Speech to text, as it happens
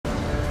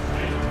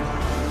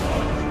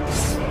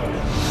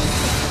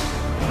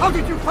How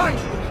did you find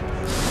me?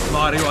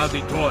 Mario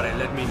Auditore,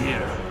 let me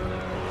hear.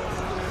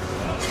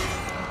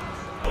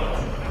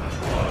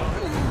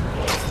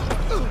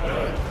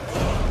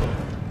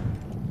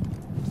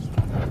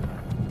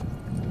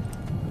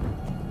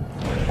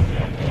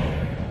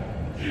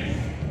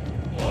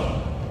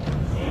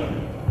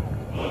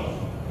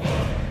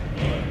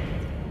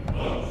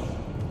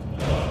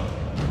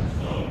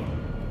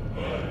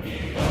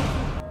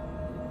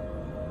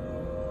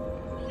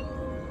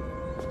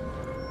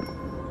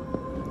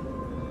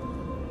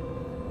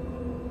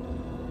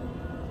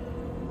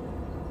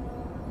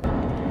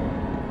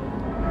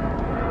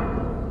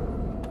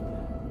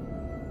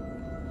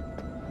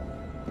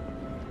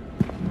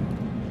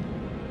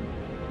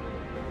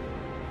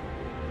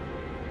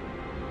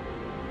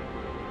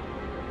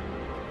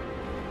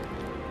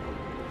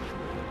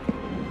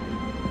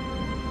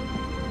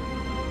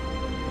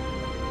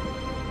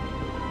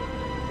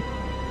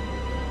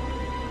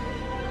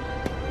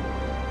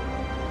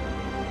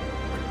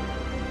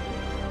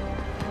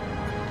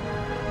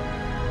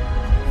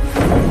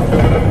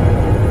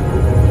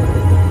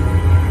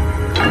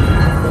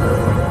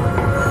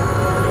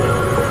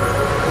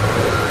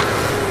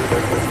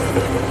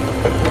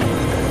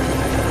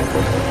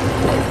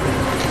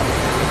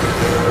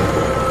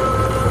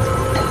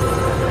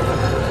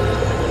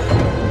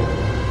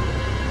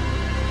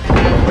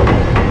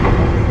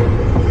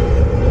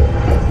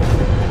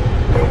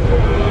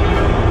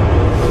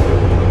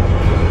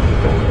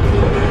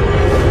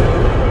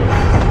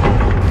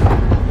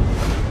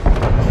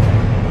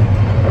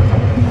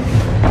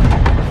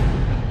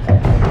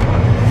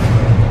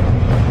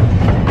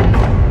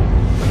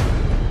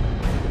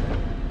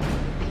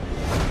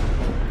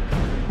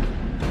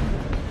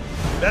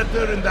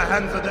 Better in the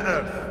hands of the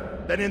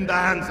earth than in the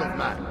hands of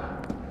man.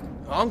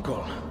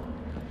 Uncle.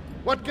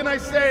 What can I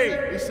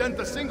say? We sent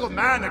a single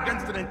man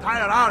against an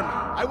entire army.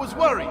 I was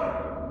worried.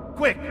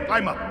 Quick,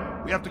 climb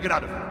up. We have to get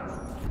out of here.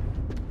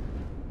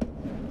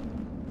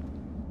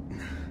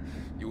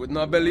 You would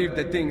not believe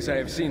the things I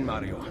have seen,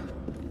 Mario.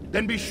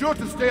 Then be sure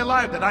to stay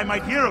alive that I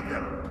might hear of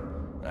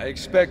them. I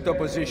expect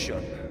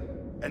opposition.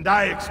 And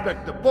I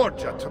expect the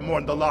Borgia to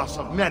mourn the loss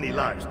of many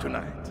lives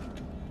tonight.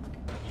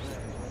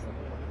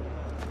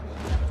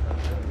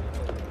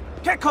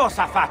 Che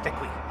cosa fate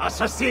qui?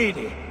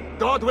 Assassini!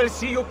 God will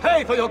see you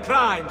pay for your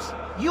crimes!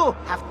 You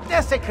have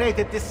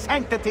desecrated the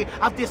sanctity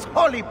of this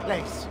holy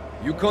place!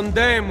 You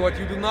condemn what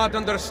you do not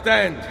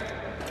understand.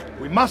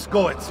 We must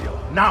go, Ezio,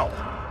 now!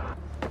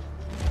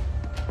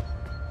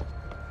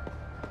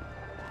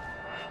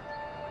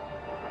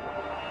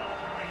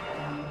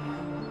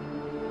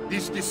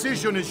 This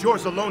decision is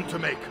yours alone to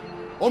make.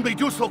 Only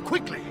do so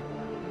quickly.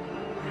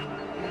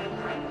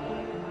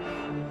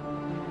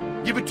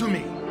 Give it to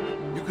me.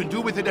 You can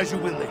do with it as you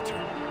will later.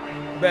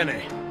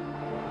 Bene.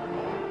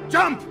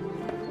 Jump!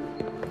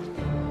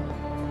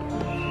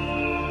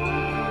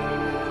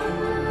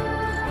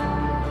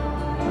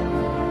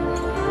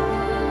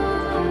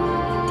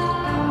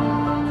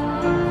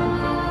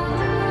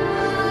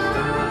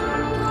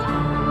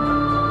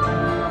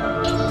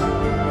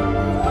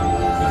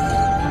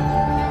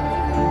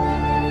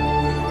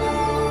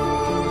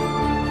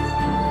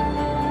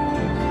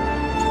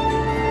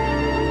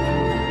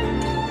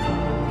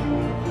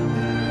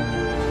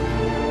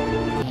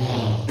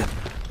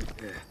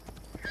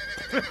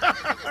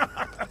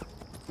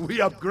 We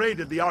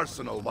upgraded the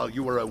arsenal while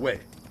you were away.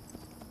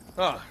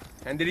 Ah,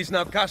 and it is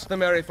now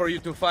customary for you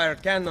to fire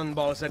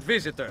cannonballs at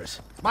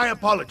visitors. My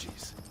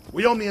apologies.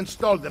 We only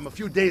installed them a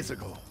few days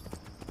ago.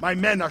 My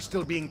men are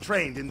still being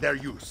trained in their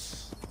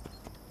use.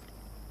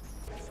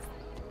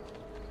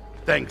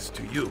 Thanks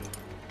to you.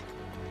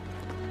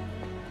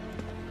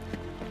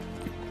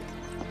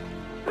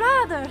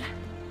 Brother!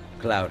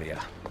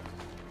 Claudia.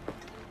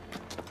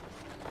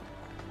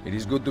 It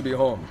is good to be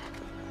home.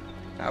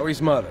 How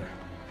is Mother?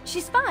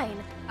 She's fine.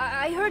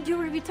 I heard you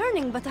were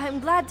returning, but I'm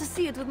glad to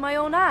see it with my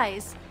own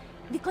eyes.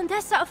 The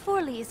Contessa of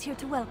Forli is here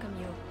to welcome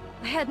you.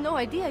 I had no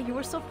idea you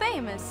were so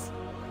famous.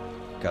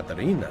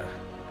 Caterina?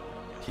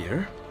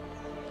 Here?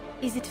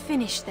 Is it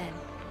finished then?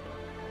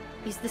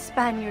 Is the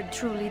Spaniard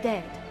truly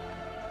dead?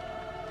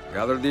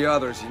 Gather the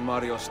others in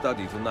Mario's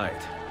study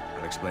tonight.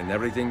 I'll explain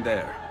everything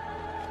there.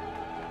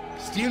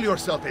 Steel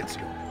yourself,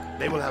 Ezio.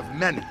 They will have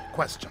many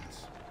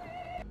questions.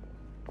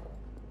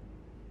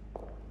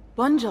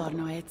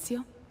 Buongiorno,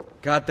 Ezio.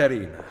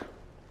 Caterina,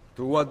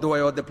 to what do I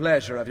owe the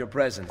pleasure of your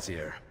presence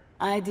here?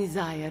 I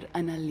desire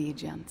an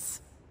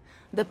allegiance.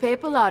 The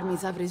papal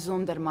armies have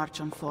resumed their march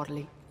on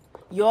Forli.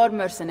 Your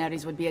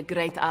mercenaries would be a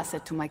great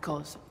asset to my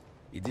cause.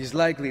 It is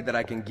likely that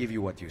I can give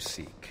you what you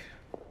seek.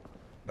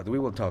 But we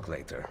will talk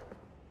later.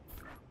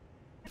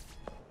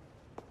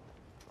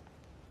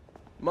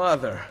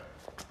 Mother!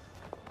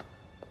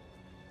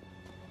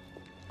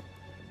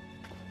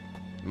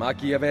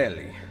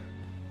 Machiavelli.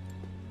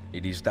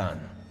 It is done.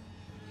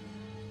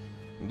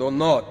 Though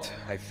not,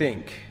 I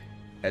think,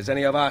 as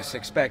any of us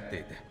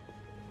expected.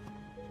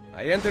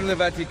 I entered the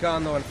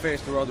Vaticano and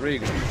faced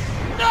Rodrigo.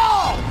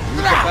 No! He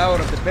used the power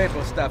of the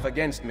papal staff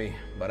against me,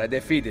 but I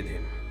defeated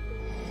him.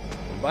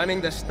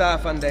 Finding the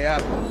staff and the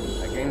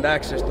apple, I gained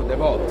access to the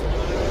vault.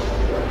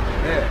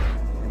 There,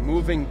 a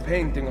moving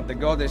painting of the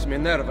goddess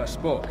Minerva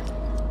spoke.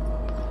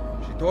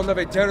 She told of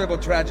a terrible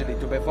tragedy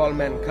to befall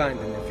mankind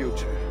in the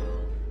future,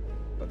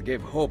 but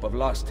gave hope of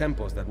lost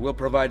temples that will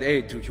provide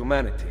aid to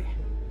humanity.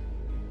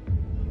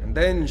 And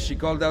then she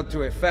called out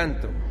to a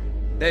phantom,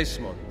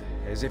 Desmond,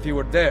 as if he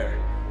were there,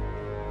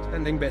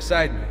 standing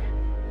beside me.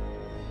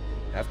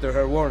 After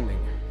her warning,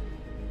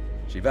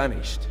 she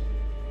vanished.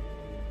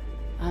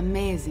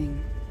 Amazing.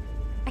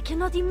 I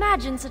cannot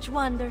imagine such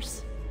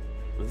wonders.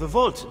 The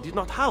vault did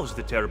not house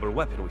the terrible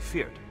weapon we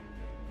feared.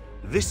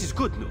 This is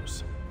good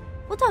news.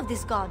 What of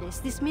this goddess,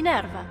 this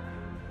Minerva?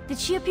 Did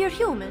she appear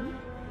human?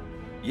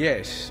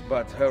 Yes,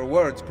 but her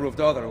words proved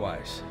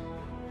otherwise.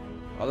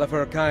 All of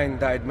her kind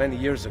died many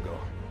years ago.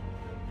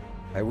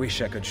 I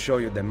wish I could show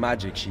you the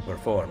magic she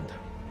performed.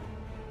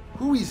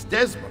 Who is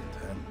Desmond,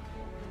 and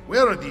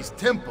where are these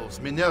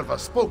temples Minerva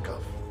spoke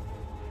of?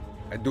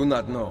 I do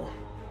not know.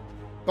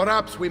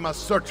 Perhaps we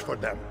must search for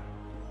them.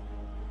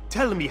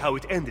 Tell me how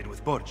it ended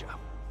with Borgia.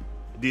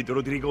 Did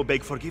Rodrigo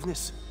beg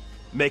forgiveness?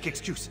 Make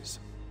excuses?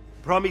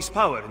 Promise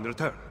power in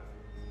return?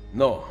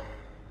 No,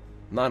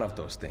 none of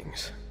those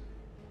things.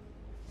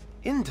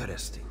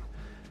 Interesting.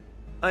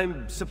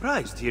 I'm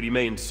surprised he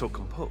remained so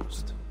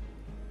composed.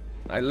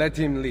 I let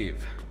him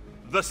leave.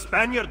 The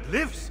Spaniard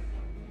lives?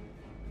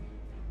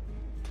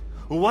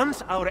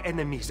 Once our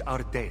enemies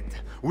are dead,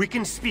 we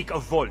can speak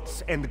of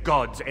vaults and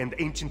gods and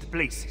ancient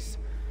places.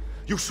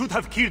 You should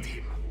have killed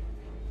him.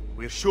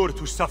 We're sure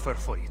to suffer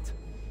for it.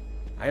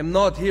 I am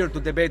not here to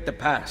debate the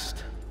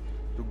past.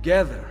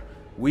 Together,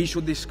 we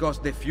should discuss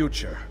the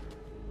future.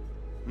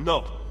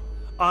 No.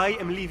 I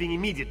am leaving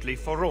immediately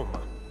for Rome.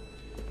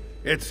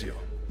 Ezio,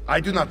 I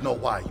do not know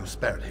why you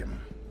spared him,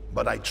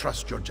 but I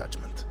trust your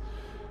judgment.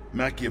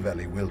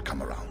 Machiavelli will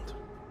come around.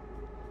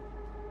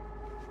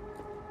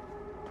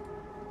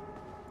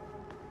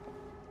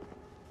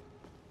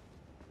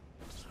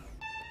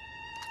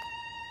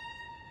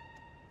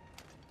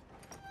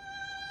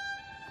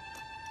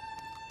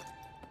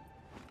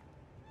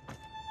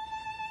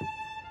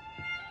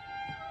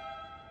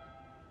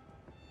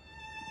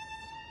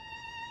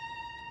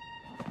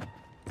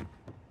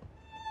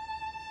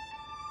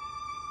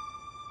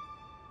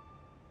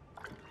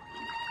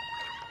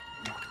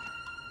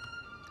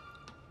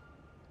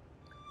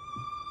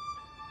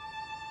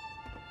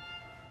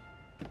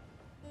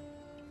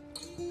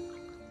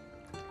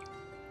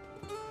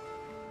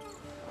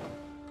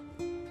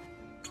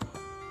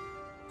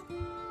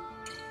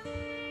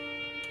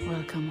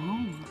 Welcome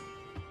home.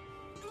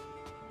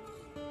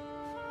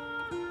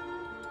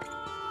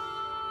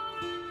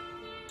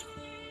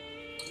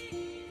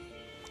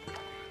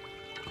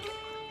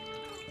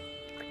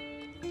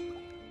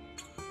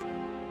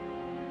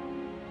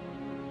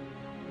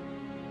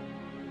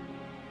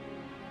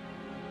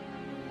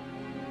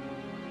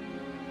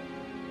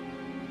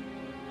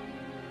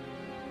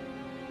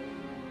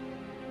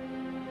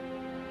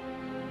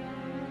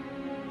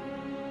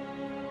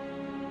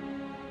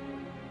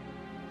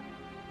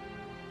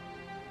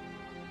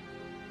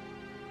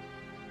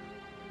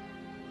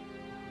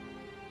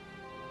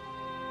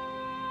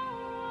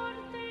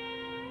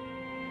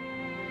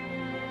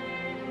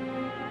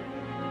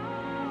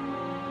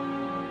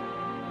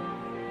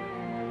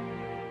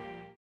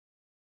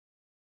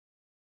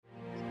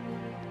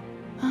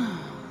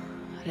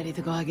 Ready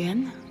to go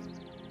again?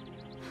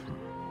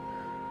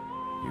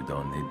 You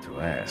don't need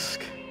to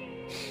ask.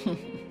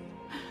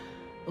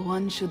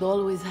 One should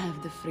always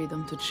have the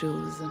freedom to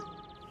choose.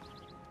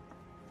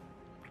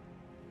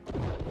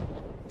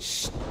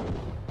 Shh!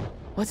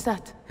 What's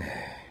that?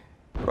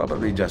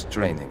 Probably just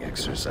training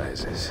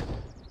exercises.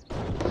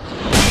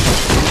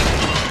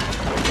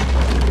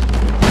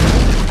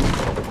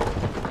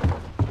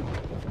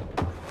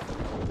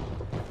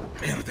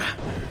 Merda.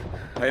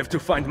 I have to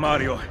find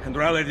Mario and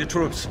rally the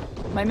troops.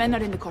 My men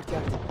are in the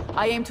courtyard.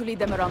 I aim to lead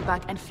them around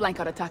back and flank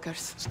our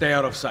attackers. Stay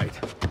out of sight.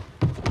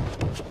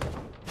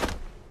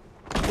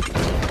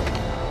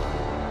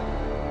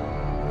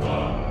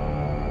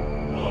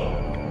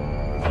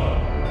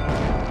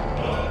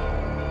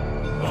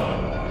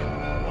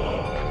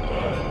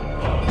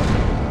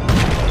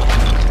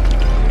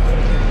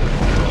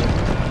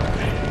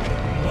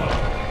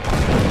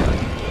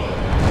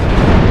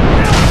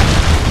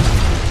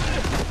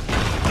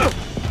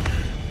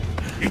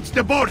 It's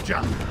the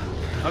Borgia!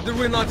 How did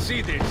we not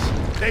see this?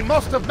 They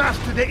must have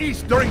massed to the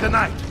east during the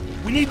night.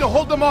 We need to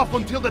hold them off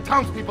until the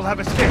townspeople have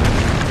escaped.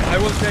 I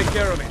will take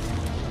care of it.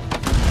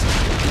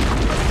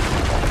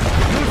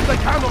 Use the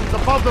cannons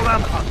above the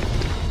rampart.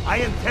 I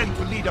intend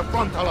to lead a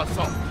frontal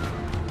assault.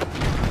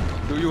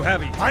 Do you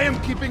have it? I am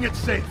keeping it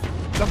safe.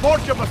 The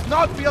Borgia must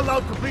not be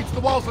allowed to breach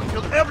the walls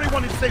until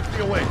everyone is safely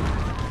away.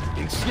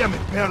 Insieme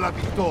per la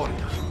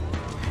vittoria.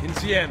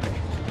 Insieme.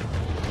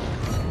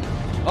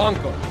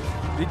 Uncle,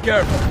 be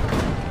careful.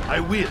 I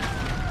will.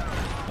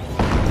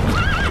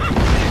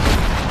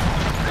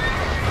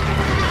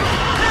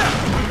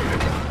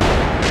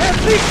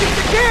 Breaching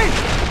the gate!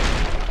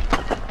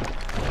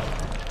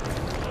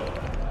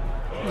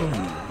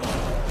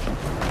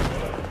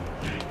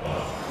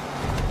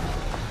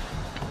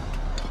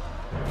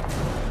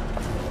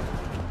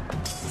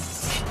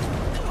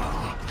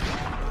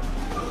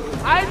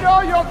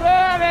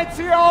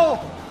 Ezio!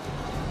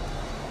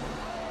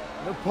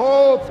 The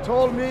Pope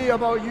told me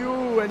about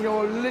you and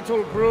your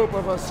little group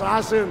of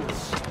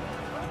assassins.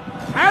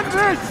 And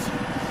this!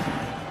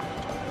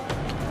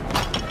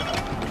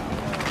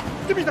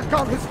 Give me the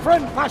gun his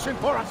friend fashioned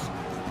for us!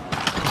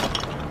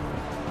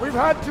 We've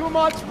had too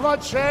much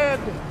bloodshed.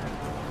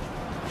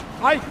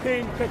 I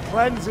think the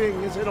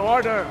cleansing is in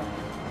order.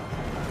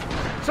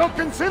 So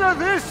consider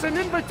this an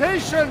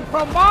invitation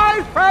from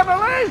my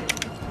family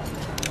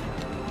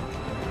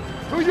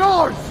to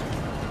yours!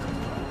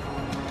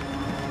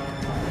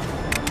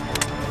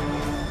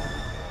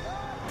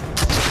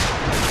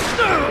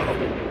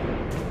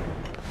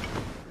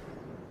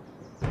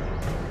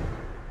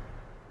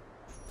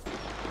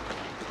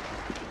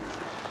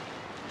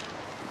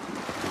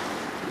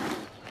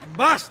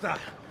 Basta!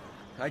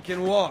 I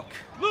can walk.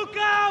 Look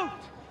out!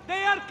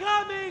 They are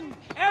coming!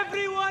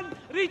 Everyone,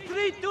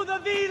 retreat to the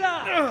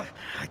villa!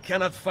 I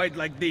cannot fight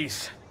like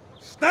this.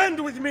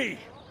 Stand with me!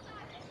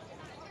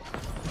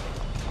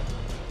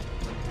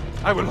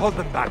 I will hold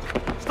them back.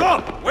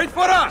 Stop! Wait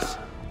for us!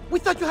 We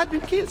thought you had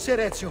been killed, Sir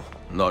Ezio.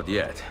 Not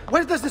yet.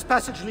 Where does this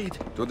passage lead?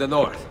 To the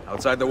north,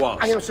 outside the walls.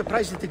 I am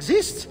surprised it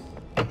exists.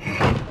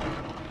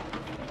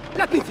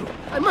 Let me through.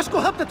 I must go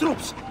help the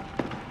troops.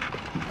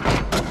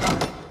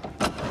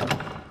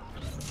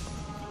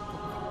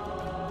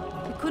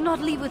 We could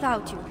not leave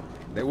without you.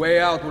 The way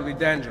out will be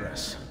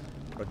dangerous.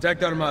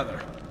 Protect our mother.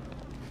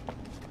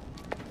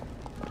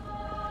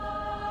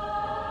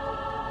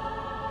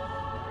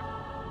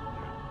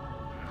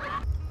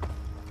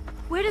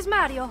 Where is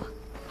Mario?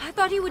 I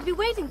thought he would be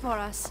waiting for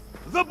us.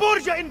 The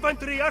Borgia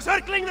infantry are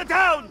circling the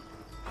town!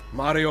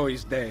 Mario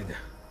is dead.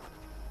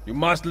 You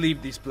must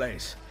leave this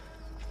place.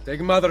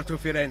 Take Mother to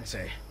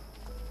Firenze.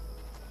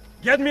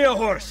 Get me a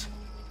horse!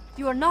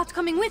 You are not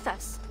coming with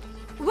us.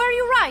 Where are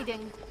you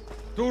riding?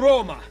 To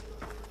Roma!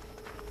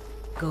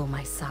 Go,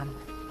 my son.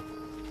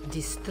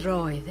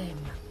 Destroy them.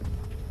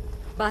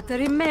 But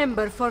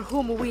remember for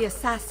whom we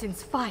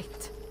assassins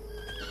fight.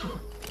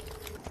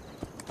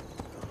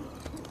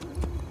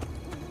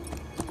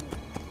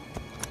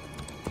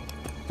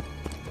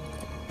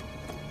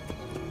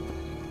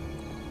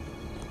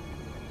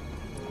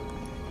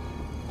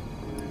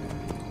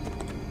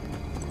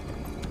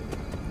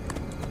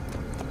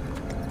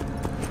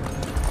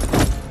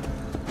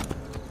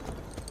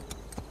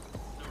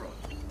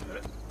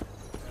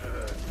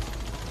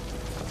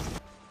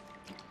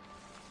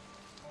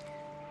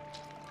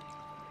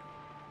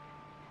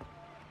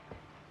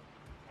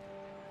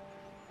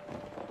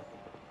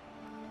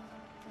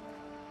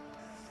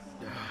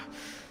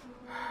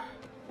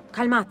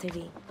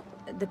 Calmatevi.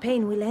 The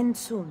pain will end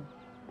soon.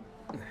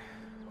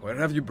 Where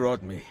have you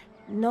brought me?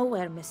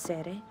 Nowhere,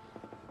 Messere.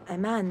 A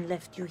man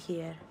left you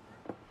here.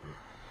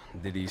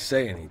 Did he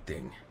say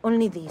anything?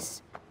 Only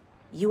this.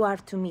 You are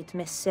to meet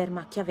Messer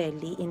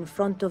Machiavelli in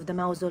front of the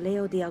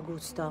Mausoleo di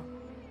Augusto.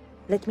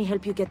 Let me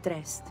help you get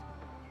dressed.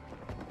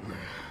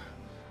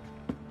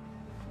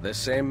 The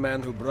same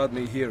man who brought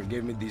me here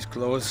gave me these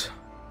clothes?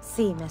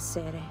 Si,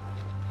 Messere.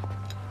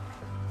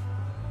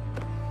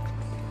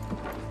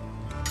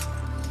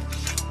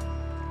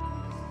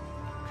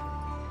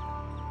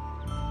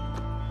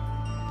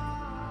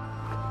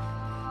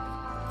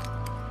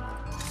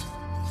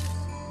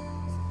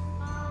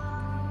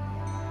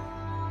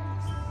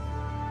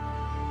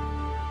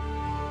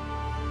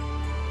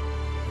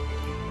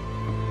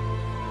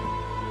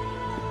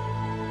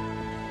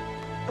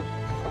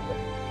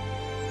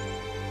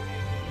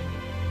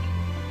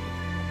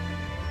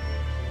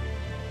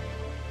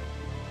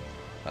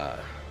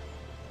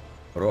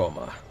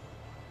 Roma.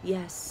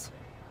 Yes.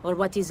 Or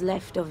what is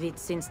left of it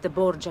since the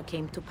Borgia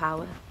came to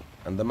power.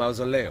 And the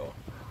Mausoleo?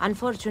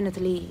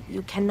 Unfortunately,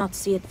 you cannot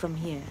see it from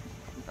here.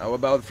 How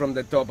about from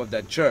the top of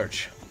that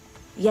church?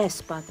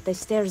 Yes, but the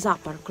stairs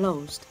up are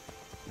closed.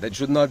 That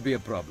should not be a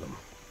problem.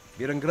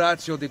 Vi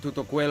ringrazio di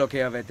tutto quello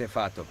che avete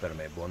fatto per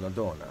me, buona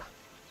donna.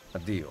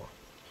 Addio.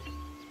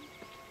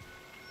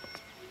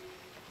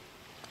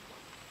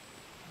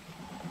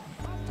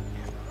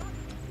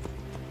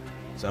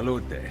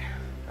 Salute.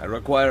 I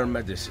require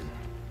medicine.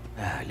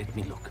 Let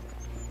me look.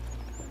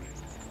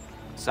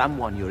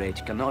 Someone your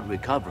age cannot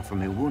recover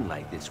from a wound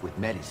like this with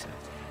medicine.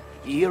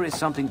 Here is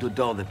something to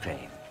dull the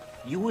pain.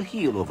 You will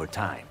heal over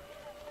time.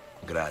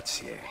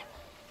 Grazie.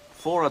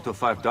 4 out of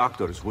 5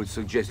 doctors would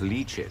suggest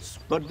leeches,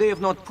 but they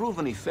have not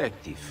proven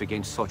effective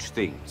against such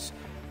things.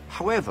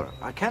 However,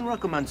 I can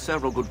recommend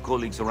several good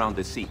colleagues around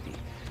the city.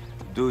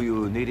 Do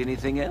you need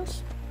anything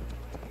else?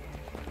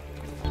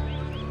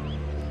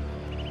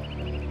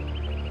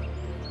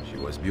 She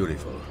was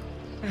beautiful.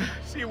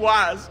 She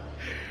was,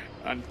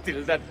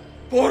 until that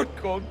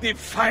porco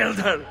defiled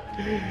her.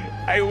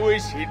 I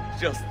wish he'd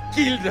just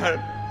killed her.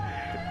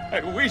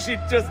 I wish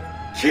he'd just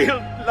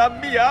killed La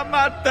Mia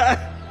Amata.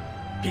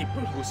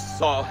 People who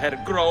saw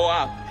her grow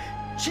up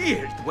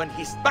cheered when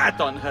he spat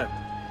on her.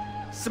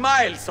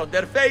 Smiles on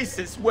their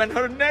faces when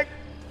her neck...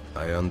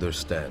 I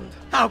understand.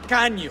 How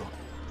can you?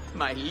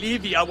 My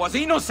Livia was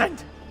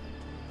innocent.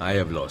 I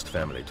have lost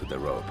family to the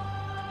rope,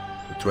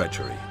 to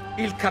treachery.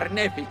 Il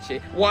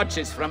Carnefice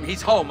watches from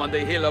his home on the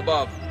hill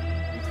above.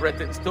 He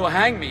threatens to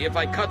hang me if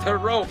I cut her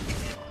rope.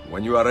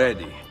 When you are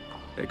ready,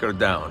 take her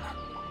down.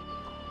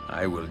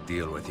 I will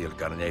deal with Il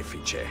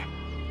Carnefice.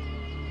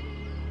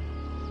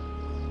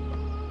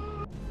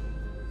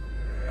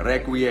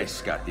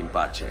 Requiescat in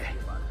pace.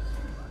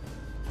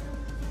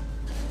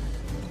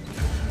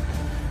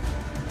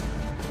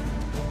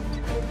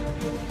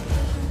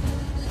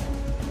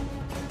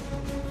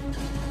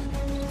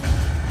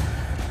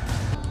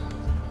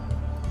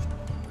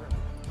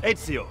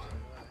 Ezio,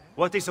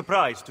 what a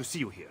surprise to see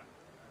you here.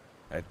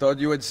 I thought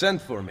you had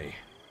sent for me.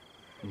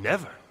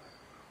 Never.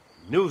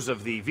 News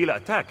of the Villa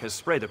attack has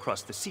spread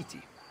across the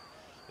city.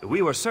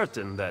 We were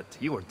certain that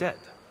you were dead.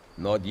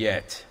 Not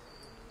yet.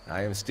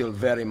 I am still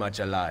very much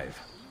alive.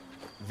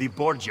 The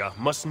Borgia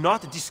must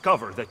not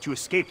discover that you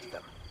escaped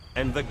them.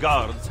 And the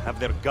guards have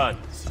their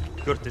guns,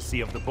 courtesy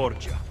of the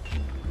Borgia.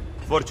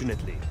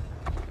 Fortunately,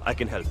 I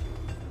can help you.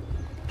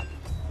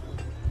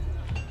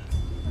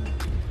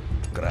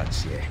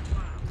 Grazie.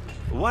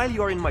 While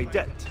you are in my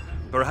debt,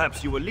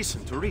 perhaps you will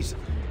listen to reason.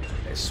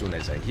 As soon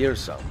as I hear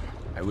some,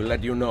 I will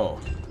let you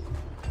know.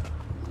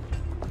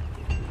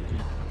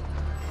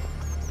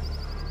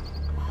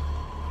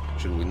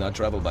 Should we not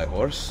travel by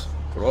horse?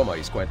 Roma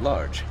is quite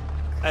large.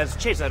 As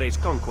Cesare's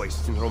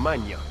conquests in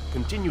Romagna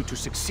continue to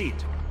succeed,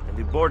 and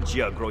the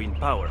Borgia grow in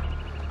power,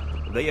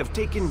 they have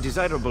taken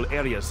desirable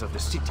areas of the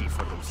city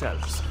for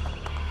themselves.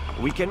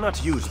 We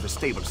cannot use the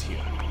stables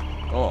here.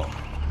 Oh,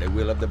 the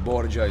will of the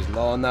Borgia is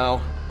law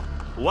now?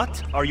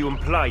 What are you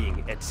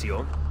implying,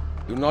 Ezio?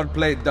 Do not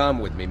play dumb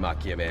with me,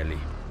 Machiavelli.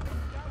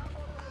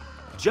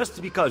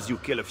 Just because you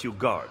kill a few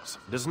guards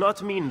does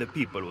not mean the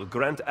people will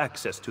grant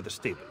access to the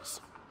stables.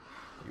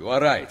 You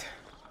are right.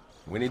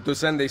 We need to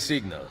send a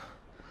signal.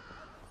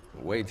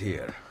 Wait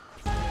here.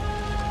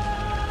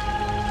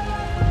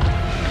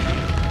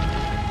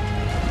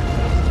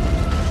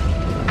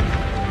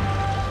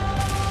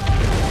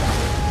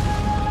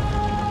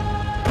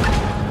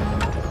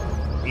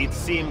 It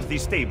seems the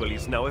stable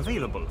is now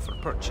available for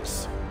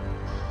purchase.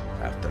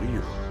 After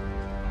you.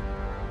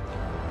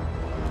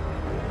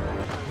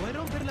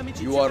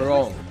 You are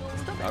wrong.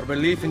 Our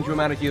belief in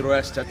humanity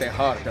rests at the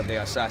heart of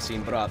the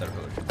Assassin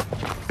Brotherhood.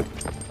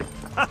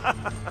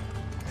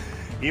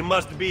 He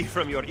must be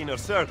from your inner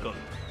circle.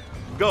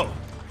 Go,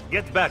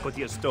 get back what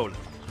he has stolen.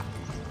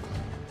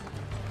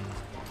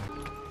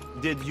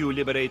 Did you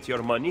liberate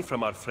your money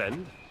from our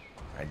friend?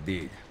 I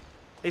did.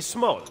 A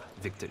small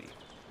victory.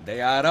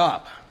 They add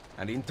up,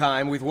 and in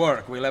time, with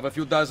work, we'll have a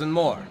few dozen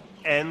more.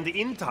 And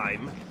in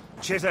time,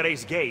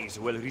 Cesare's gaze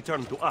will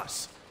return to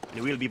us,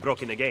 and we'll be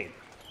broken again.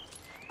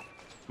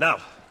 Now,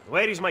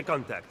 where is my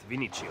contact,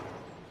 Vinicio?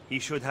 He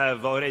should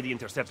have already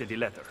intercepted the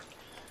letter.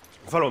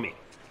 Follow me.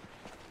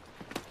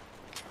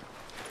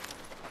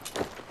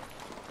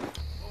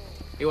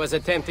 He was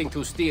attempting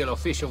to steal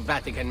official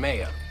Vatican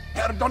mail.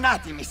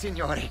 Perdonatemi,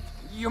 signore.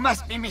 You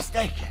must be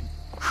mistaken.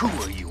 Who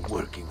are you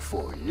working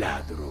for,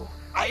 ladro?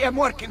 I am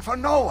working for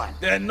no one.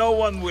 Then no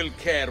one will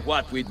care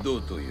what we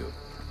do to you.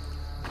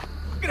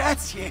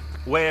 Grazie.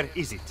 Where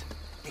is it?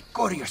 The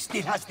courier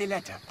still has the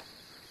letter.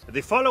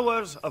 The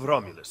followers of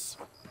Romulus.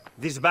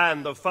 This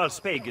band of false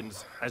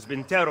pagans has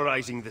been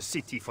terrorizing the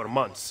city for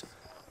months,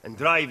 and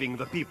driving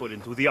the people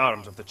into the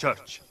arms of the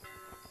church.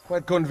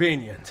 Quite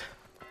convenient.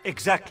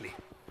 Exactly.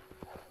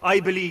 I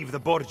believe the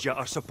Borgia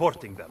are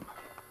supporting them,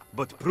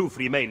 but proof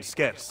remains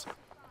scarce.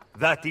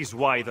 That is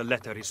why the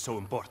letter is so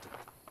important.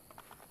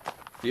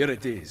 Here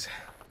it is.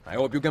 I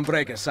hope you can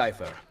break a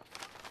cipher.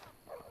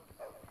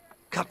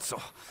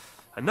 Cazzo!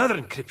 Another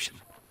encryption.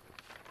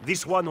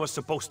 This one was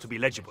supposed to be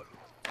legible.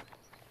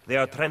 They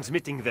are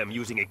transmitting them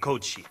using a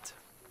code sheet.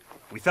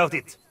 Without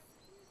it,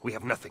 we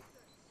have nothing.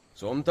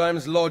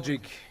 Sometimes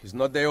logic is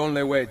not the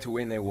only way to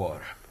win a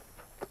war.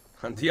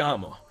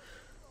 Andiamo.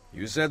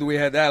 You said we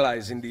had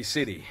allies in the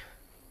city.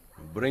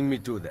 Bring me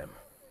to them.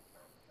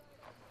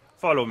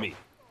 Follow me.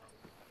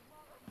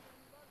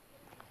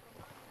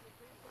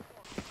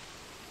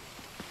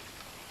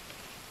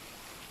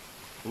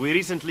 We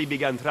recently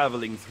began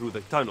traveling through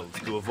the tunnels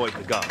to avoid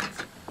the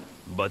guards.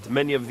 But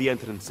many of the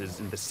entrances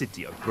in the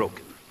city are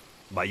broken.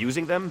 By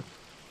using them,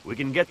 we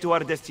can get to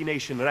our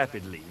destination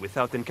rapidly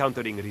without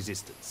encountering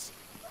resistance.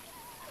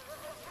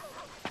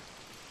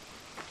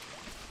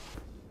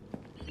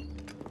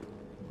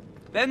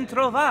 Ben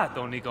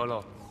trovato,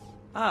 Nicolò.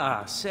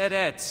 Ah, Ser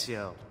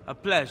Ezio. A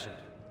pleasure.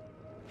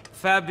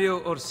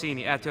 Fabio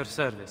Orsini, at your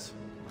service.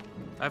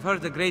 I've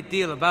heard a great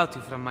deal about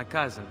you from my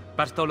cousin,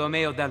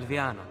 Bartolomeo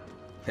d'Alviano.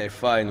 A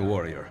fine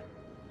warrior.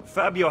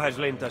 Fabio has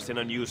lent us an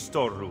unused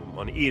storeroom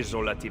on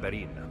Isola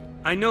Tiberina.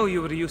 I know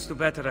you were used to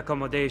better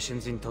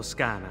accommodations in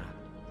Toscana.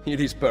 It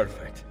is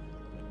perfect.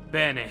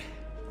 Bene.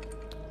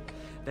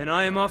 Then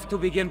I am off to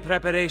begin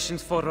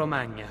preparations for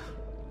Romagna.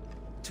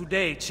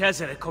 Today,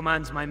 Cesare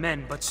commands my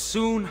men, but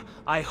soon,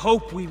 I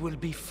hope we will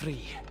be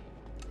free.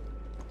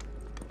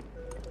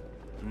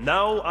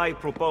 Now I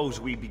propose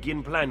we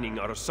begin planning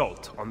our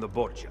assault on the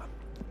Borgia.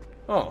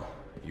 Oh,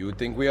 you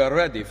think we are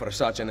ready for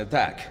such an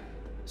attack?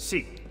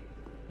 Si.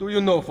 Do you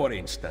know, for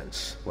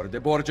instance, where the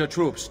Borgia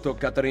troops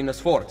took Caterina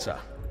Sforza?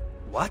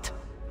 What?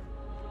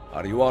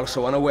 Are you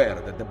also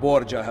unaware that the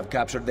Borgia have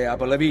captured the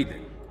Apple of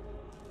Eden?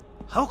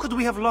 How could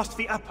we have lost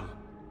the apple?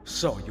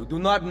 So, you do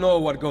not know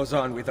what goes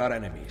on with our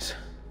enemies.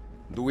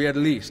 Do we at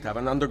least have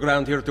an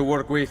underground here to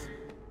work with?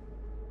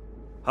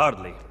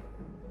 Hardly.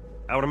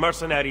 Our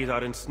mercenaries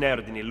are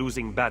ensnared in a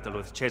losing battle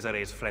with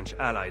Cesare's French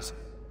allies.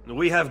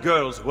 We have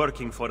girls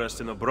working for us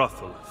in a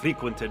brothel,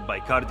 frequented by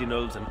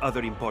cardinals and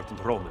other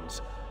important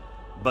Romans.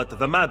 But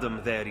the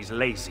madam there is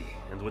lazy,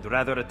 and would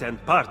rather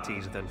attend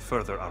parties than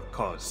further our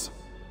cause.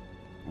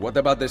 What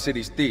about the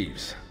city's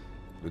thieves?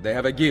 Do they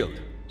have a guild?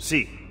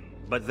 Si,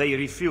 but they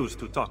refuse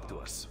to talk to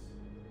us.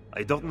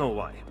 I don't know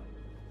why.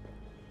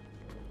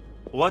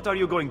 What are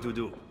you going to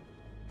do?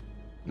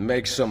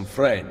 Make some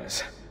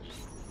friends.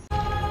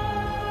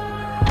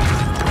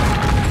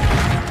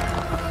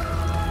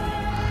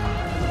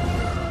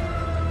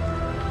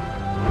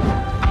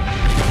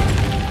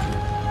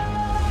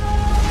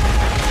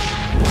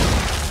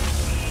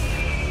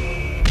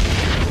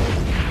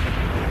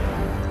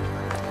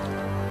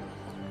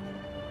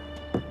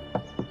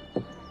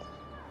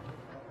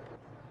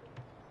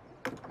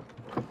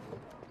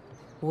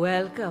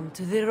 Welcome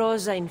to the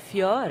Rosa in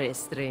Fiore,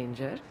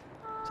 stranger.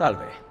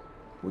 Salve.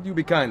 Would you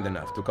be kind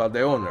enough to call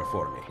the owner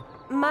for me?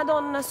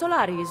 Madonna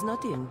Solari is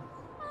not in.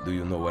 Do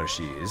you know where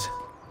she is?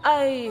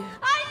 Aiuto!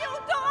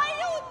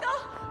 Aiuto!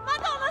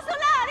 Madonna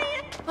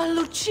Solari! Oh,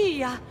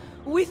 Lucia!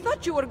 We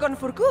thought you were gone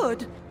for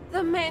good.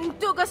 The men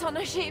took us on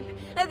a ship,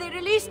 and they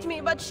released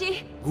me, but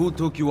she... Who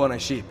took you on a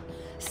ship?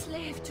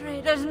 Slave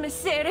traders,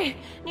 Messere,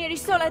 near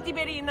Isola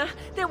Tiberina.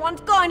 They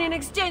want coin in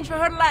exchange for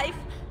her life.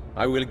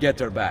 I will get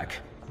her back.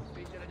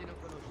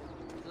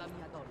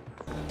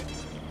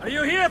 Are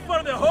you here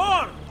for the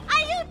whore?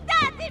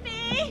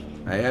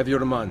 Aiutatemi! I have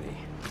your money.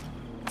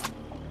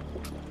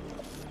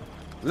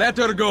 Let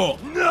her go!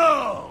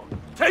 No!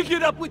 Take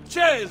it up with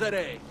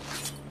Cesare!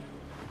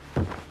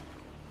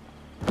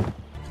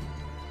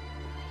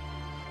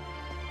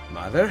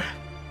 Mother?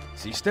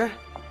 Sister?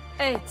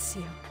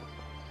 Ezio.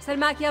 Sir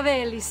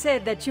Machiavelli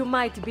said that you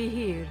might be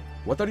here.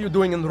 What are you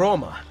doing in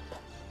Roma?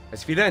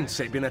 Has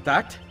Firenze been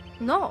attacked?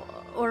 No,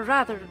 or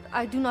rather,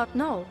 I do not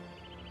know.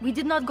 We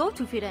did not go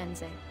to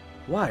Firenze.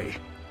 Why?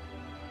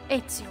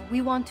 Ezio,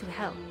 we want to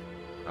help.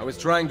 I was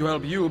trying to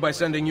help you by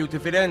sending you to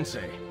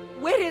Firenze.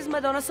 Where is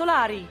Madonna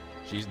Solari?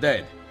 She's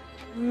dead.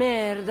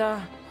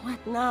 Merda.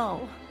 What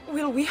now?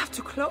 Will we have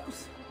to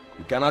close?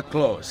 You cannot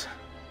close.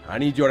 I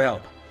need your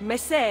help.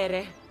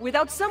 Messere,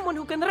 without someone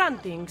who can run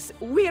things,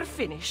 we're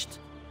finished.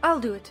 I'll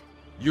do it.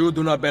 You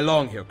do not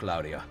belong here,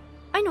 Claudia.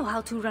 I know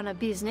how to run a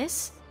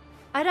business.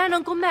 I ran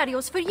on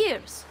Commerios for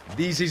years.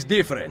 This is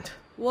different.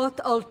 What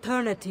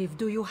alternative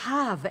do you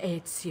have,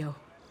 Ezio?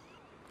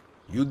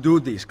 You do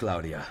this,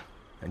 Claudia,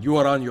 and you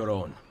are on your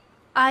own.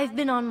 I've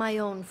been on my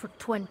own for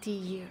 20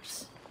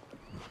 years.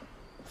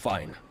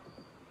 Fine.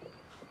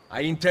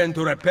 I intend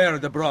to repair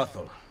the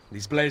brothel.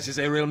 This place is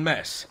a real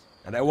mess,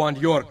 and I want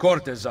your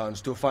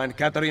courtesans to find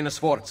Caterina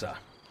Sforza.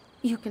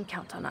 You can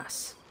count on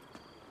us.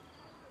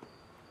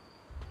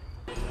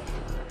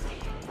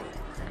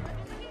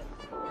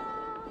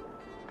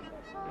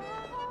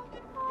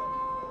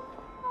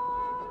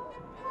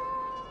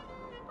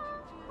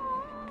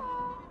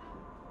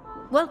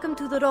 Welcome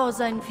to the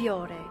Rosa in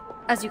Fiore.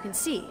 As you can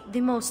see, the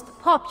most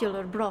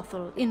popular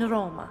brothel in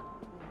Roma.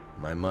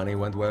 My money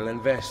went well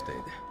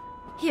invested.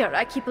 Here,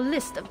 I keep a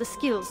list of the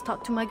skills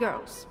taught to my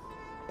girls.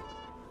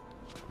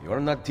 You're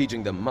not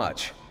teaching them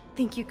much.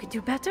 Think you could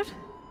do better?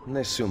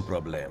 Nessun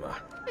problema.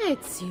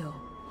 Ezio,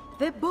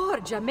 the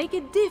Borgia make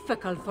it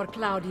difficult for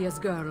Claudia's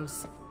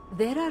girls.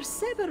 There are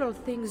several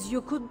things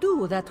you could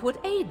do that would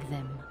aid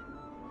them.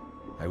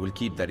 I will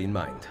keep that in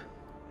mind.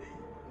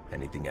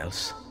 Anything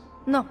else?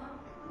 No.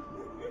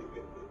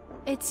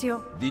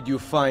 Ezio. Did you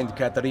find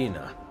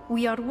Caterina?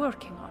 We are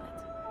working on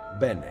it.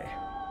 Bene.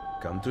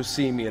 Come to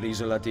see me at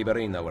Isola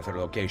Tiberina with her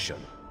location.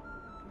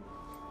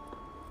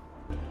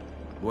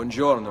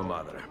 Buongiorno,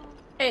 Madre.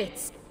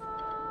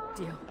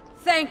 Ezio,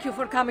 thank you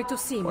for coming to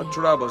see me. What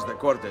troubles the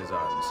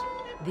courtesans?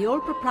 The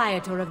old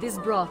proprietor of this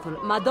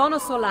brothel, Madonna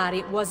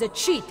Solari, was a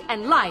cheat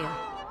and liar.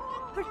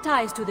 Her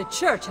ties to the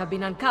church have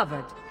been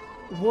uncovered.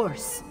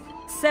 Worse,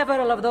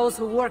 several of those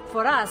who work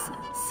for us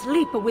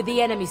sleep with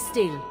the enemy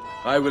still.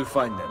 I will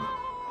find them.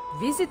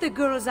 Visit the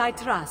girls I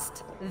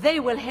trust.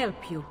 They will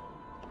help you.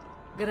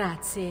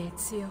 Grazie,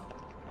 Ezio.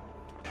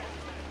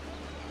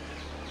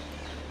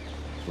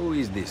 Who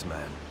is this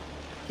man?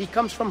 He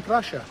comes from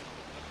Prussia.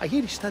 I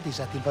hear he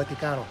studies at the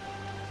Vaticano,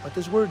 but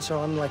his words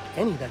are unlike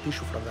any that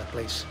issue from that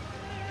place.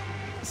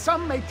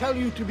 Some may tell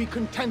you to be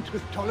content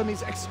with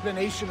Ptolemy's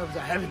explanation of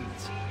the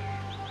heavens.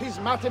 His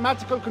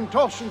mathematical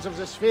contortions of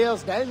the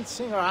spheres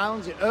dancing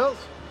around the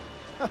earth.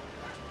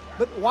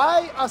 But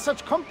why are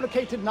such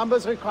complicated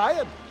numbers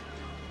required?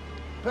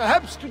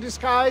 Perhaps to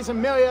disguise a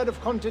myriad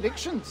of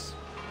contradictions.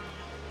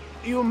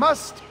 You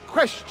must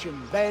question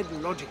bad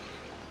logic.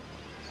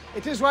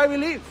 It is why we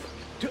live,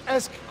 to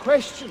ask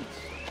questions.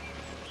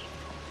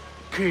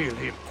 Kill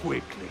him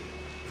quickly.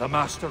 The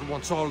Master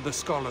wants all the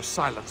scholars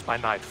silenced by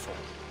nightfall.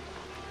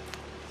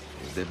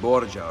 If the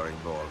Borgia are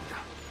involved,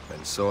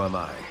 then so am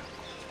I.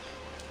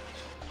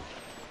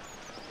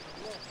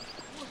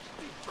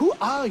 Who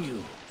are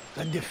you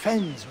that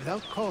defends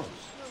without cause?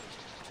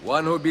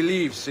 One who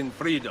believes in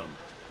freedom.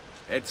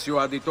 Ezio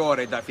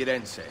Auditore da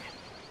Firenze.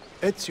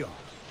 Ezio.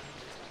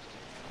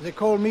 They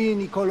call me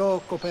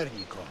Niccolò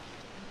Copernico.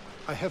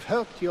 I have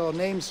heard your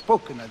name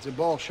spoken at the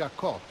Borgia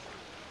court.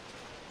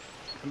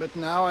 But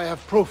now I have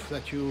proof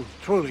that you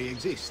truly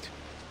exist.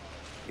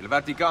 Il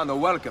Vaticano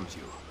welcomes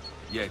you.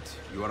 Yet,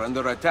 you are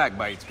under attack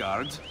by its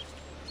guards.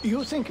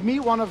 You think me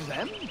one of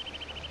them?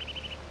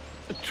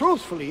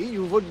 Truthfully,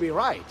 you would be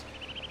right.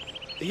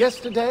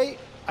 Yesterday,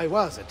 I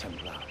was a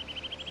Templar.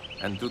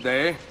 And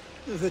today?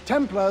 The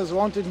Templars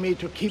wanted me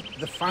to keep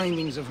the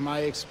findings of my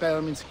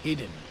experiments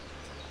hidden.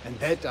 And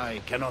that I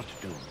cannot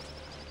do.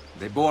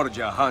 The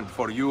Borgia hunt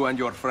for you and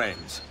your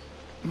friends.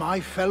 My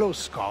fellow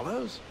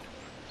scholars?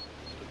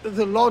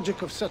 The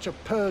logic of such a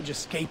purge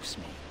escapes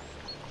me.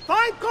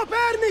 Find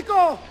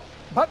Copernico!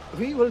 But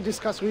we will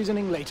discuss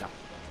reasoning later.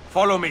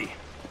 Follow me.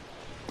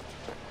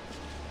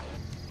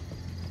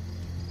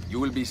 You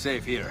will be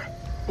safe here.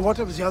 What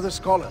of the other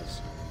scholars?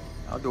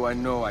 How do I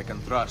know I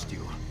can trust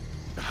you?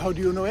 How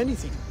do you know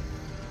anything?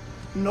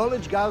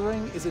 Knowledge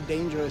gathering is a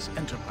dangerous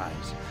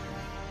enterprise.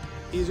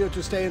 Easier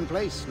to stay in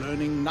place,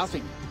 learning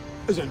nothing,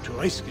 than to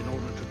risk in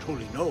order to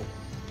truly know.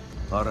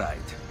 All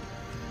right.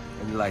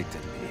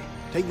 Enlighten me.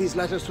 Take these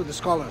letters to the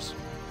scholars.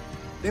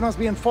 They must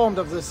be informed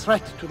of the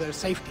threat to their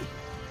safety.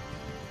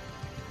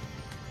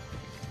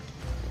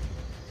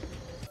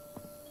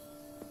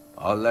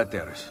 All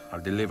letters are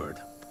delivered.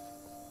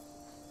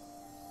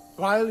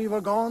 While you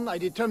were gone, I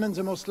determined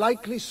the most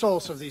likely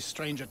source of these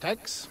strange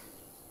attacks.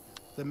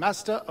 The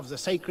Master of the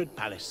Sacred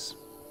Palace.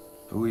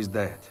 Who is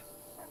that?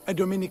 A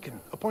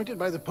Dominican, appointed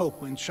by the Pope,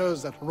 who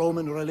ensures that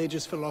Roman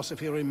religious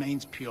philosophy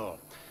remains pure.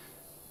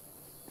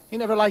 He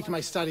never liked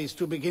my studies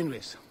to begin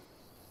with.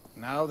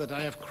 Now that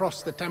I have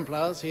crossed the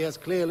Templars, he has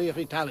clearly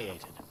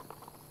retaliated.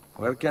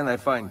 Where can I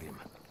find him?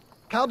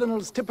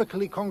 Cardinals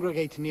typically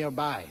congregate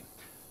nearby.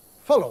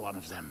 Follow one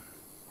of them.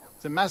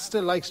 The Master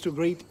likes to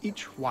greet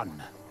each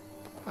one.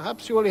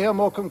 Perhaps you will hear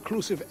more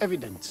conclusive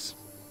evidence.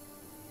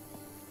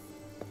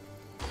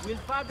 Will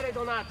Padre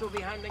Donato be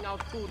handing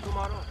out food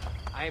tomorrow?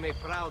 I am a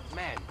proud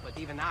man, but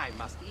even I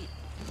must eat.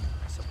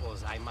 I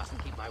suppose I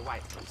mustn't keep my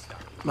wife from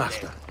starving.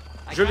 Master.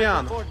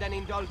 Giuliano,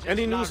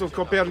 any news of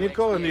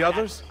Copernico and the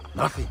others?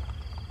 Nothing.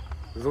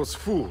 Those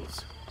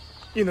fools,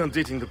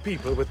 inundating the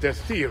people with their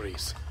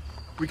theories.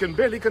 We can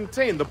barely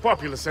contain the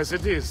populace as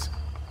it is.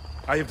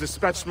 I have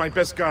dispatched my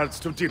best guards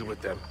to deal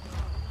with them.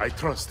 I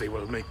trust they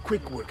will make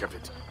quick work of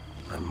it.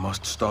 I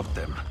must stop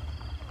them.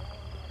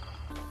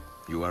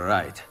 You are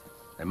right.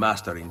 The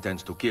Master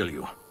intends to kill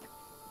you.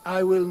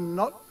 I will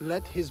not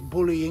let his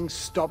bullying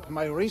stop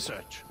my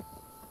research.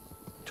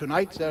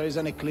 Tonight there is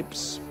an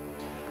eclipse.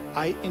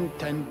 I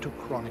intend to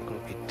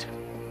chronicle it.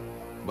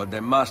 But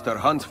the Master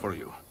hunts for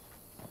you.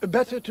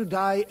 Better to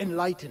die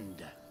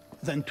enlightened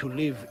than to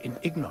live in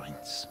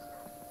ignorance.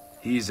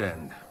 His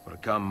end will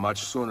come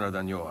much sooner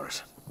than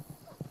yours.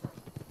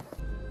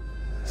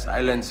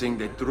 Silencing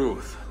the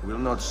truth will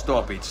not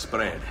stop its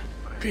spread.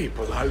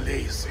 People are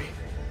lazy.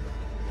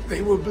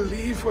 They will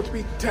believe what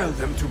we tell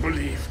them to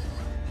believe.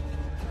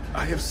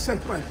 I have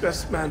sent my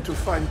best man to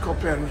find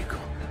Copernico.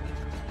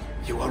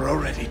 You are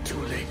already too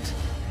late.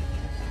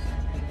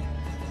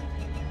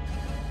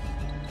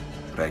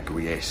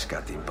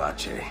 Requiescat in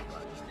pace.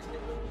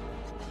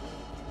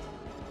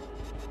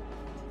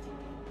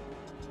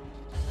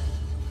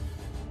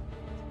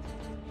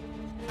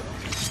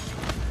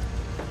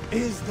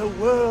 Is the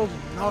world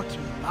not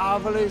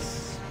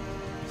marvelous?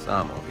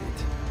 Some of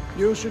it.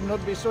 You should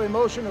not be so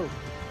emotional.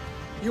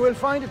 You will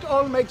find it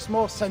all makes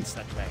more sense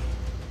that way.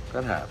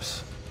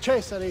 Perhaps.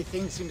 Cesare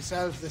thinks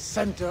himself the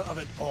center of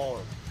it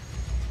all.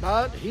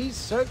 But he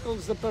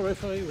circles the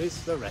periphery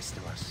with the rest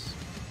of us.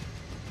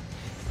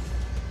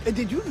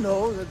 Did you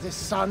know that the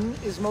sun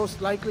is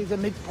most likely the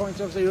midpoint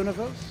of the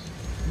universe,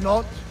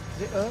 not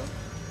the Earth?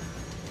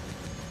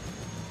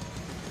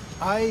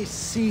 I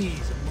see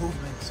the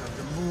movements of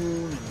the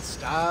moon and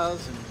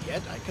stars, and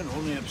yet I can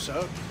only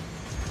observe.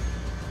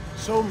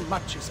 So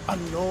much is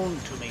unknown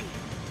to me.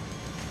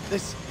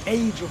 This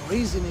age of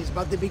reason is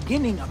but the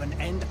beginning of an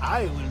end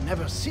I will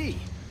never see.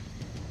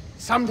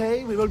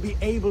 Someday we will be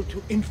able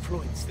to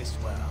influence this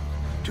world,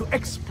 to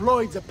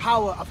exploit the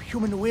power of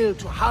human will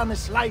to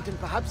harness light and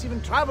perhaps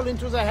even travel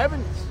into the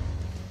heavens.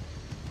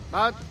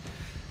 But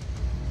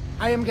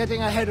I am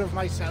getting ahead of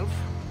myself.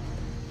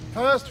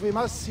 First, we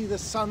must see the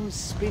sun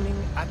spinning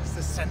at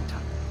the center.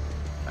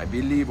 I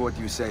believe what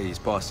you say is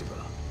possible.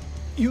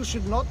 You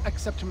should not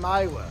accept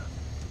my word.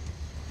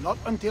 Not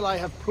until I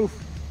have proof.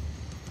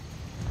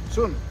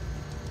 Soon.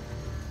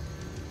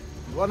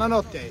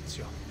 Buonanotte,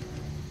 Ezio.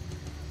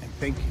 And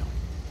thank you.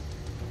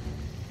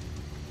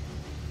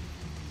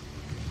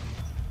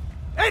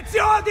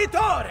 Ezio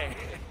Auditore!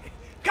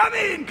 Come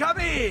in, come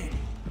in!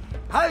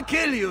 I'll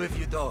kill you if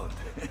you don't.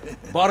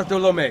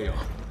 Bartolomeo.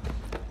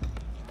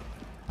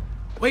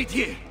 Wait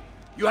here.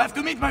 You have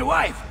to meet my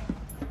wife.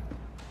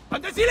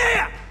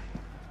 Pantasilea!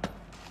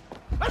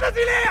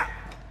 Pantasilea!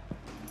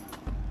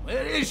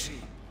 Where is she?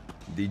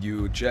 Did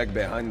you check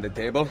behind the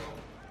table?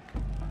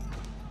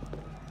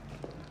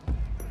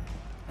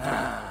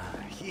 Ah,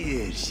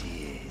 here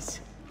she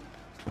is.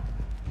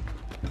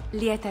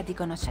 Lieta di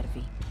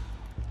conoscervi.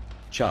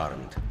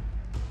 Charmed.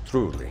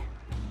 Truly.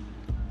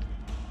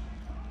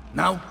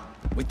 Now,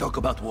 we talk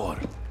about war.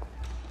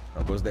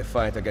 How goes the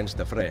fight against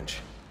the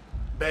French?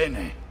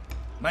 Bene.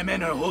 My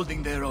men are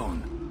holding their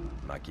own.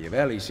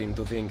 Machiavelli seemed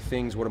to think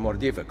things were more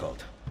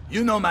difficult.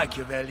 You know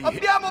Machiavelli.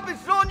 Abbiamo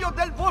bisogno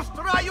del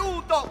vostro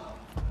aiuto!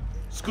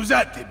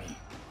 Scusatemi.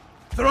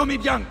 Throw me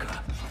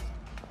Bianca.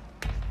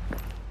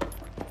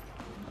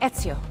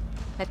 Ezio,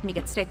 let me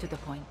get straight to the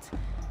point.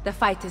 The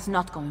fight is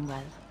not going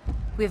well.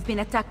 We have been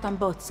attacked on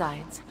both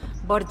sides.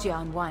 Borgia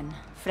on one,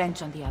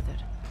 French on the other.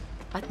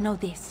 But know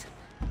this.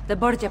 The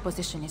Borgia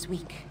position is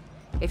weak.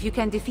 If you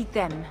can defeat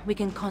them, we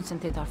can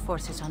concentrate our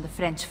forces on the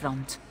French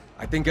front.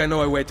 I think I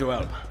know a way to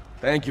help.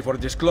 Thank you for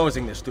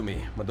disclosing this to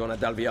me, Madonna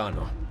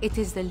d'Alviano. It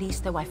is the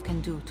least a wife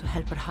can do to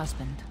help her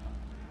husband.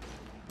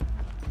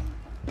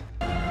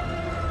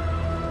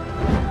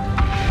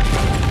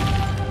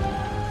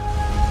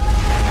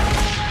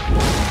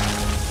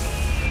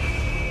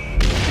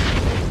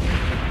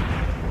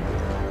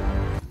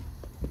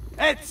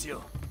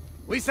 Ezio!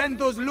 We sent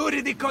those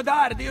luridi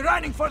codardi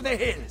running for the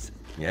hills!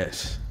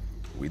 Yes,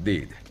 we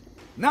did.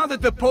 Now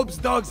that the Pope's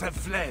dogs have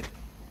fled,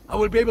 I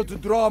will be able to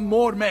draw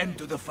more men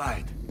to the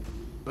fight.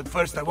 But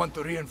first I want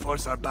to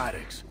reinforce our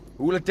barracks.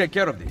 Who will take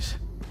care of this?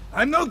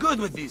 I'm no good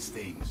with these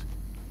things.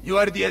 You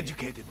are the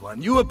educated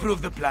one. You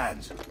approve the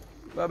plans.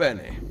 Va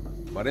bene.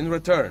 But in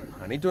return,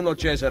 I need to know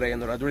Cesare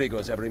and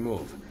Rodrigo's every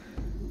move.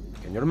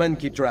 Can your men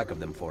keep track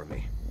of them for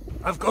me?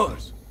 Of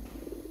course.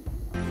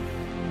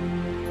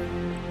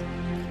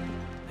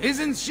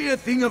 Isn't she a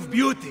thing of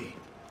beauty?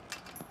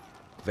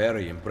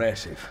 Very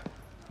impressive.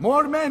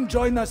 More men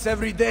join us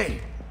every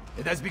day.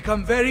 It has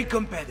become very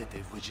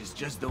competitive, which is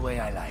just the way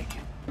I like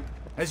it.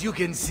 As you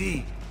can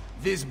see,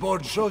 this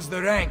board shows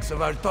the ranks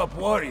of our top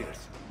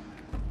warriors.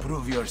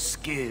 Prove your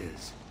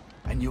skills,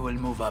 and you will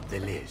move up the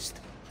list.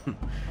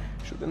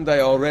 Shouldn't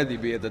I already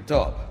be at the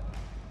top?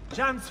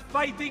 Jan's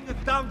fighting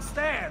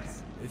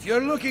downstairs! If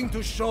you're looking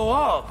to show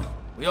off,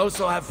 we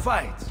also have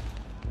fights.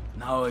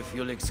 Now, if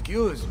you'll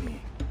excuse me,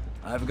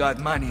 I've got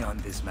money on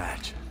this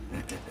match.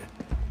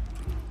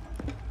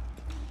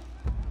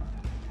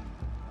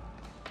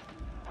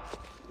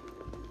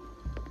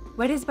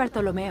 Where is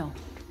Bartolomeo?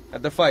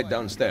 At the fight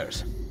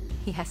downstairs.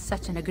 He has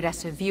such an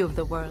aggressive view of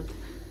the world.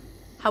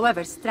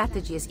 However,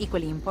 strategy is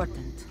equally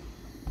important.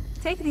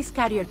 Take these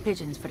carrier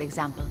pigeons, for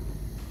example.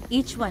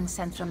 Each one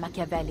sent from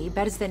Machiavelli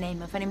bears the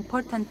name of an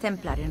important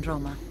Templar in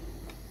Roma.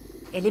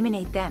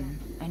 Eliminate them,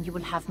 and you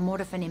will have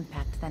more of an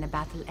impact than a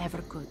battle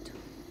ever could.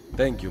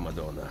 Thank you,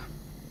 Madonna.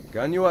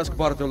 Can you ask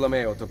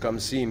Bartolomeo to come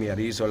see me at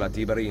Isola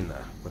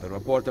Tiberina with a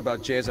report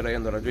about Cesare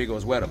and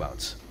Rodrigo's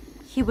whereabouts?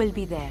 He will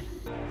be there.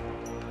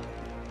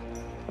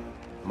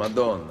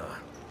 Madonna,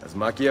 has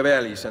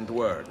Machiavelli sent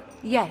word?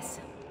 Yes.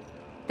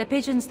 The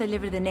pigeons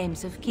deliver the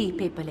names of key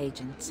papal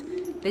agents.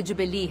 The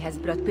Jubilee has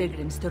brought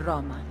pilgrims to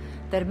Roma,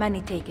 their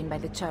money taken by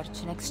the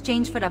church in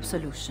exchange for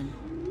absolution.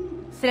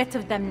 Threat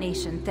of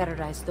damnation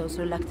terrorized those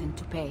reluctant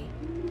to pay.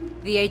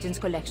 The agents'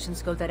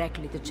 collections go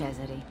directly to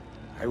Cesare.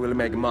 I will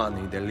make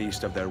money the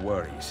least of their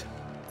worries.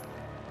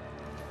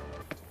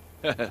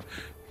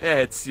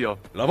 Ezio.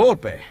 La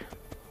Volpe!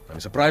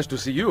 I'm surprised to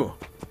see you.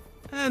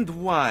 And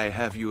why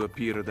have you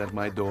appeared at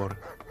my door?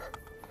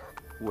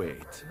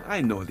 Wait,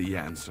 I know the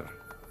answer.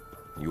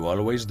 You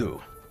always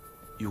do.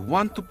 You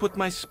want to put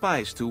my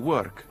spies to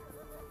work?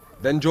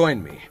 Then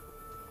join me.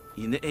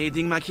 In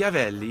aiding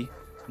Machiavelli?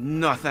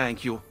 No,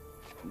 thank you.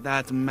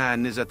 That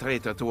man is a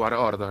traitor to our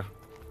order.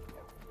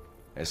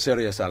 A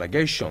serious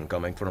allegation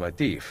coming from a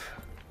thief.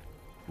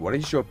 What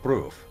is your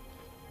proof?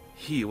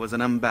 He was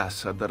an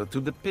ambassador to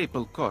the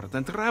papal court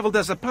and traveled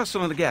as a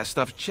personal guest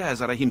of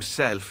Cesare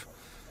himself.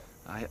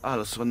 I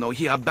also know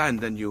he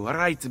abandoned you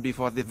right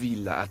before the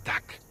villa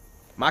attack.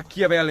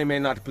 Machiavelli may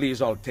not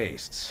please all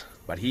tastes,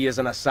 but he is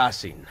an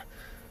assassin,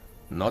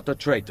 not a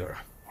traitor.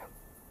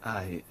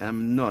 I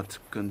am not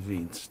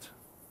convinced.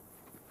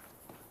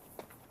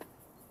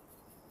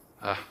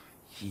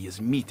 He is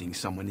meeting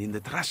someone in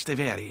the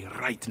Trastevere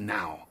right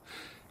now.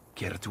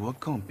 Care to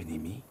accompany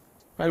me?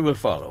 I will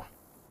follow.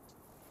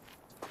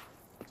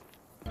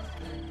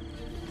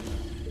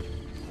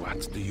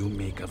 What do you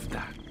make of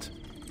that?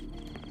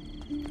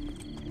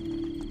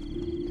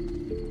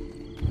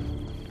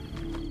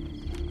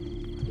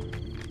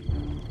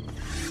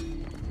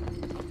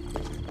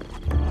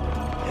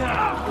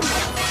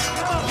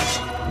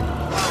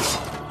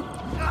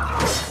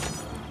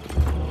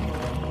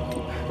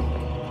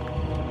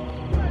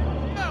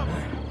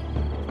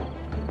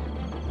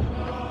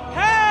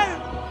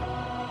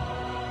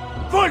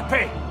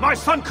 Volpe! My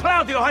son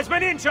Claudio has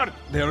been injured!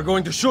 They are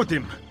going to shoot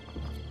him.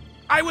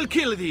 I will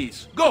kill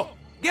these. Go!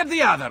 Get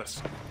the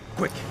others!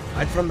 Quick,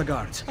 hide from the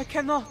guards. I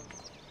cannot.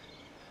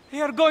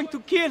 They are going to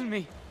kill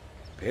me.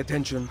 Pay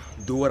attention,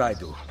 do what I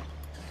do.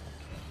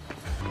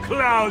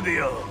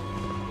 Claudio!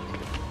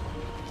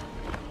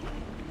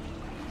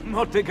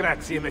 Molte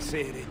grazie,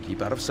 messere.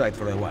 Keep out of sight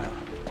for a while.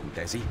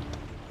 Desi?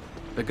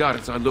 The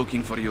guards are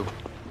looking for you.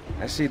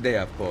 I see they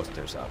have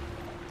posters up.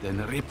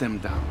 Then rip them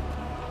down.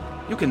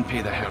 You can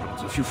pay the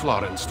heralds a few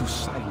florins to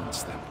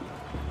silence them.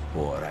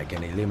 Or I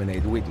can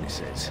eliminate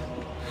witnesses.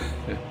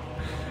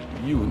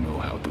 You know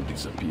how to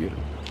disappear.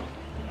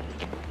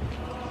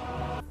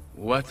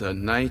 What a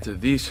night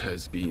this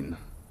has been.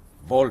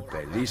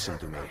 Volpe, listen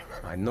to me.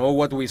 I know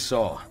what we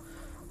saw,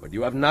 but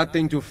you have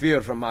nothing to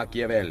fear from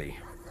Machiavelli.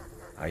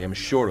 I am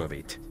sure of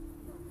it.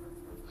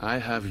 I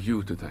have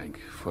you to thank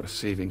for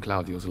saving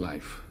Claudio's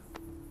life.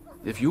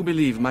 If you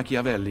believe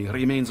Machiavelli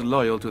remains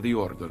loyal to the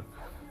Order,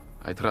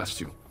 I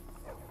trust you.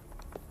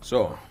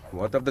 So,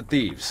 what of the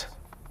thieves?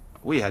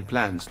 We had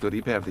plans to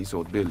repair this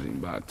old building,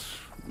 but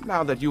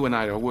now that you and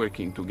I are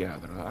working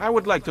together, I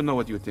would like to know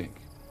what you think.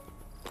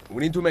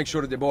 We need to make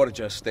sure the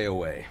Borgias stay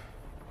away.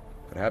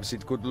 Perhaps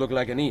it could look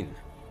like an inn.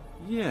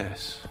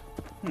 Yes.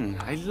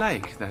 I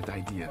like that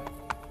idea.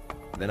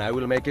 Then I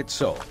will make it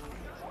so.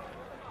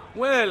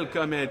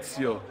 Welcome,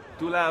 Ezio,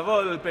 to La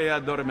Volpe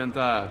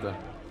Addormentata.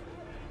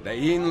 The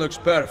inn looks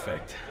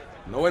perfect.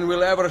 No one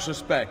will ever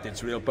suspect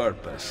its real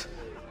purpose.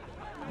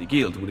 The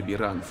guild will be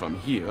run from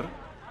here.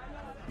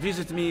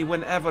 Visit me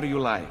whenever you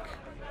like.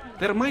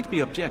 There might be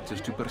objectives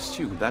to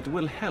pursue that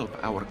will help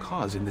our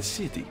cause in the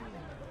city.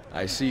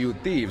 I see you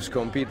thieves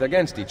compete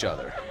against each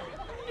other.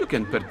 You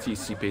can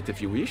participate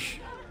if you wish.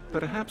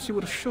 Perhaps you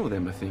will show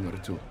them a thing or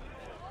two.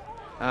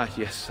 Ah,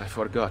 yes, I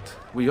forgot.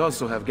 We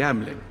also have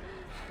gambling.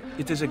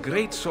 It is a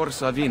great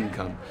source of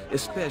income,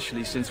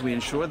 especially since we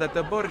ensure that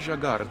the Borgia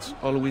guards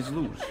always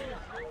lose.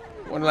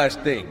 One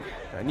last thing.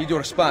 I need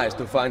your spies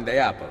to find the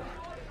apple.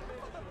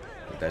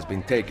 It has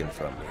been taken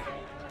from me.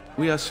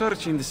 We are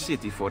searching the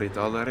city for it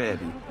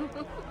already.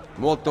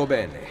 Molto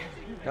bene.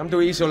 Come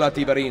to Isola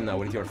Tiberina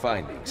with your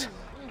findings.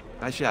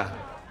 I shall.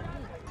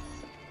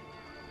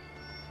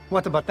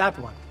 What about that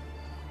one?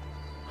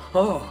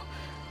 Oh,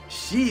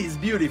 she is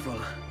beautiful.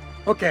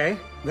 Okay,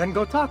 then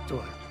go talk to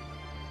her.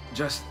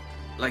 Just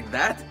like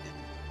that?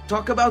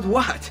 Talk about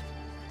what?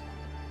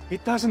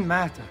 It doesn't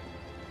matter.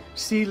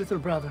 See, little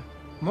brother,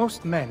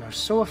 most men are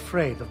so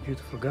afraid of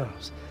beautiful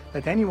girls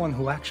that anyone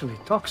who actually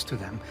talks to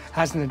them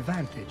has an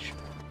advantage.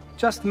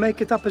 Just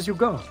make it up as you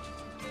go.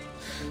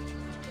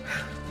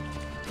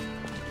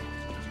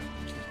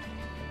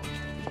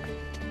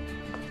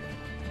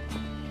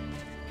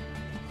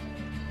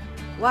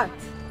 What?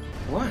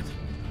 What?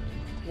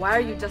 Why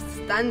are you just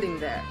standing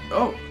there?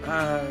 Oh,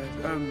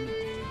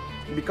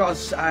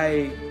 because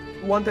I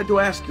wanted to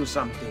ask you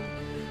something.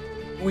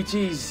 Which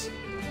is...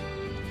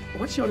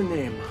 What's your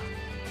name?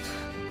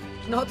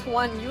 Not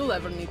one you'll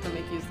ever need to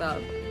make use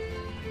of.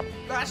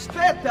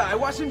 Aspetta, I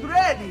wasn't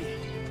ready!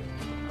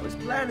 I was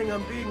planning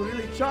on being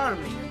really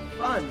charming and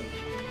funny.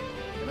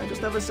 Can I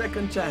just have a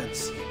second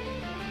chance?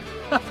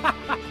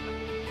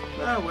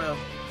 Ah, well.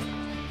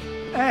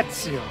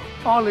 Ezio,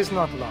 all is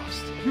not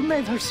lost. You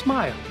made her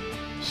smile.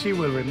 She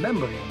will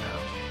remember you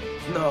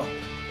now. No,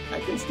 I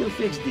can still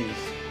fix these.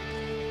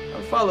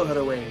 I'll follow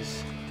her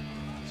ways.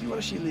 See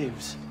where she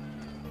lives.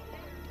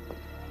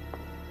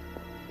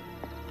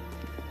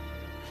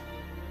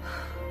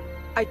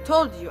 I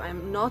told you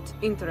I'm not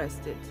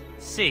interested.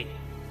 See,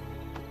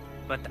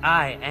 but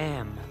I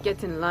am.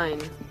 Get in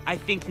line. I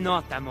think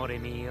not, amore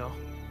mio.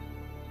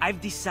 I've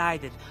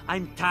decided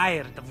I'm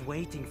tired of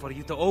waiting for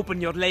you to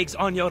open your legs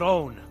on your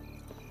own.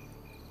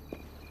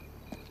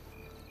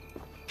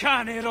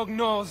 Cane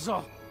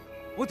rognoso!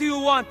 What do you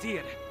want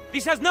here?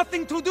 This has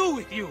nothing to do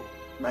with you!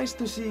 Nice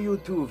to see you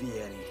too,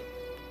 Vieri.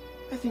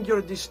 I think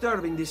you're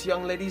disturbing this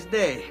young lady's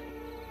day.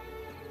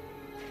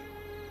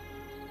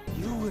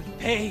 You will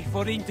pay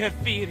for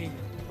interfering.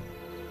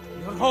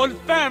 Your whole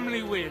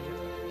family will.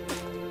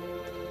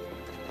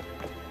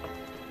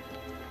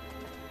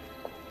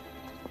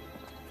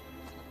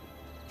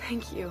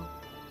 Thank you.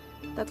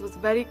 That was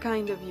very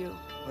kind of you.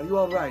 Are you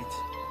all right?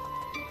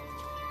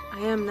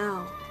 I am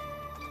now.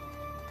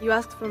 You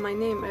asked for my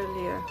name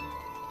earlier.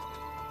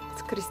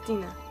 It's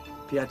Cristina.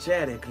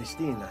 Piacere,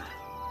 Cristina.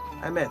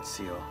 I'm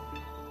Ezio.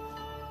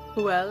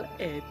 Well,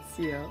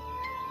 Ezio.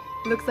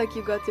 Looks like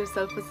you got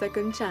yourself a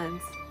second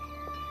chance.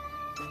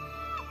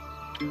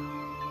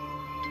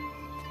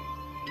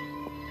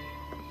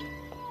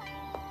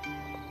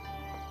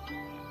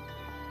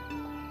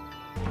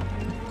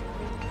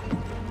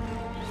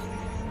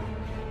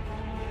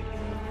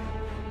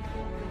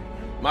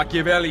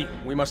 Machiavelli,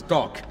 we must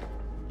talk.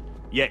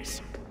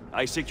 Yes.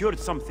 I secured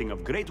something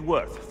of great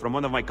worth from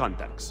one of my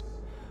contacts.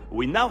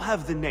 We now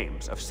have the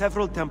names of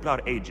several Templar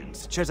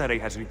agents Cesare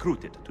has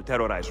recruited to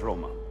terrorize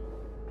Roma.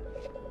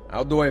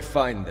 How do I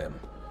find them?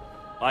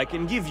 I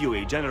can give you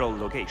a general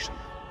location.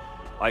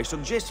 I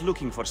suggest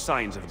looking for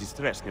signs of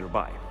distress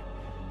nearby.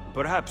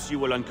 Perhaps you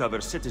will uncover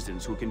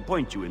citizens who can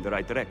point you in the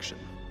right direction.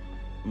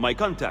 My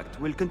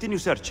contact will continue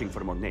searching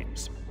for more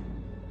names.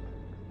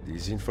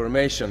 This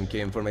information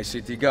came from a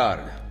city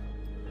guard.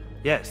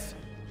 Yes.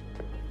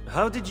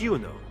 How did you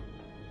know?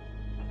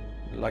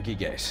 Lucky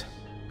guess.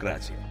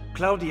 Grazie.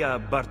 Claudia,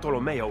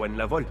 Bartolomeo, and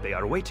La Volpe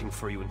are waiting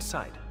for you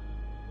inside.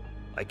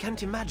 I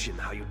can't imagine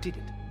how you did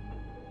it.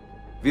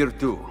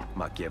 Virtù,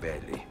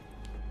 Machiavelli.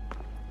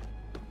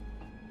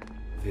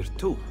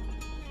 Virtù?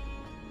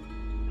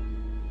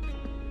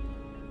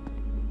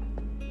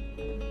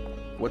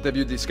 What have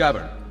you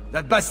discovered?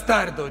 That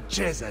bastardo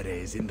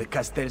Cesare is in the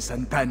Castel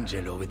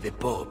Sant'Angelo with the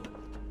Pope.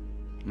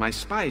 My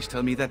spies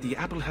tell me that the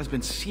apple has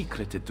been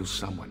secreted to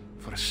someone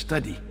for a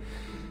study.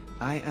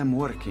 I am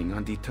working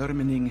on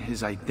determining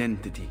his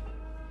identity.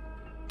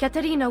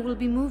 Caterina will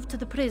be moved to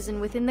the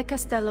prison within the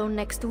Castello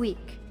next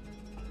week.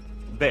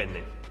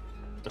 Bene.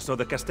 So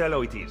the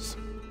Castello it is.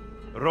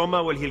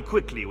 Roma will heal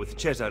quickly with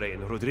Cesare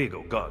and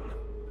Rodrigo gone.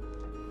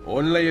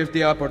 Only if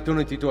the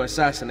opportunity to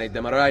assassinate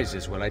them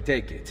arises will I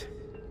take it.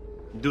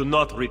 Do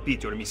not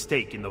repeat your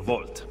mistake in the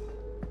vault.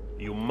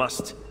 You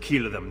must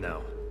kill them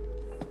now.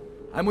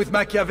 I'm with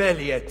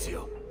Machiavelli,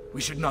 Ezio. We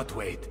should not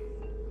wait.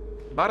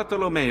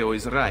 Bartolomeo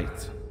is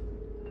right.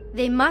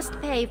 They must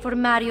pay for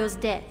Mario's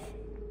death.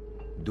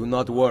 Do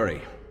not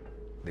worry.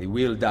 They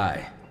will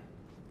die.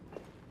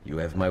 You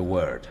have my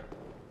word.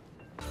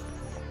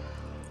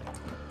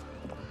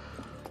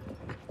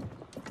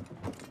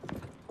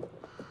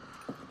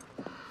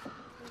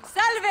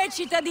 Salve,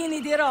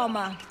 cittadini di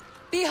Roma!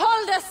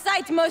 Behold a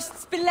sight most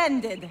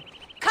splendid!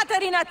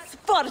 Caterina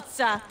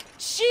Sforza,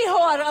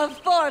 she-whore of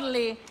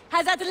Forli,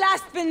 has at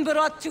last been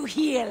brought to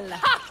heel.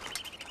 Ha!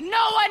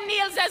 No one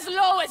kneels as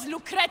low as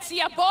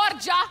Lucrezia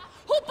Borgia!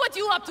 Who put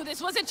you up to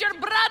this? Was it your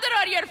brother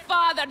or your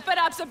father?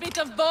 Perhaps a bit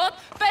of both?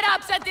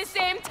 Perhaps at the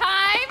same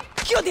time?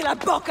 Chiudi la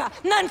bocca!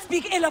 None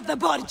speak ill of the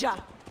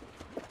Borgia!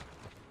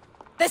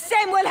 The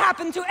same will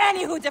happen to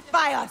any who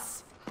defy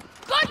us!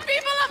 Good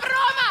people of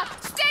Roma!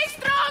 Stay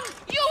strong!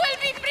 You will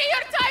be free!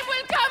 Your time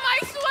will come, I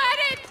swear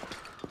it!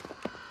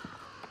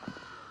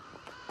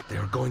 They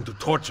are going to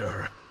torture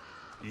her.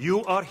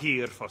 You are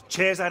here for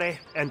Cesare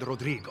and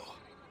Rodrigo.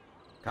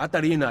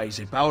 Caterina is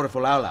a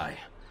powerful ally.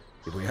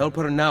 If we help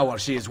her now while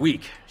she is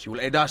weak, she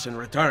will aid us in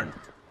return.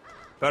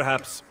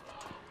 Perhaps.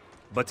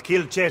 But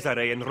kill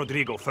Cesare and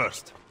Rodrigo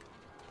first.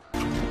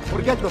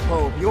 Forget the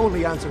Pope. You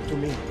only answer to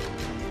me.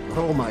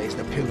 Roma is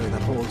the pillar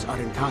that holds our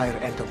entire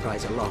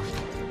enterprise aloft.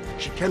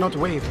 She cannot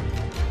waver,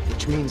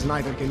 which means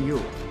neither can you.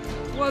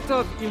 What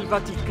of Il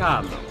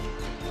Vaticano?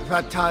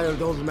 That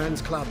tired old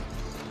man's club.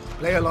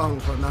 Play along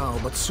for now,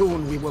 but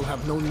soon we will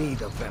have no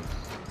need of them.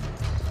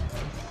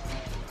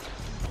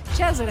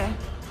 Cesare.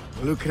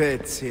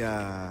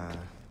 Lucrezia.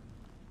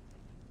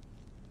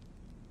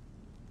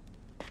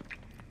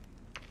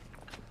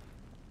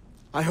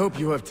 I hope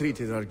you have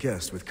treated our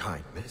guest with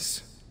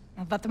kindness.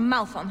 That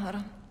mouth on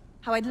her.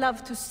 How I'd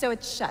love to sew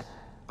it shut.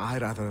 I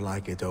rather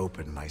like it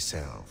open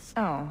myself.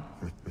 Oh.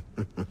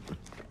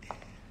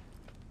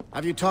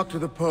 Have you talked to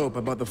the Pope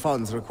about the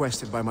funds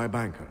requested by my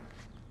banker?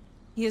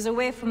 He is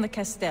away from the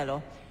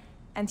Castello,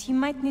 and he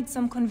might need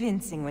some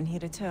convincing when he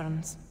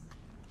returns.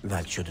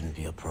 That shouldn't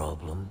be a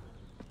problem,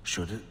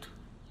 should it?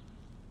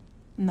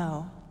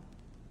 No.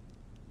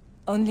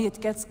 Only it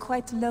gets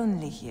quite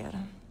lonely here.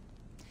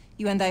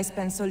 You and I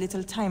spend so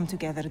little time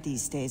together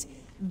these days,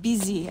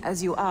 busy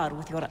as you are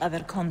with your other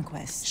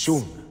conquests.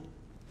 Soon.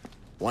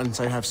 Once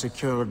I have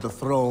secured the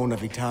throne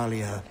of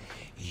Italia,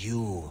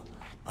 You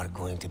are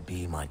going to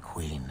be my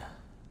queen.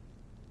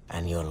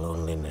 And your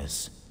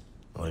loneliness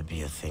will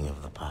be a thing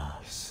of the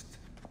past.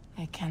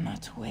 I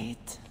cannot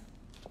wait.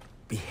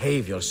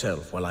 behave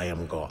yourself while I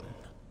am gone.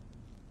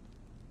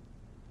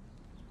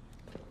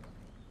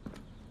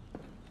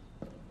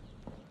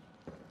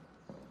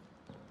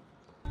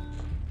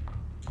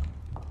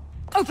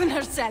 Open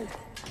her cell!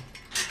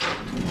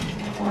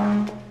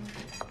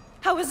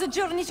 How was the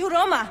journey to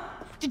Roma?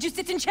 Did you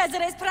sit in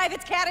Cesare's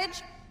private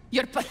carriage?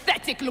 You're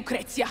pathetic,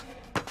 Lucrezia!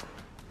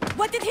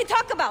 What did he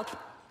talk about?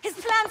 His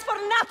plans for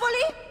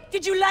Napoli?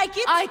 Did you like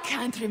it? I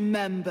can't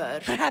remember.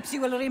 Perhaps you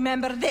will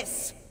remember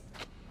this.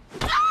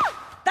 Ah!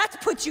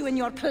 That puts you in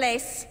your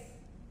place.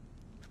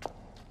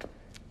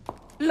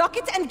 Lock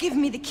it and give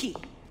me the key.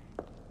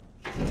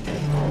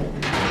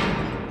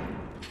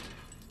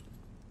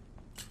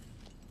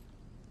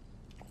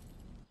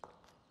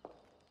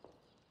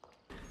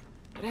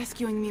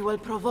 Rescuing me will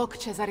provoke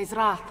Cesare's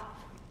wrath.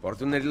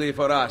 Fortunately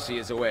for us, he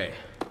is away.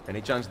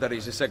 Any chance there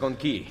is a second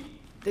key?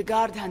 The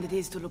guard handed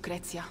his to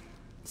Lucrezia,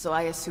 so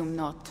I assume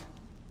not.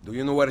 Do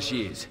you know where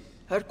she is?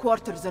 Her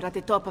quarters are at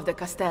the top of the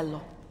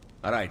castello.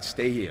 All right,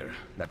 stay here.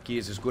 That key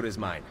is as good as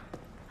mine.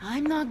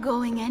 I'm not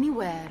going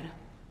anywhere.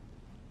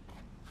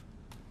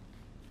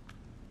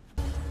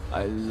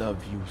 I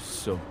love you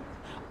so.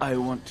 I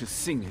want to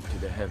sing it to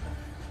the heaven.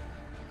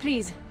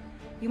 Please,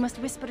 you must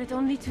whisper it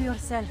only to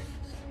yourself.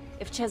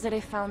 If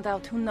Cesare found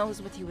out, who knows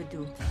what he would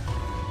do.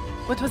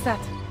 What was that?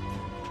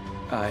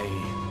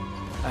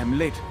 I'm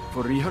late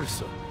for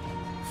rehearsal.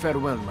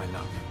 Farewell, my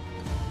love.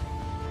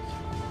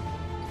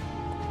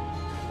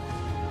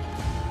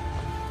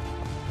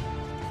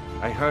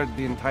 I heard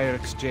the entire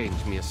exchange,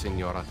 mia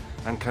signora,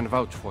 and can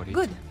vouch for it.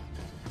 Good.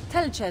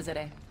 Tell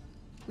Cesare.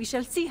 We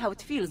shall see how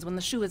it feels when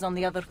the shoe is on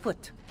the other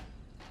foot.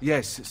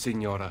 Yes,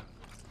 signora.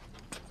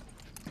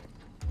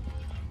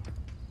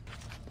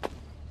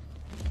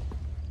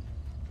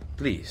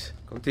 Please,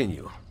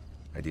 continue.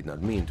 I did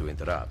not mean to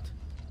interrupt.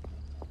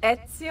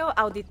 Ezio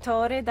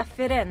Auditore da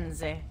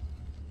Firenze.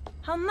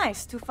 How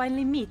nice to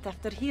finally meet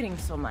after hearing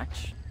so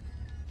much.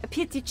 A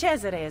pity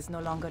Cesare is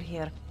no longer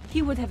here.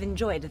 He would have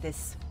enjoyed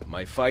this.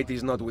 My fight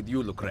is not with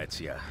you,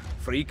 Lucrezia.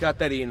 Free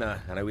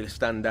Caterina, and I will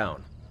stand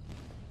down.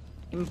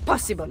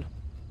 Impossible.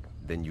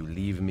 Then you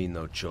leave me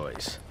no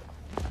choice.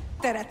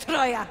 Terra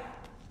Troia!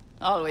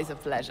 Always a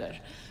pleasure.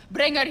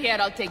 Bring her here,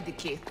 I'll take the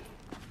key.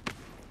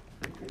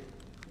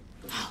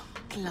 Oh,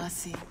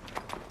 classy.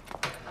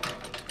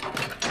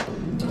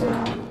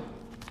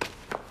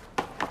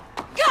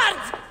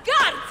 Guards!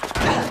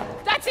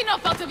 Guards! That's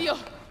enough out of you!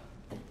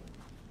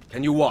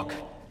 Can you walk?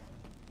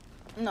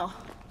 No.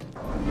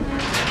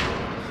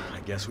 I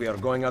guess we are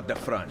going out the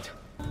front.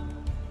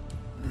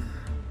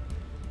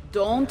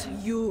 Don't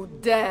you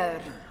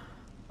dare!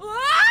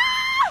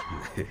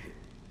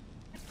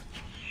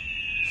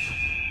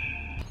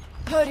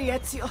 Hurry,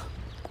 Ezio.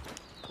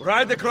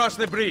 Ride across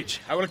the bridge.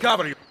 I will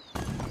cover you.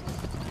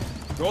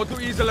 Go to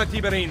Isola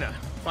Tiberina.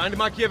 Find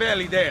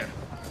Machiavelli there.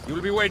 He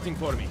will be waiting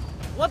for me.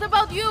 What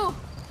about you?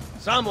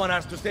 Someone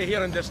has to stay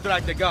here and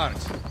distract the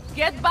guards.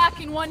 Get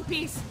back in one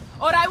piece,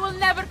 or I will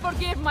never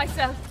forgive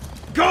myself.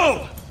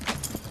 Go!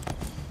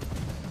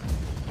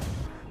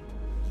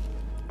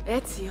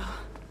 Ezio.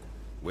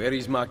 Where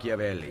is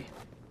Machiavelli?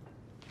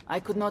 I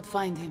could not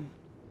find him.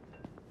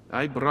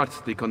 I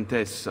brought the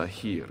Contessa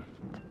here.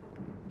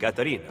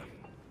 Caterina.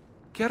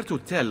 Care to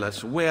tell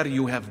us where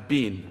you have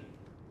been?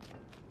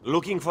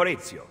 Looking for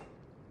Ezio.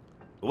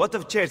 What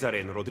of Cesare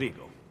and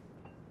Rodrigo?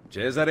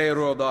 Cesare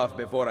rode off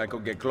before I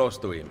could get close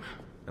to him,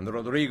 and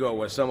Rodrigo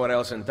was somewhere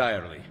else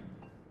entirely.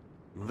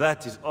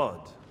 That is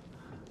odd.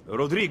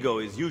 Rodrigo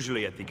is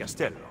usually at the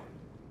Castello.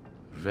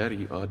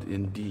 Very odd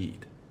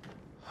indeed.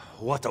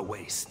 What a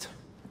waste.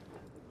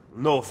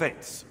 No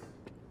offense.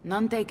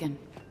 None taken.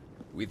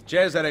 With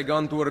Cesare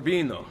gone to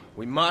Urbino,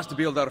 we must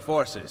build our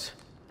forces.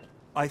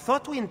 I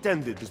thought we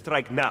intended to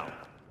strike now.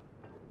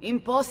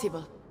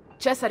 Impossible.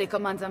 Cesare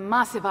commands a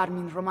massive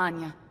army in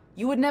Romagna.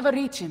 You would never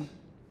reach him.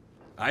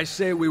 I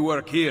say we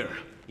work here,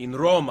 in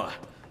Roma.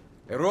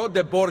 Erode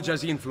the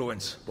Borgias'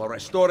 influence, while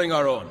restoring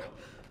our own.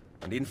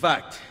 And in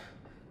fact,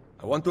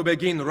 I want to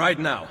begin right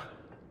now.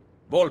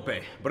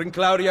 Volpe, bring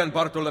Claudia and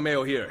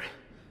Bartolomeo here.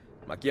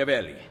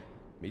 Machiavelli,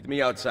 meet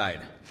me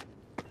outside.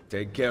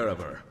 Take care of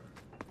her.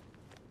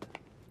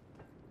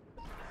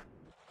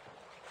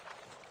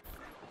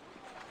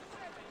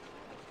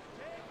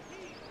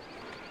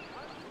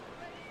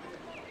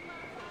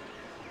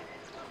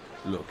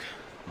 Look,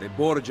 the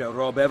Borgia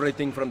rob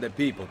everything from the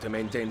people to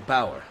maintain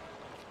power.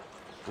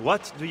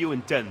 What do you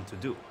intend to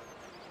do?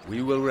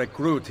 We will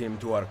recruit him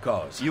to our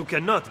cause. You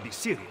cannot be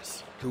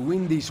serious. To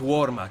win this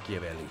war,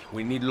 Machiavelli,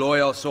 we need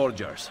loyal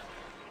soldiers.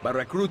 By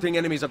recruiting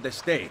enemies of the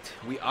state,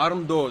 we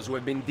arm those who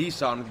have been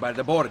disarmed by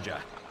the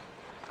Borgia.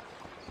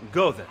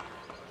 Go then.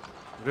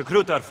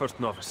 Recruit our first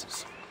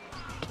novices.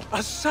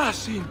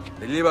 Assassin!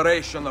 The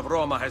liberation of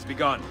Roma has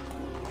begun.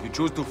 If you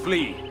choose to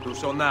flee, do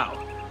so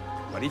now.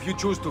 But if you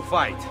choose to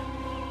fight,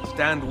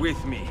 stand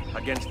with me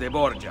against the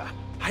Borgia.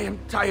 I am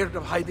tired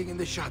of hiding in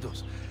the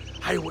shadows.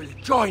 I will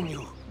join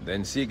you.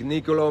 Then seek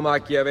Niccolo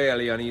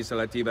Machiavelli on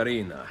Isola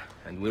Tiberina,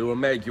 and we will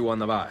make you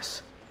one of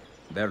us.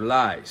 Their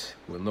lies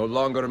will no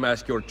longer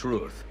mask your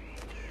truth.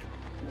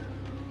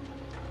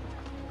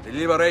 The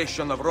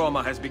liberation of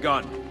Roma has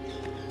begun.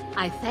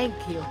 I thank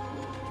you.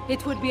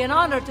 It would be an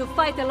honor to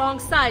fight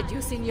alongside you,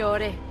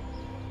 Signore.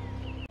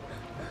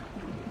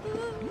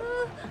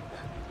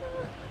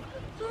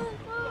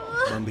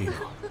 Bambino,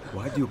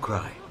 why do you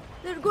cry?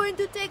 They're going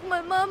to take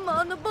my mama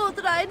on a boat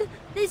ride.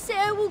 They say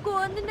I will go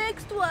on the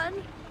next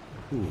one.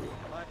 Who?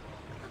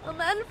 A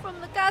man from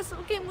the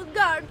castle came with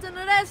guards and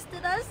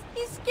arrested us.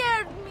 He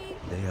scared me.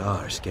 They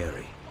are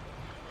scary.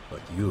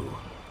 But you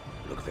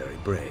look very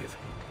brave.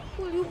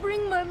 Will you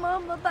bring my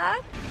mama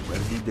back? Where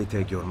did they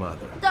take your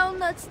mother? Down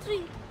that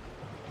street.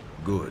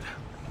 Good.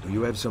 Do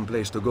you have some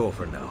place to go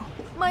for now?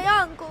 My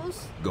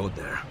uncle's. Go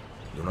there.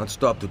 Do not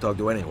stop to talk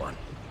to anyone.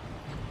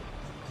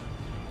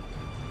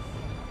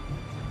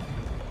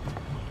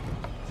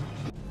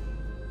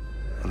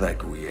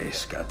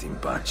 Requiescat in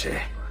pace.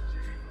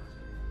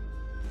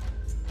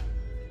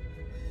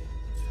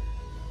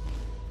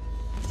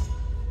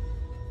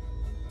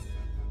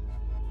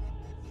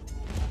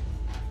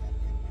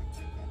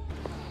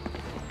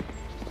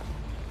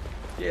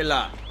 Chi è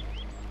là?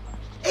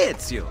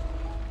 Ezio!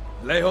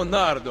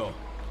 Leonardo!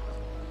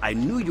 I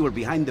knew you were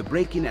behind the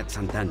break-in at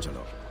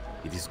Sant'Angelo.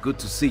 It is good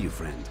to see you,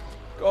 friend.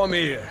 Come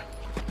here.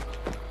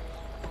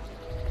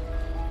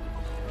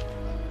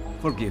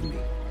 Forgive me.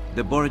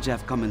 The Borgia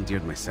have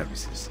commandeered my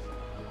services.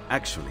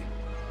 Actually,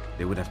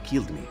 they would have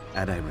killed me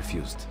had I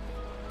refused.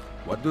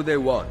 What do they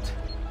want?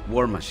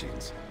 War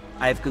machines.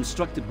 I have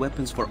constructed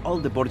weapons for all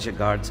the Borgia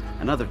guards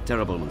and other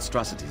terrible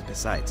monstrosities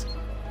besides.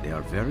 They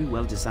are very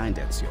well designed,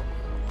 Ezio.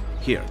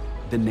 Here,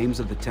 the names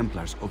of the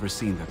Templars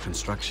overseeing their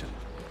construction.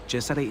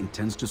 Cesare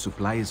intends to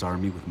supply his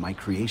army with my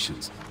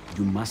creations.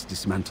 You must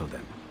dismantle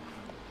them.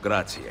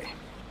 Grazie.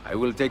 I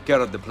will take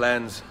care of the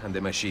plans and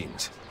the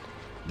machines.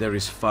 There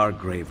is far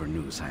graver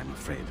news, I am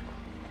afraid.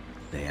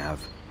 They have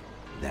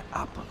the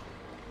apple.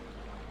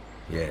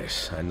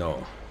 Yes, I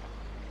know.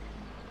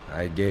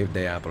 I gave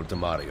the apple to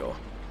Mario.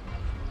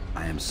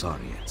 I am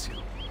sorry,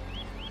 Ezio.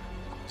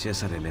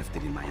 Cesare left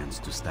it in my hands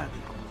to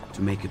study,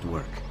 to make it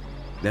work.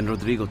 Then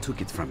Rodrigo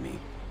took it from me.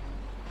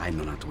 I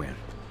know not where.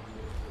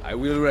 I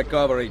will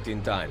recover it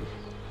in time.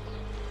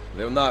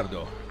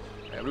 Leonardo,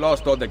 I have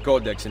lost all the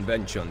codex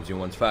inventions you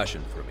once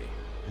fashioned for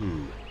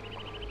me.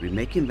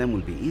 Remaking them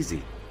will be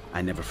easy.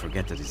 I never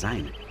forget the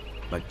design.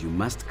 But you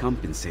must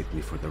compensate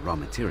me for the raw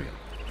material.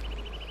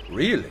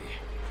 Really?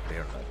 They're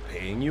not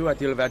paying you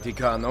at Il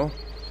Vaticano?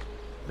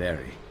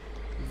 Very,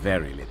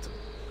 very little.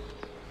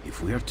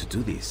 If we are to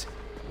do this,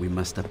 we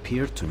must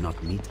appear to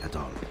not meet at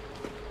all.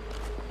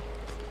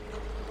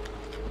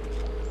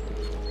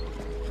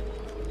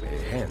 A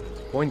hand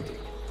pointing.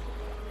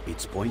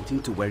 It's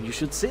pointing to where you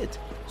should sit.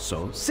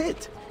 So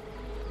sit.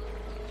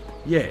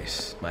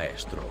 Yes,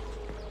 maestro.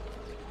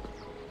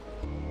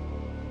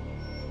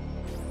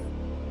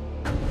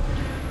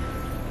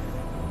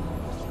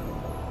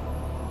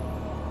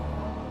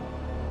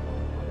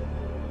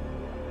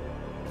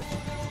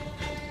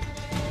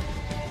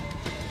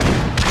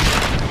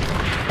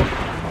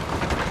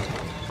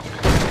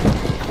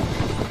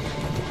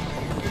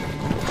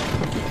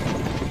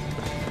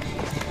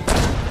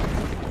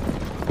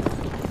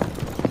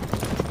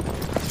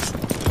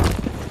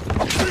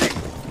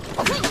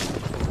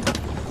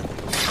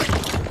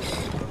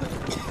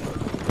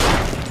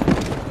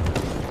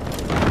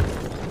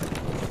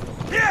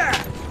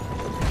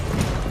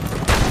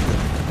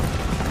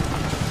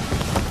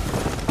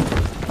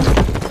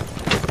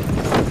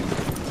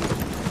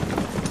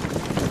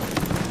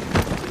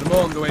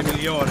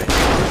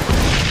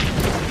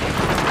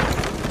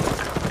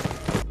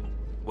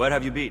 Where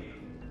have you been?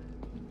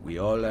 We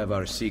all have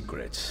our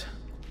secrets.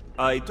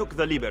 I took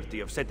the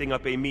liberty of setting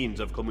up a means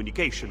of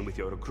communication with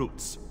your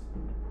recruits.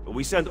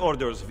 We sent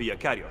orders via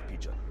carrier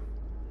pigeon.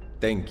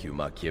 Thank you,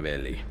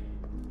 Machiavelli.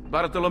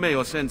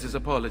 Bartolomeo sends his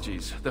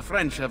apologies. The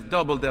French have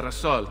doubled their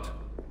assault.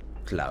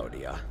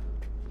 Claudia.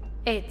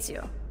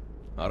 Ezio.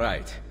 All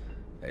right.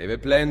 I have a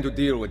plan to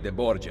deal with the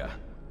Borgia.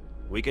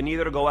 We can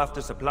either go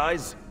after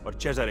supplies or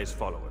Cesare's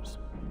followers.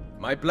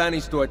 My plan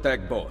is to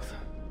attack both.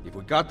 If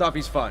we cut off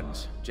his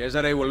funds,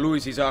 Cesare will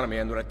lose his army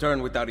and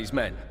return without his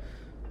men.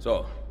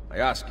 So, I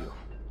ask you,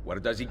 where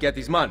does he get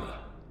his money?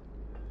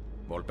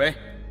 Volpe?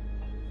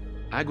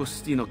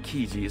 Agostino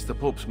Chigi is the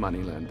Pope's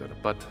moneylender,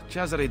 but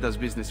Cesare does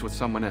business with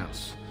someone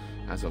else.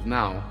 As of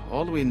now,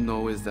 all we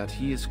know is that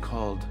he is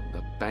called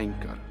the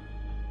Banker.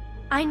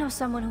 I know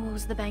someone who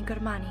owes the banker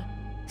money.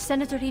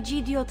 Senator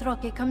Egidio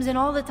Troche comes in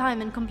all the time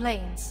and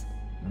complains.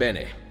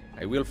 Bene.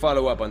 I will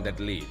follow up on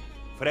that lead.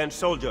 French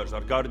soldiers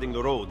are guarding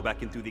the road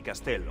back into the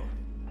Castello.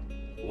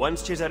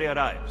 Once Cesare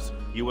arrives,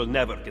 you will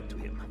never get to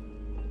him.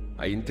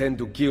 I intend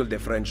to kill the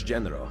French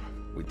general.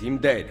 With him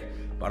dead,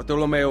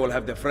 Bartolomeo will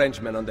have the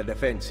Frenchmen on the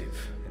defensive,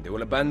 and they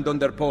will abandon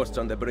their posts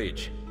on the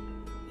bridge.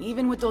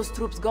 Even with those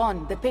troops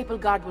gone, the Papal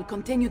Guard will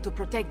continue to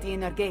protect the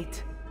inner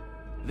gate.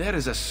 There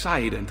is a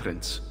side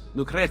entrance.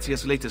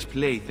 Lucrezia's latest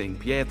plaything,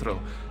 Pietro,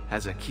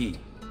 has a key.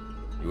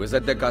 He was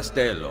at the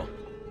Castello.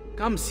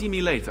 Come see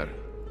me later.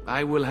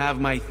 I will have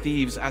my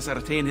thieves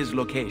ascertain his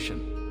location.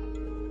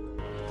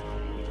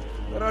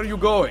 Where are you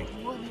going?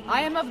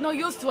 I am of no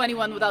use to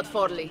anyone without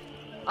Forli.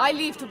 I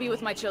leave to be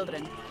with my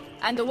children,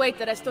 and await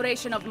the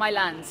restoration of my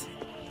lands.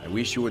 I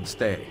wish you would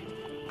stay.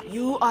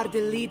 You are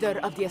the leader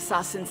of the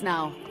assassins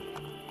now.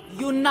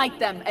 Unite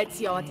them,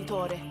 Ezio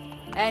Auditore,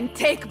 and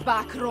take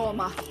back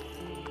Roma.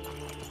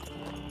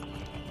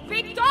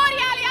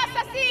 Vittoria agli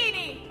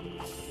assassini!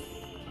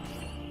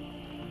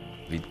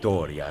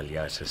 Vittoria agli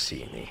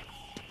assassini.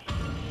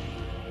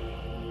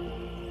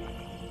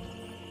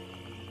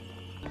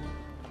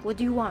 What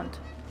do you want?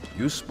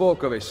 You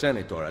spoke of a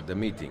senator at the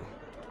meeting.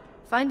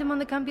 Find him on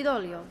the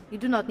Campidoglio. You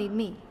do not need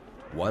me.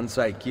 Once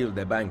I kill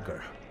the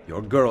banker,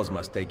 your girls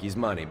must take his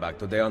money back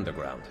to the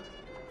underground.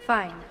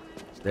 Fine.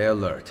 Stay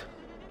alert.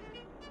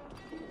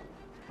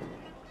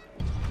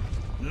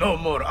 No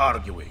more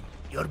arguing.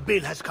 Your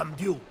bill has come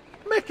due.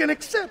 Make an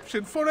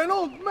exception for an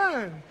old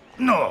man.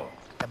 No.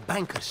 The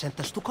banker sent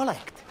us to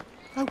collect.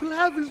 I will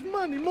have his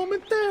money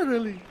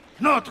momentarily.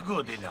 Not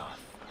good enough.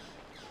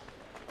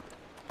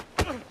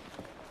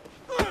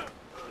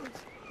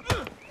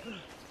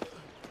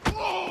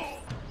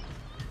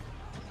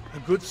 A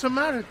good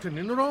Samaritan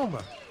in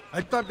Roma.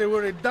 I thought they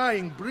were a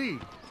dying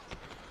breed.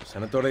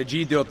 Senator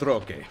Egidio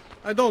Troche.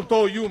 I don't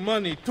owe you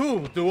money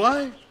too, do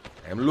I?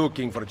 I'm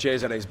looking for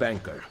Cesare's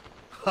banker.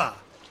 Ha!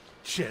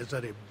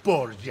 Cesare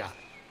Borgia.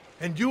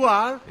 And you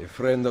are? A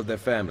friend of the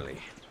family.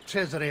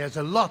 Cesare has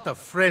a lot of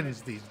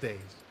friends these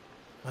days.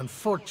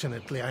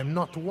 Unfortunately, I'm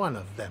not one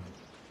of them.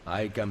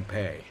 I can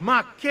pay.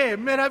 Ma che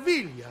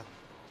meraviglia!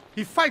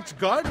 He fights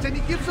guards and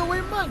he gives away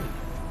money.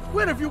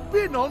 Where have you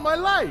been all my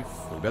life?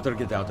 We better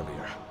get out of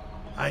here.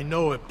 I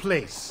know a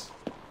place.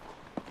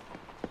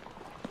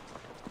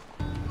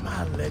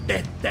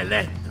 Maledette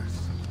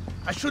letters.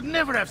 I should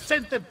never have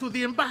sent them to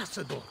the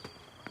ambassador.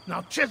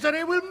 Now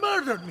Cesare will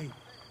murder me.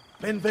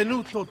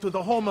 Benvenuto to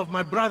the home of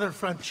my brother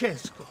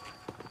Francesco.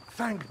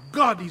 Thank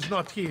God he's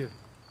not here.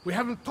 We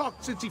haven't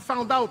talked since he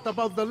found out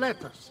about the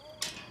letters.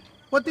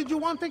 What did you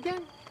want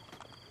again?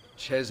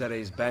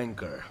 Cesare's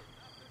banker.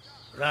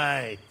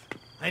 Right.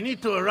 I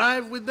need to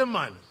arrive with the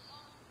money.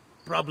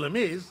 Problem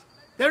is,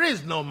 there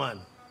is no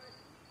money.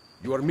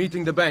 You are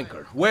meeting the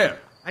banker. Where?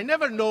 I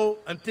never know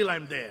until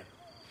I'm there.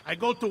 I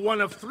go to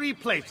one of 3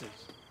 places.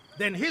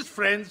 Then his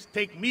friends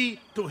take me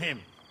to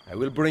him. I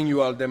will bring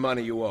you all the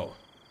money you owe.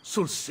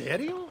 Sul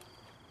serio?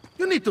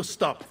 You need to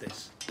stop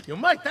this. You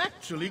might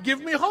actually give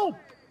me hope.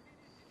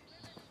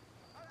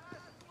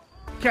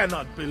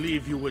 Cannot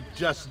believe you would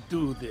just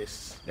do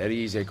this. There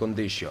is a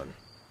condition.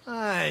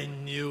 I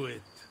knew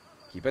it.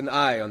 Keep an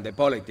eye on the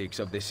politics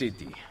of the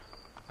city.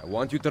 I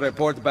want you to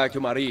report back to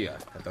Maria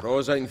and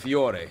Rosa in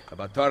Fiore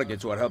about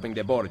targets who are helping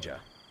the Borgia.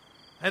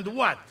 And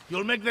what?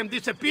 You'll make them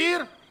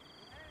disappear?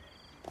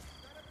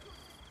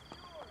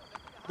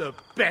 The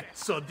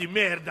pezzo di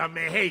merda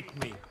may hate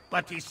me,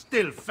 but he's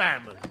still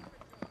family.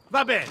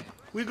 Va bene,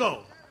 we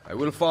go. I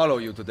will follow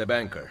you to the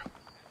banker.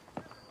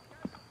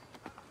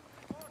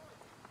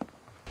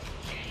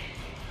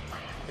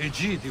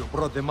 Egidio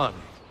brought the money.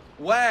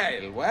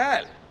 Well,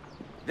 well.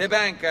 The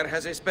banker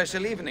has a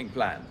special evening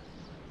planned.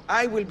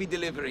 I will be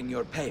delivering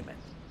your payment.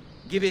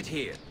 Give it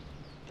here.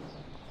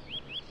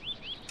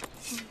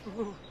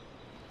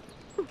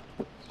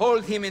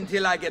 Hold him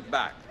until I get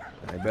back.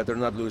 I better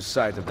not lose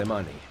sight of the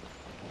money.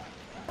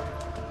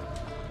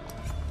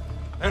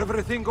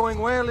 Everything going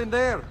well in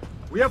there?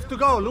 We have to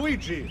go,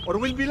 Luigi, or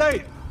we'll be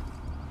late.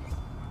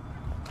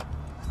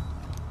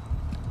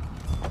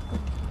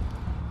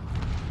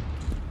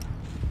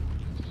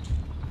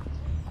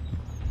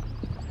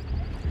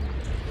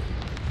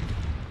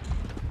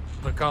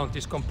 The count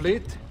is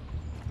complete.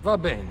 Va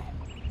bene.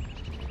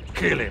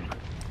 Kill him.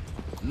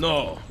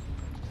 No.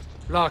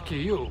 Lucky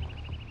you.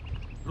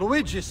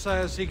 Luigi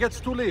says he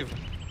gets to live.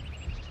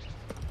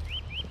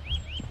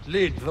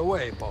 Lead the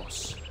way,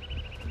 boss.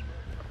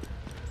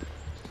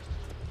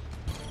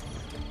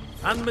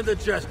 Hand me the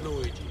chest,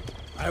 Luigi.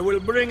 I will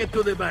bring it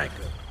to the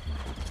banker.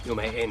 You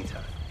may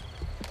enter.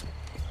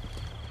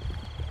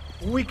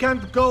 We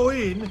can't go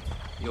in.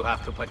 You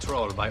have to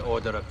patrol by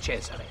order of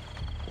Cesare.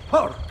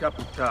 Porca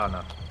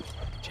puttana.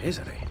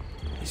 Cesare?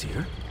 He's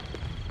here?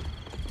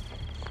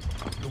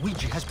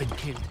 Luigi has been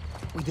killed.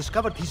 We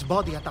discovered his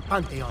body at the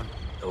Pantheon.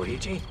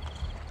 Luigi?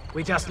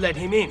 We just let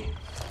him in.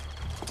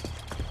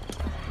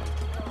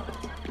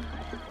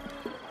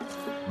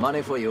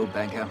 Money for you,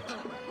 banker.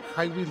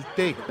 I will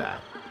take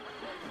that.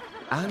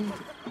 And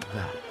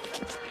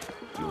that.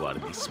 You are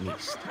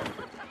dismissed.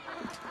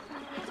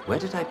 Where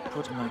did I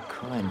put my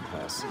coin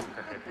purse?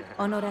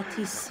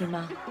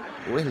 Onoratissima.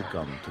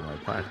 Welcome to my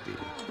party.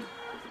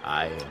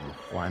 I am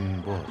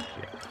Juan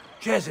Borgia.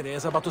 Cesare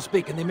is about to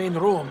speak in the main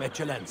room,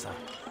 Eccellenza.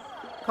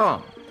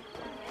 Come.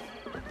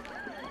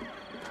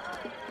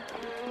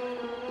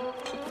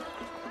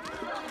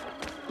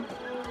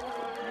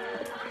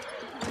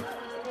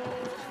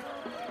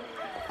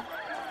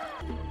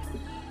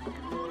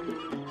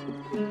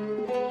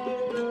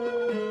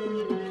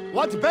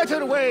 What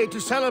better way to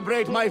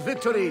celebrate my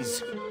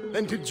victories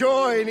than to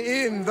join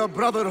in the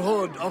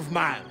Brotherhood of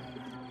Man?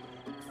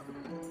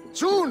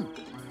 Soon,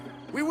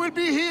 we will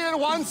be here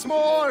once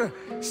more,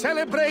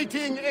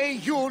 celebrating a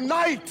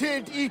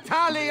united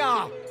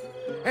Italia.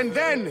 And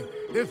then,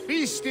 the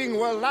feasting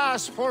will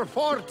last for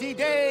 40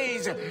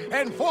 days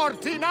and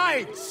 40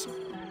 nights.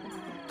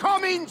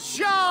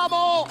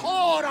 Cominciamo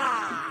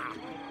ora!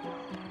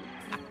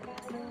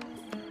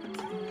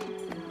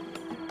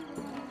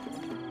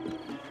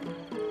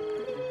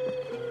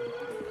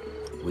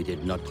 We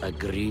did not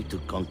agree to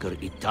conquer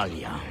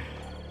Italia.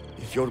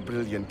 If your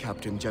brilliant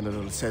Captain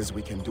General says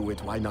we can do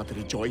it, why not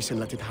rejoice and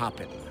let it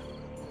happen?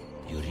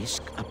 You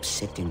risk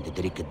upsetting the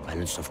delicate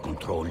balance of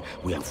control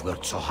we have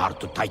worked so hard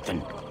to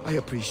tighten. I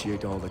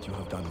appreciate all that you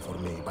have done for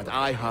me, but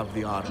I have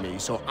the army,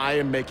 so I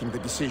am making the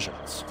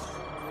decisions.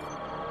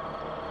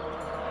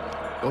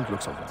 Don't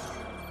look so bad.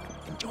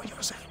 Enjoy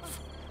yourself.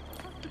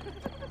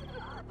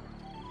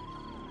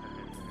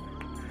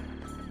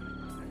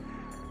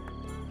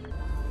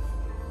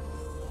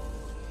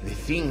 The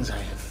things I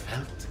have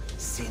felt,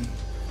 seen,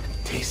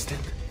 and tasted,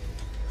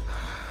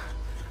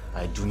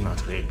 I do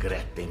not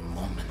regret a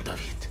moment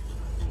of it.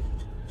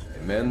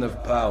 A man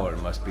of power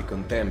must be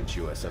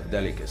contemptuous of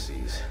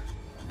delicacies.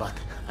 But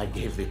I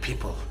gave the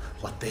people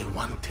what they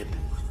wanted.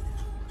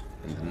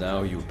 And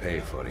now you pay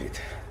for it.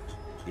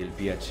 Il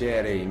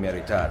piacere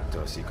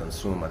immeritato si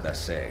consuma da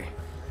sé.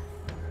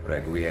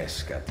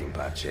 Requiescat in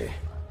pace.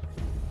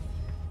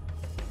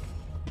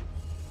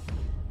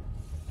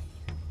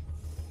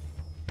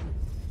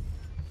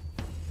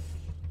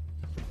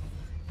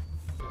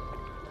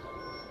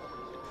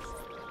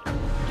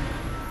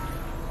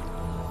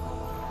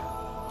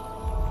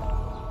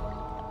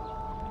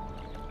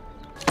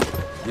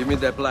 Give me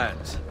the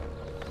plans.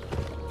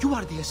 You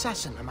are the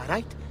assassin, am I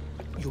right?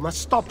 You must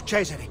stop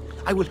Cesare.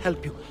 I will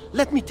help you.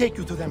 Let me take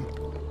you to them.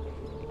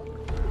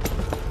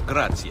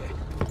 Grazie.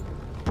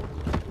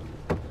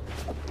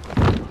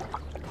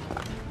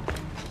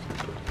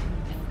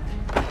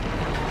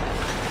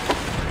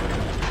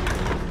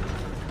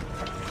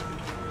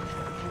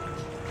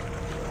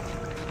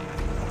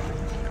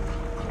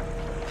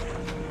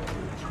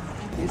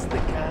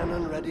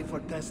 ready for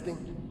testing?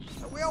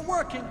 We are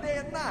working day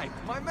and night.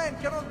 My men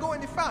cannot go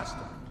any faster.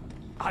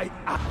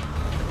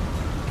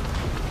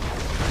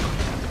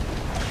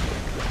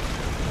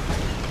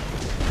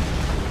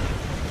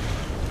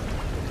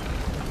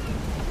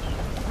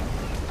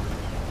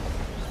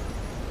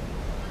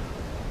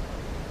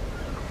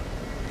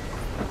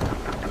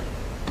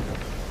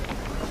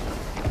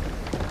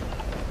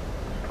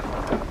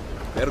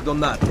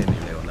 Perdonatemi,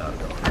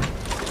 Leonardo.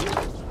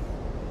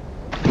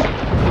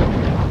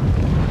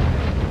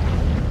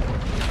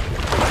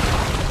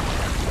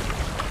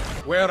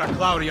 Where are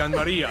Claudia and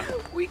Maria?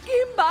 We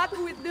came back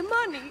with the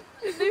money.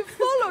 They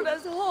followed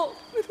us home.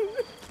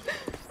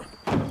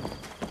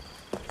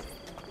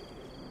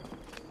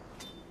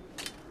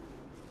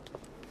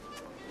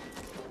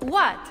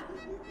 What?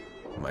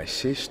 My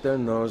sister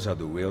knows how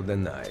to wield a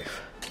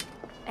knife.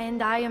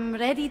 And I am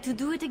ready to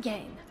do it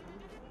again.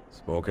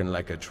 Spoken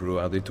like a true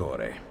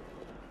auditore.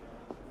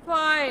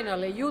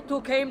 Finally, you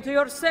two came to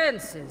your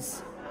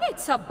senses.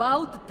 It's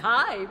about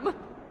time.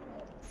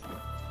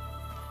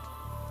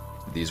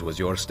 This was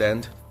your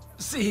stand?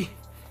 See,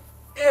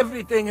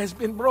 everything has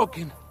been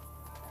broken.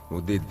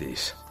 Who did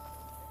this?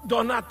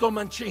 Donato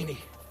Mancini.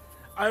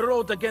 I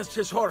rode against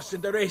his horse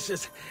in the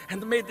races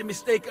and made the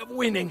mistake of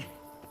winning.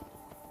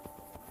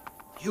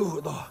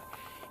 You, though,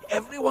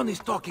 everyone is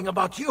talking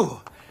about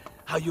you.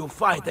 How you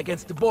fight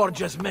against the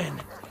Borgias men.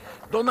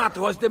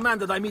 Donato has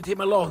demanded I meet him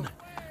alone.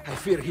 I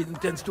fear he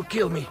intends to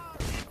kill me.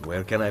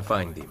 Where can I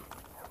find him?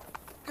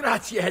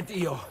 Grazie a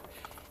Dio.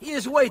 He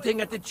is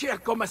waiting at the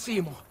Circo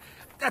Massimo.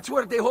 That's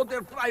where they hold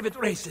their private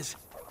races.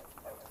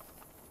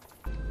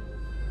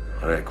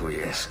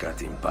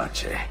 Requiescat in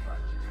pace.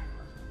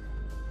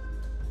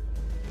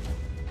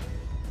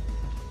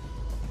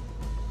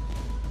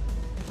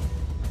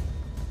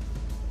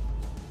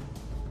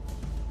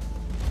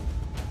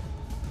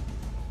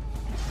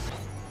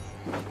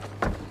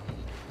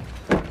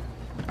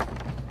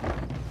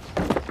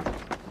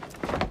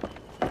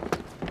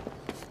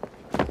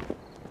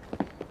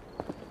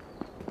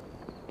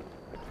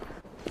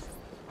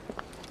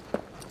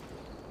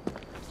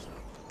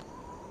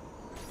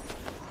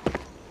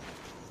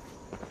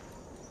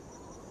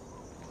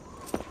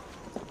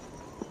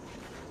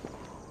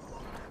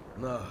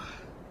 No,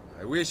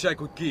 I wish I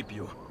could keep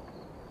you.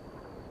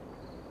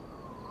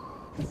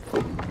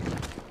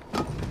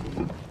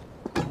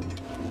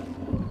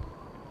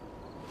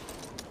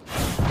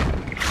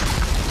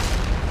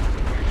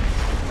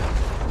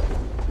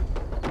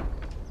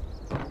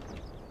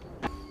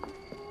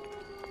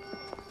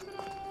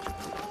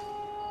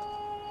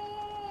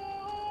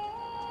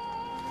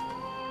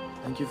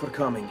 Thank you for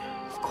coming.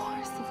 Of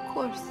course.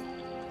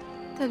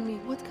 Tell me,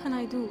 what can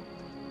I do?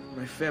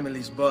 My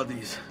family's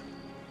bodies.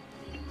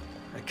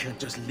 I can't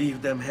just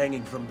leave them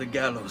hanging from the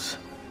gallows.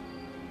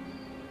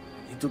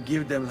 I need to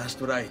give them last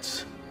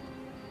rites.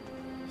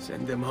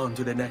 Send them on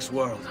to the next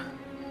world.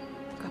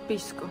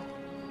 Capisco.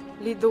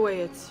 Li due,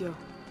 Ezio.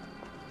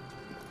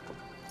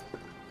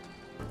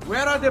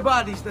 Where are the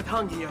bodies that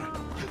hung here?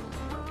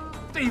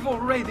 They've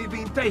already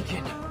been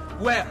taken.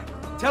 Where?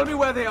 Tell me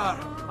where they are.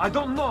 I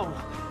don't know.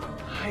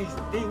 I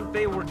think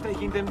they were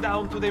taking them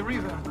down to the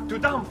river, to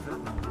dump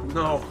them.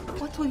 No.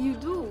 What will you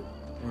do?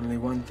 Only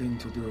one thing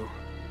to do.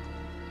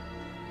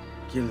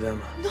 Kill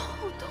them. No,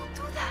 don't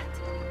do that.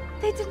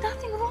 They did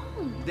nothing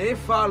wrong. They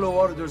follow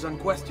orders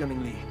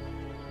unquestioningly.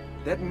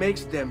 That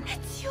makes them...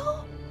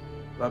 Ezio?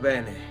 Va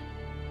bene.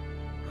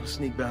 I'll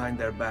sneak behind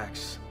their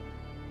backs.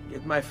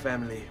 Get my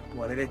family,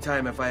 one at a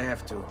time if I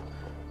have to.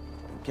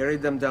 And carry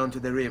them down to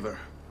the river.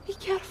 Be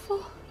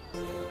careful.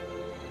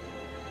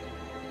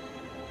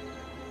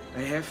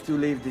 I have to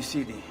leave the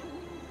city.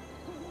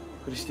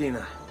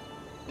 Cristina,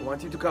 I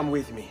want you to come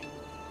with me.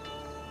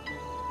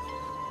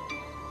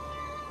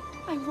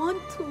 I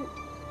want to.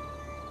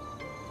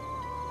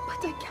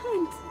 But I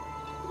can't.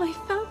 My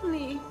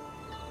family.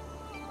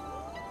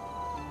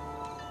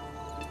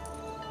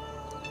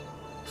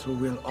 So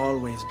we'll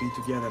always be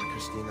together,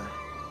 Cristina.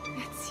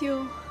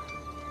 Ezio.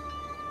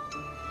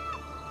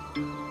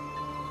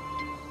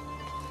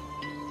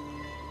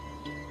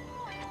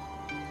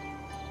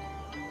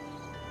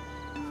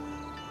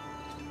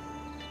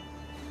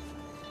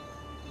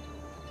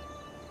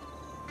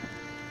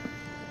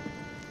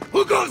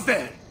 Who goes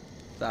there?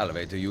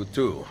 Salve to you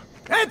too.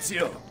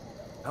 Ezio!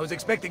 I was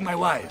expecting my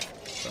wife.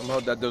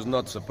 Somehow that does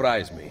not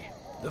surprise me.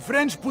 The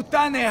French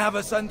putane have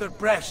us under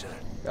pressure.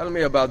 Tell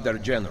me about their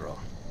general,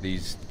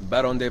 these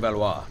Baron de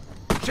Valois.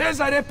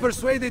 Cesare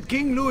persuaded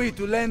King Louis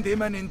to lend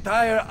him an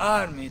entire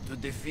army to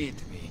defeat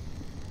me.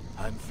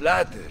 I'm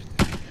flattered.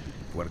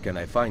 Where can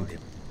I find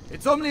him?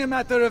 It's only a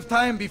matter of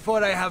time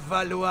before I have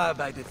Valois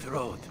by the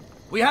throat.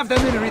 We have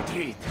them in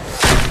retreat.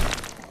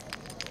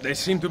 They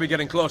seem to be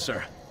getting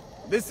closer.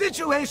 The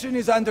situation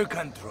is under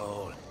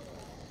control.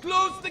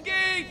 Close the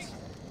gates!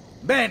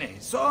 Bene,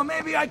 so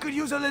maybe I could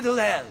use a little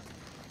help.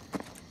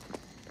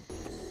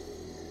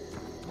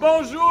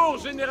 Bonjour,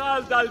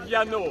 Général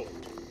d'Alviano.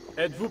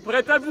 Êtes-vous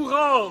prêt à vous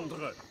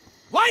rendre?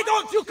 Why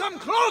don't you come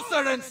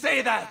closer and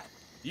say that?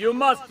 You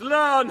must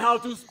learn how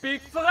to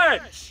speak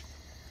French.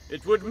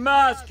 It would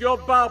mask your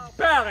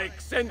barbaric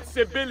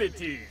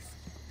sensibilities.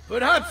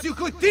 Perhaps you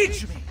could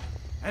teach me,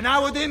 and I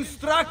would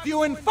instruct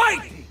you in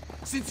fighting,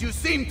 since you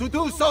seem to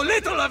do so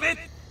little of it.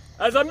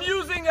 As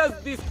amusing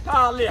as this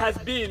parley has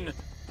been,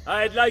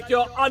 I'd like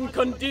your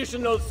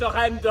unconditional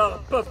surrender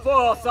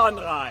before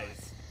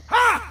sunrise.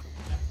 Ha!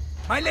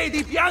 My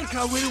Lady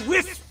Bianca will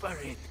whisper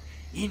it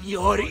in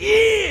your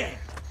ear.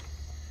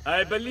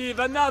 I believe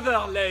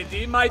another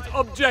lady might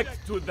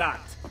object to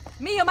that.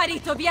 Mio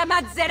marito vi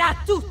ammazzerà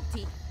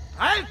tutti!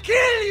 I'll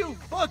kill you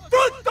for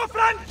tutto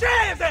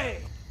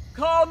francese!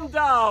 Calm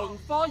down,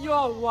 for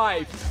your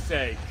wife's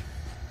sake.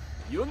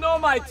 You know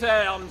my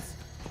terms.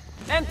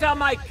 Enter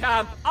my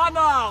camp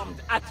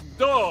unarmed at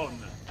dawn.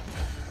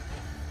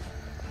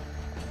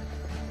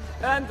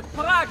 And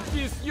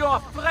practice your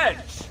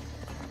French.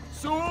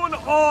 Soon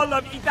all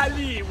of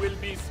Italy will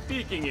be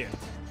speaking it.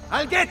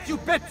 I'll get you,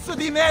 pezzo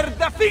di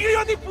merda,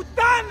 figlio di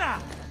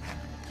puttana!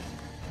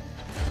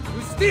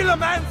 You steal a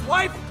man's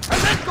wife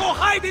and then go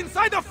hide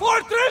inside a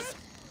fortress?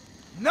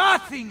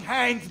 Nothing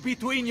hangs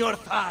between your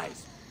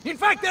thighs. In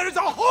fact, there is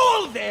a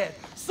hole there,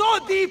 so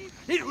deep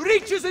it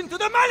reaches into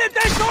the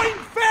maledetto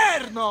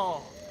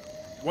inferno!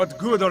 What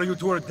good are you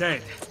two are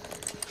dead?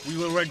 We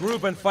will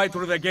regroup and fight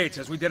through the gates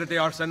as we did at the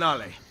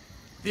Arsenale.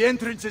 The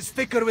entrance is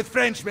thicker with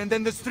Frenchmen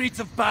than the streets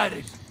of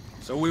Paris.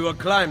 So we will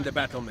climb the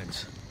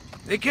battlements.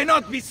 They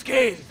cannot be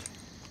scaled.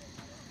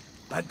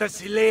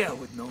 Pantasilea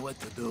would know what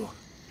to do.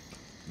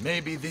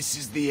 Maybe this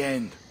is the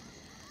end.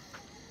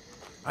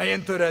 I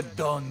enter at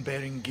dawn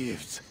bearing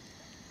gifts,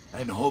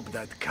 and hope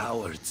that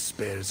coward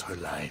spares her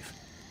life.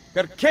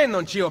 Perché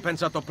non ci ho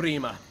pensato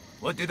prima?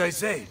 What did I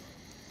say?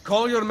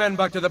 Call your men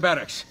back to the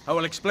barracks. I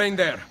will explain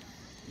there.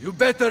 You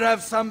better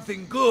have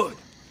something good.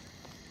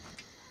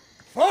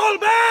 Fall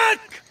back!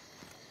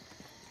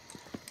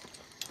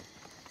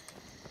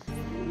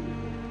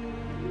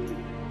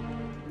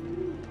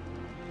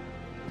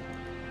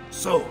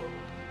 So,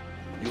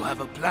 you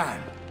have a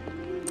plan?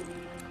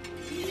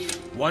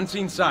 Once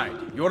inside,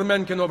 your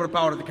men can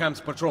overpower the camp's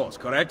patrols,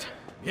 correct?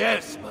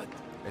 Yes, but...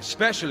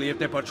 Especially if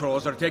the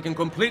patrols are taken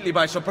completely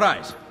by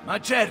surprise. Ma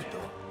certo.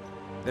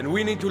 Then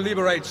we need to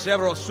liberate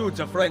several suits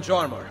of French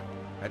armor.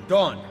 At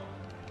dawn,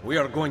 we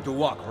are going to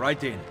walk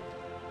right in.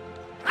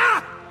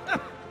 Ah!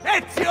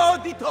 Ezio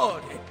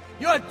Auditore!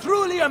 You are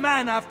truly a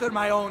man after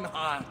my own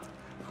heart.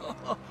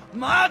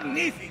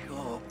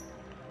 Magnifico!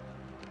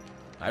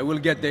 I will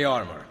get the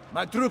armor.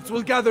 My troops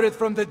will gather it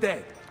from the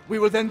dead. We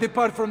will then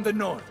depart from the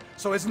north,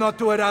 so as not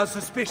to arouse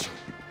suspicion.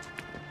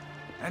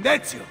 And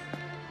Ezio,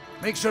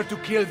 make sure to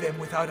kill them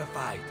without a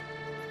fight.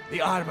 The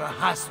armor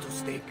has to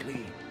stay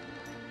clean.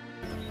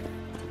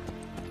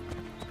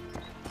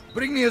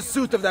 Bring me a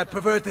suit of that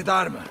perverted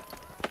armor.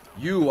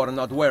 You are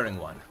not wearing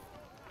one.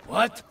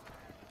 What?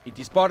 It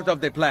is part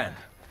of the plan.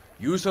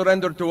 You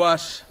surrender to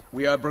us,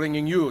 we are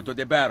bringing you to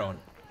the Baron.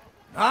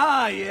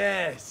 Ah,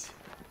 yes.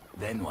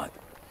 Then what?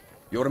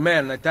 Your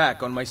men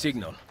attack on my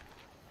signal.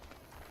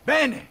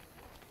 Bene!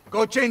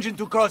 Go change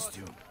into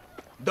costume.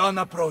 Dawn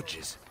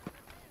approaches.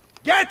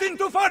 Get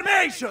into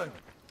formation!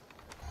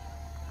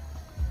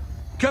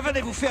 Que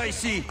venez-vous faire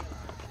ici?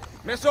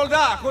 Mes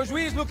soldats,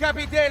 conduisent le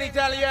capitaine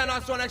italien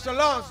à son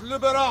excellence, le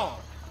Baron.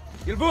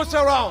 Il vous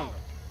surround.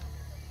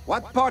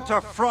 What part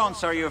of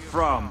France are you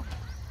from?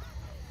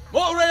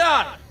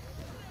 Montreal!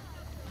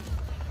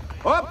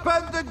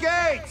 Open the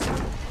gate!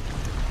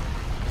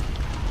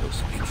 You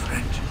speak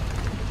French?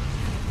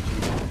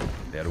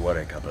 There were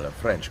a couple of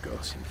French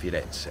girls in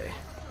Firenze.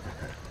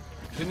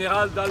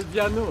 General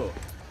d'Alviano,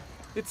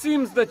 it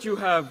seems that you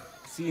have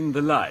seen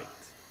the light.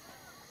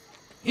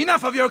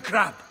 Enough of your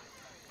crap!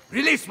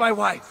 Release my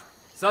wife!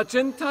 Such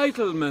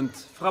entitlement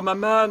from a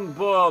man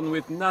born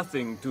with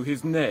nothing to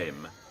his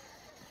name.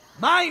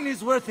 Mine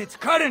is worth its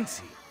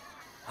currency,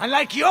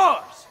 unlike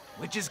yours,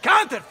 which is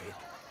counterfeit.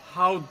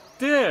 How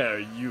dare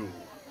you?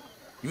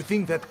 You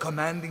think that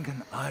commanding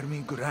an army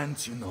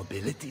grants you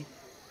nobility?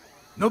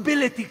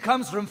 Nobility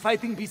comes from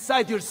fighting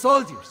beside your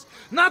soldiers,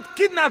 not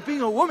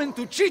kidnapping a woman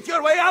to cheat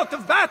your way out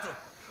of battle.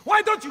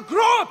 Why don't you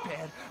grow a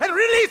pair and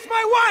release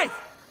my wife?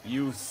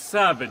 You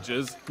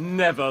savages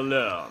never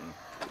learn.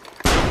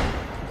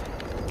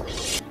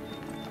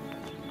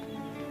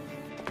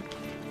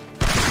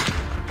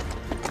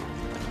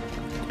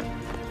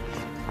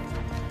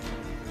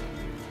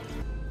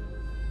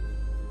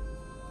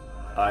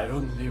 I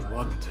only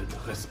wanted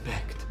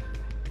respect.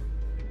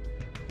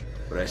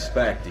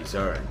 Respect is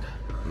earned,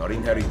 not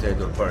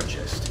inherited or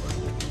purchased.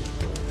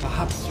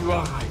 Perhaps you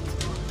are right.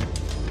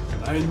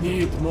 I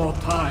need more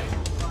time.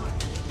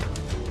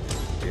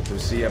 Che tu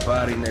sia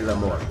pari nella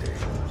morte,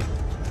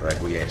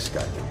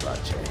 requiescat in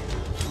pace.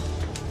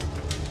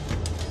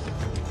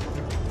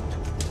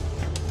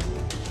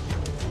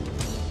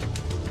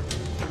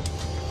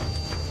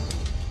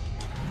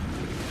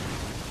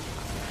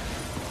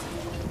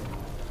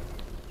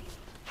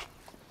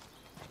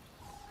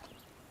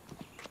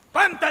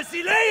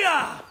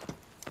 Pantasilea!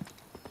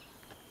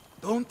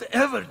 Don't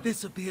ever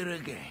disappear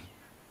again.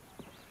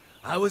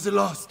 I was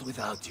lost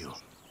without you.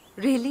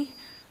 Really?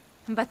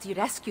 But you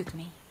rescued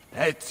me.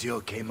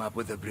 Ezio came up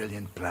with a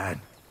brilliant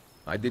plan.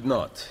 I did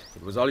not.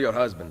 It was all your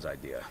husband's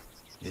idea.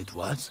 It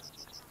was?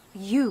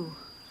 You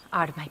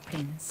are my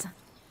prince.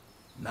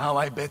 Now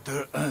I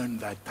better earn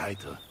that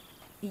title.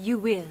 You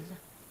will.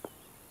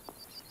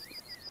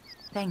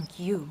 Thank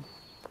you.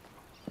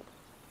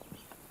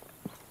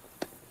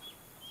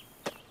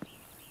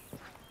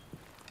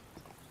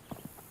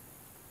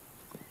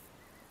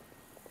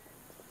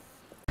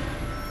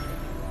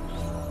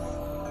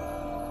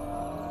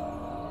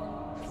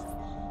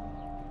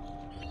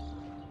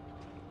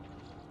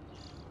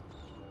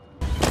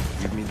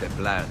 Give me the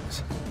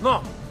plans.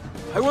 No!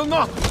 I will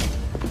not!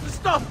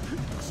 Stop!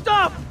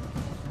 Stop!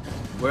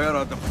 Where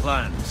are the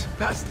plans?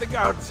 Past the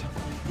guards.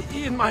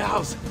 In my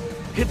house.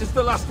 It is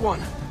the last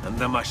one. And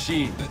the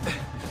machine?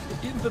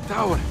 In the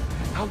tower.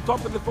 On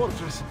top of the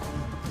fortress.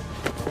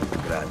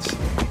 Grazie.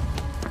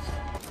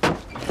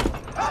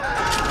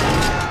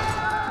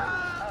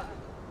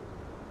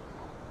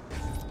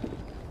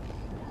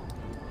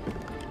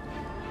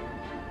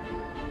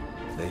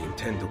 They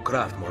intend to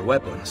craft more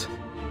weapons.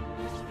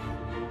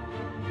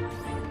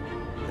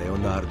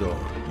 Leonardo,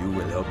 you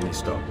will help me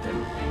stop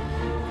them.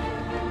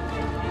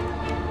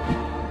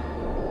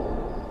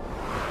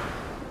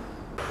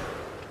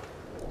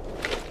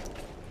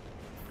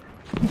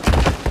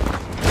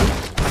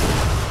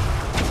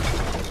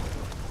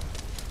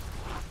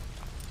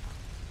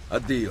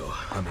 Addio,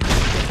 amigo.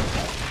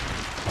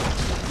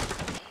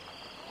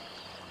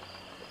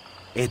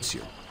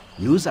 Ezio,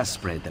 news has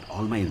spread that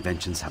all my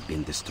inventions have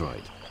been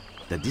destroyed.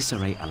 The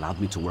disarray allowed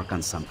me to work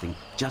on something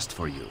just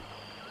for you.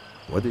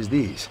 What is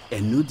this? A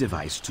new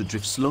device to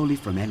drift slowly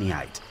from any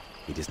height.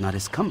 It is not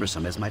as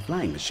cumbersome as my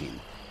flying machine.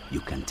 You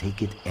can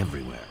take it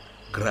everywhere.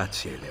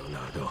 Grazie,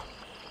 Leonardo.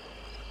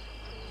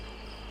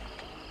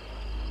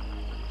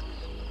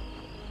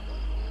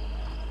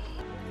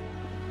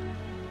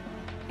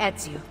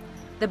 Ezio,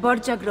 the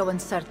Borgia grow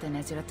uncertain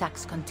as your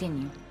attacks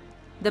continue.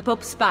 The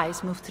Pope's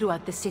spies move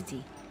throughout the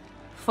city.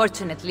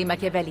 Fortunately,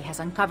 Machiavelli has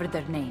uncovered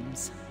their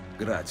names.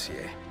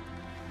 Grazie.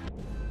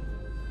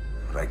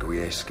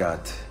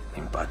 Requiescat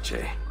in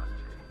pace.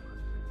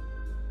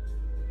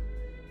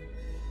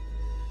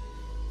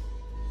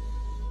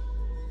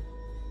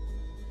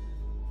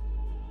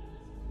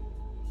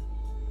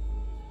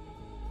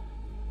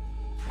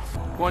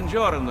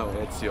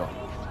 Buongiorno, Ezio.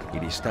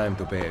 It is time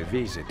to pay a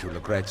visit to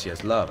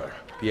Lucrezia's lover,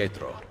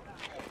 Pietro.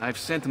 I've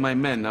sent my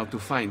men out to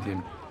find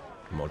him.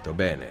 Molto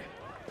bene.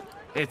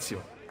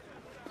 Ezio,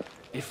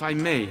 if I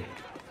may...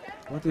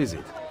 What is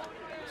it?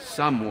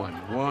 Someone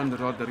warned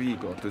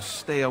Rodrigo to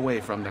stay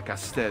away from the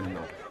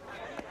Castello.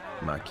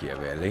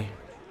 Machiavelli?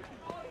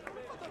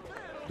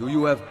 Do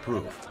you have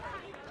proof?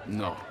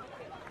 No.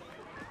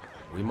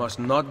 We must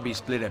not be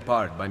split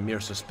apart by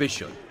mere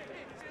suspicion.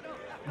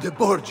 The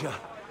Borgia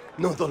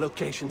know the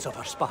locations of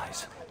our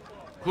spies.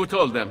 Who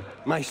told them?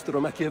 Maestro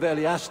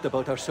Machiavelli asked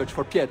about our search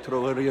for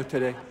Pietro earlier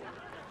today.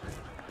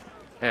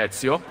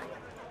 Ezio?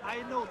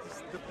 I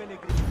noticed the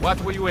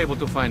What were you able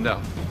to find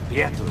out?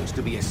 Pietro is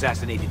to be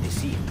assassinated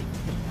this evening.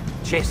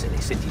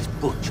 Cesare sent his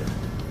butcher.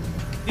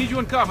 Did you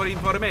uncover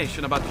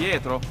information about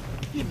Pietro?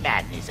 The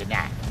man is an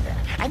actor,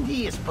 and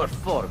he is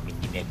performing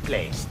in a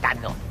play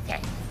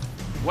stanotte.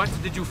 What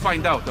did you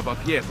find out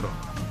about Pietro?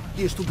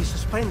 He is to be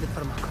suspended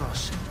from a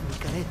cross.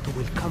 Micheletto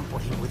will come for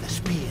him with a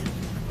spear.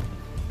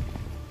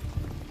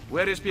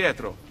 Where is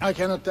Pietro? I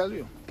cannot tell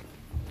you.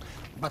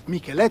 But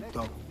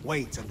Micheletto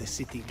waits at the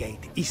city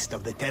gate east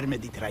of the Terme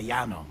di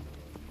Traiano.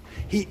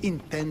 He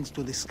intends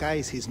to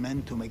disguise his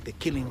men to make the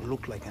killing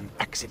look like an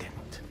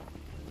accident.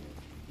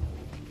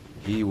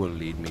 He will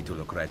lead me to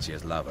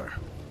Lucrezia's lover.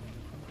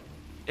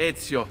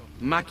 Ezio,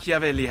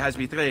 Machiavelli has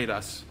betrayed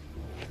us.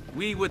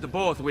 We would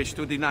both wish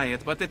to deny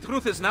it, but the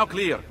truth is now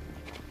clear.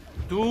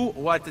 Do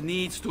what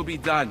needs to be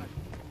done.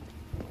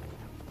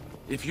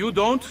 If you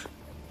don't,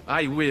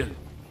 I will.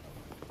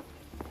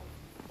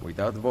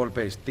 Without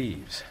Volpe's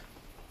thieves,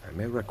 I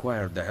may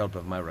require the help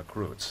of my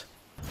recruits.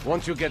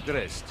 Once you get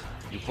dressed,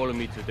 you follow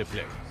me to the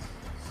place.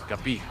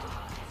 Capito?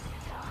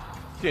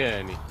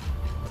 Tieni.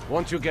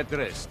 Once you get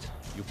dressed,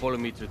 you follow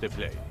me to the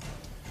place.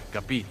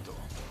 Capito?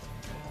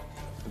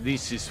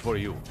 This is for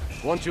you.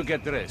 Once you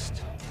get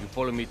dressed, you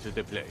follow me to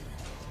the place.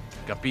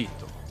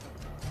 Capito?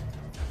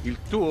 Il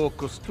tuo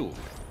costume.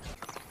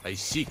 I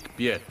seek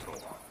Pietro.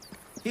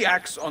 He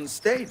acts on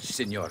stage,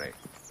 signore.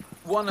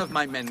 One of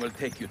my men will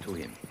take you to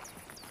him.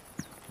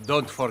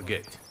 Don't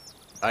forget,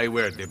 I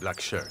wear the black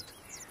shirt.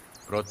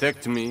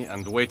 Protect me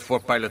and wait for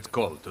pilot's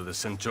call to the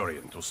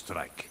Centurion to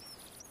strike.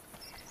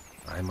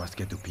 I must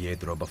get to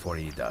Pietro before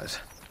he does.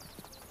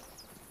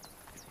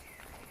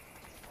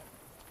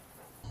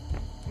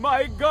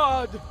 My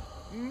God!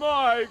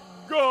 My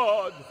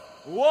God!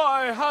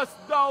 Why hast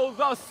thou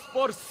thus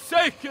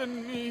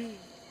forsaken me?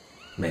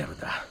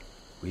 Merda.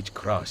 Which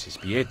cross is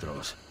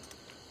Pietro's?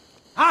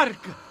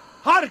 Hark!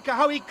 Hark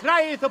how he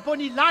crieth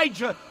upon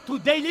Elijah to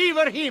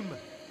deliver him!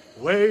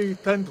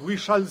 Wait, and we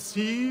shall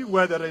see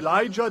whether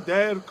Elijah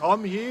dare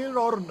come here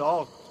or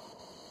not.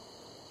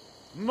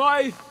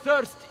 My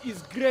thirst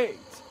is great.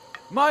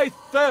 My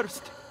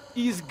thirst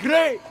is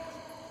great.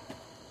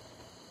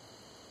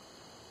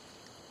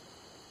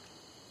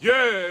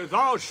 Yea,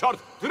 thou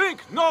shalt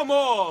drink no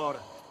more!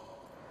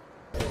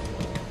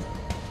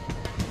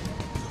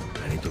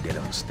 I need to get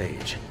on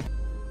stage.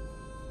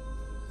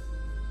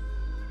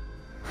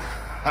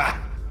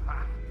 Ha!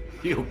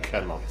 You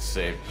cannot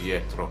save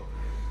Pietro.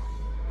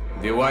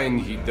 The wine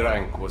he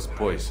drank was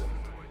poisoned.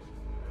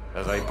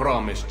 As I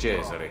promised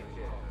Cesare,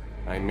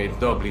 I made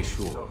doubly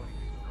sure.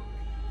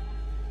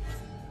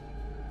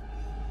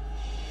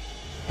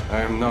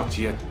 I am not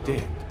yet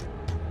dead.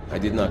 I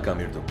did not come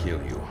here to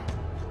kill you.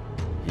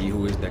 He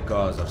who is the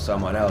cause of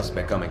someone else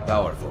becoming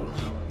powerful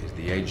is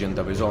the agent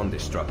of his own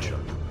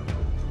destruction.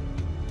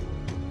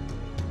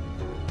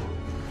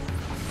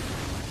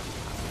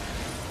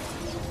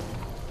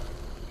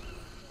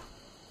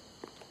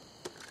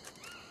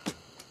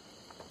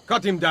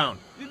 Cut him down!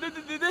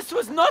 This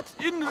was not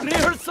in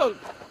rehearsal!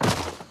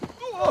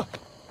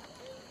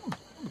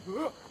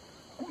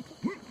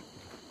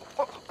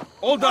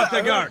 Hold up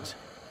the guards!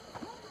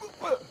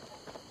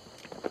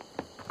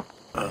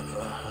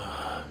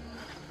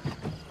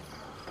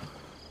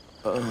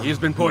 He's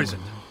been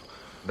poisoned.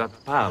 That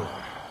pal,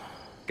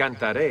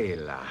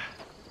 Cantarella.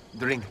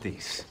 Drink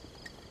this.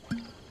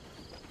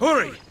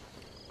 Hurry!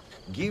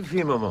 Give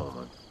him a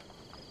moment.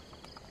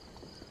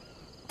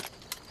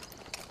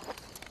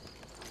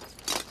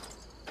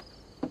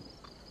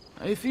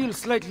 I feel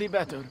slightly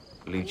better.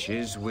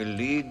 Leeches will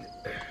lead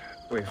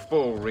to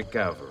full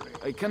recovery.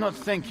 I cannot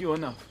thank you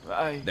enough.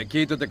 The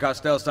key to the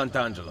Castel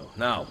Sant'Angelo,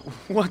 now.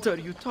 What are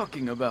you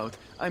talking about?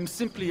 I'm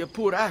simply a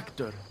poor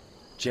actor.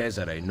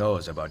 Cesare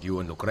knows about you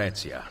and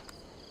Lucrezia.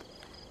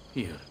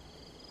 Here.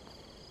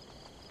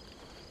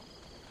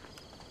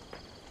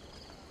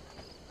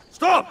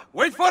 Stop!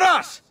 Wait for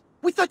us!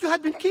 We thought you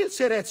had been killed,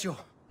 Sir Ezio.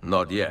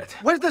 Not yet.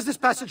 Where does this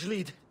passage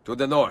lead? To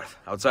the north,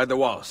 outside the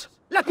walls.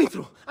 Let me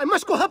through. I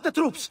must go help the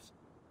troops.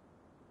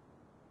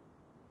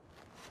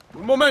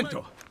 Un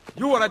momento!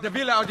 You were at the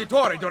Villa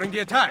Auditore during the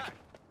attack.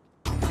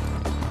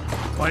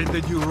 Why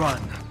did you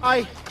run?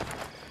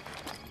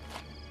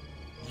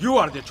 You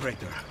are the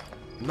traitor,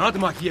 not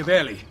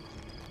Machiavelli.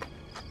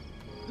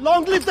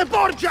 Long live the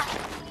Borgia!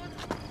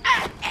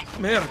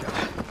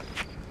 Merda.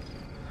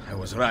 I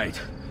was right.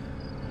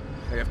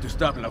 I have to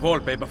stop La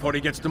Volpe before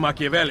he gets to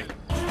Machiavelli.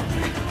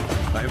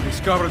 I have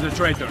discovered the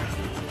traitor.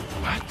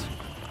 What?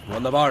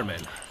 One of our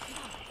men.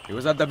 He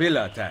was at the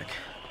Villa attack.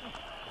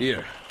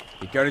 Here,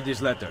 he carried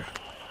this letter.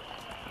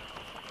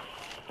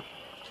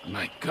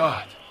 My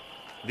God.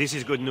 This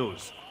is good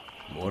news.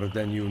 More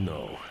than you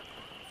know.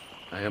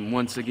 I am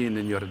once again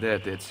in your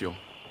debt, Ezio.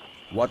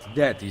 What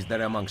debt is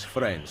there amongst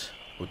friends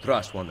who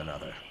trust one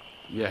another?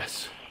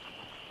 Yes.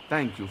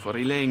 Thank you for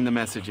relaying the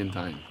message in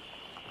time.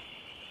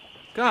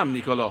 Come,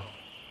 Niccolo.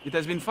 It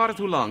has been far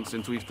too long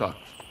since we've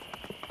talked.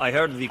 I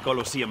heard the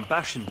Colosseum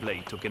Passion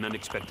Play took an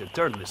unexpected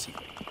turn this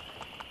evening.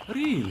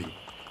 Really?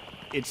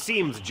 It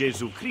seems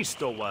Gesù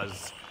Cristo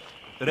was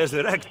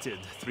resurrected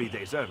 3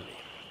 days early.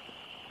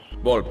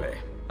 Volpe,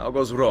 how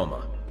goes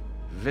Roma?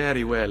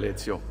 Very well,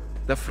 Ezio.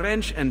 The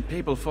French and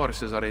Papal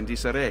forces are in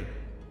disarray.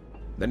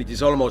 Then it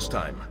is almost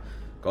time.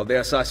 Call the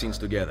assassins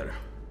together.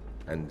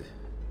 And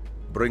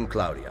bring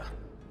Claudia.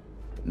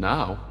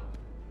 Now?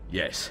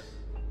 Yes.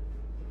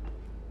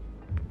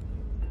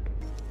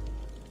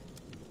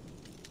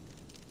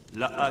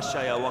 La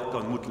ashaya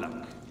waqtan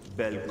mutlaq,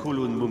 bel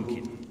kulun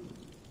mumkin.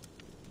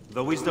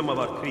 The wisdom of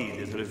our creed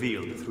is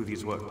revealed through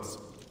these words.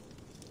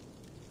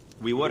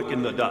 We work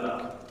in the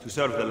dark to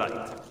serve the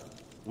light.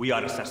 We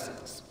are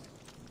assassins.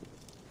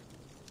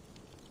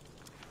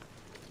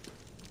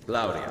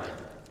 Claudia,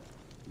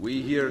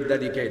 we here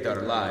dedicate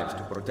our lives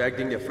to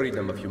protecting the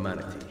freedom of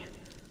humanity.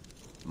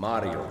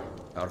 Mario,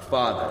 our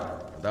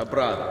father, and our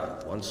brother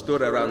once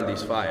stood around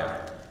this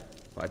fire,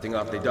 fighting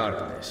off the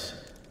darkness.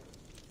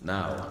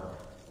 Now,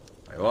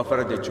 I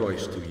offer the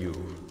choice to you.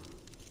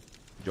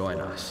 Join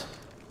us.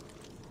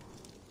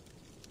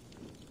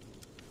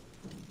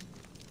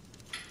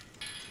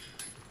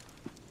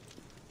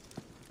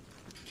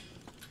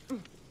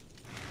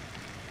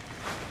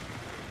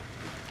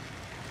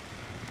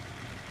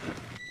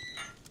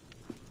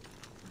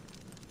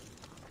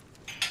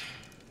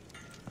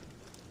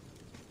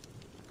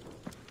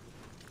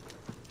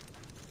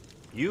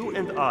 You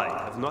and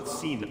I have not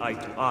seen eye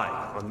to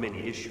eye on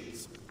many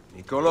issues.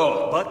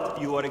 Niccolo!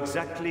 But you are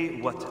exactly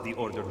what the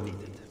Order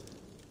needed.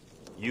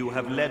 You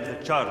have led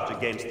the charge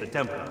against the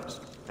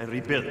Templars and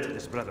rebuilt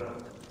this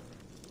Brotherhood.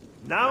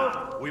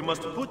 Now, we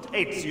must put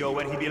Ezio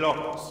where he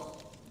belongs.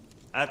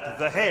 At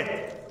the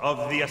head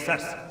of the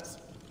assassins.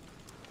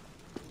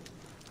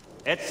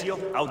 Ezio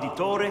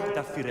Auditore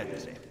da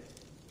Firenze.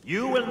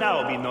 You will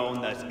now be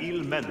known as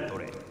Il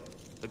Mentore,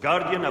 the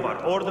guardian of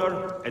our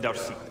Order and our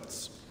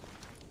secrets.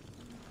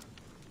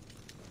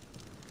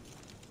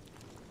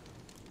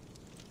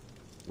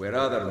 Where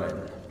other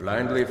men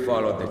blindly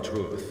follow the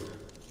truth,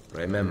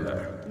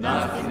 remember,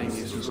 nothing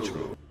is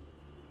true.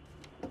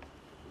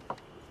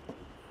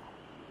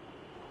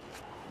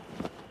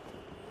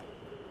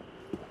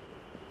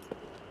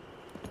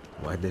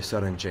 Why this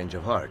sudden change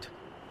of heart?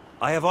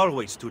 I have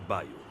always stood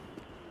by you.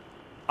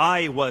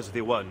 I was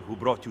the one who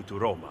brought you to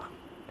Roma,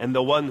 and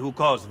the one who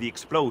caused the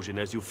explosion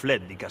as you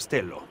fled the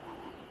castello.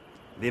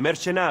 The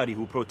mercenari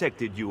who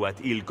protected you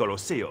at Il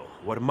Colosseo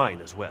were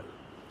mine as well.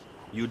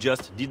 You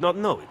just did not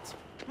know it.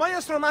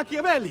 Maestro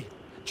Machiavelli!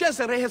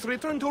 Cesare has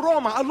returned to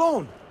Roma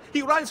alone!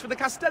 He rides for the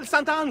Castel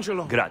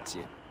Sant'Angelo!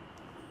 Grazie.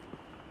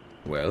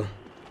 Well?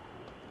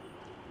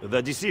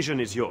 The decision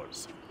is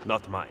yours,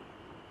 not mine.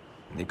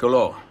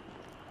 Niccolò,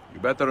 you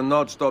better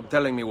not stop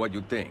telling me what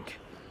you think.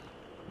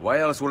 Why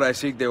else would I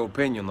seek the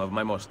opinion of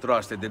my most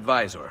trusted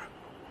advisor?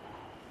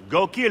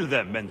 Go kill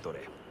them,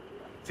 Mentore.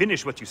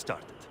 Finish what you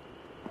started.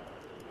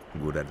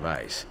 Good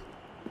advice.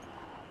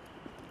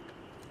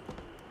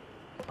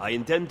 I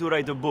intend to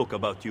write a book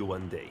about you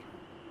one day.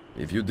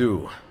 If you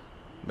do,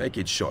 make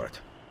it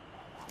short.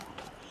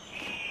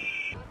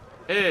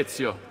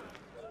 Ezio.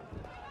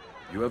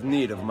 You have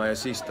need of my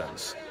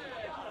assistance.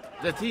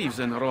 The thieves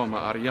in Roma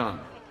are young.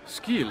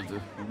 Skilled,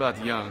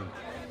 but young.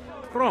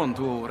 Prone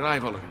to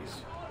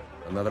rivalries.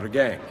 Another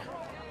gang?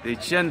 The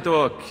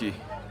Centocchi,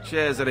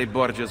 Cesare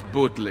Borgia's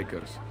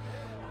bootlickers.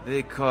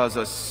 They cause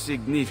us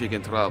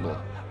significant trouble.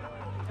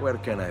 Where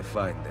can I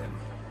find them?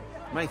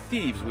 My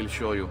thieves will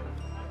show you.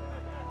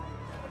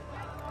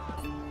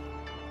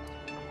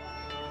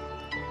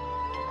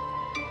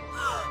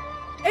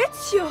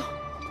 Ezio!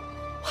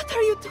 What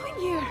are you doing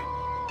here?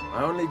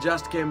 I only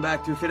just came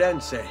back to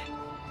Firenze.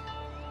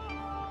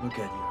 Look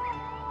at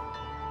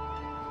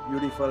you.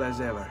 Beautiful as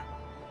ever.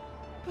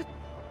 But...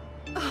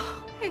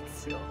 Oh,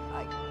 Ezio,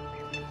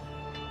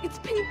 It's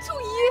been 2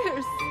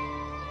 years!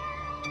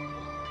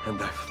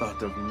 And I've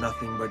thought of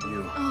nothing but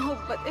you. Oh,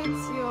 but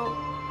Ezio...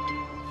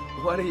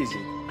 What is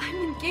it? I'm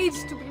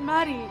engaged to be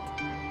married.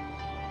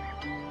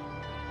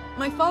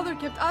 My father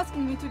kept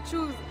asking me to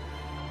choose.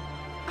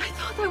 I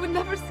thought I would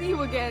never see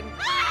you again.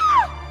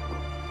 Ah!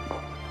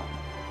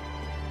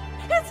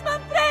 It's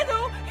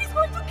Manfredo! He's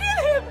going to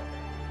kill him!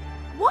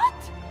 What?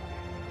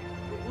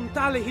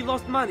 Untale he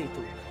lost money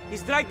to.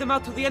 He's dragged them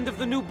out to the end of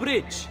the new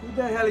bridge. Who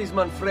the hell is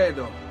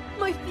Manfredo?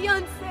 My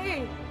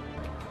fiancé.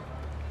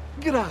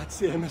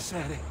 Grazie,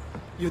 Messere.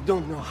 You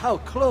don't know how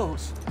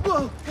close.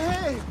 Whoa,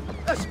 hey!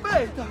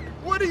 Aspetta!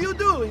 What are you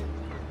doing?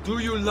 Do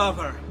you love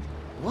her?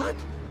 What?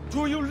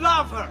 Do you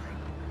love her?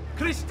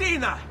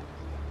 Christina!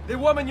 The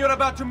woman you're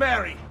about to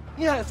marry!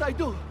 Yes, I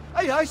do.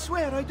 I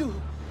swear I do.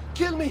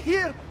 Kill me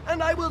here,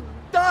 and I will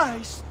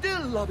die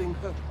still loving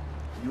her.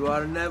 You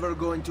are never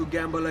going to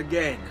gamble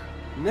again.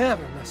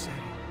 Never, Messere.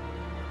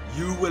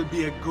 You will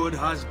be a good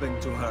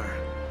husband to her.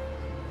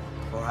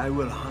 Or I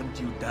will hunt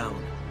you down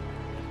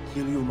and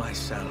kill you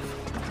myself.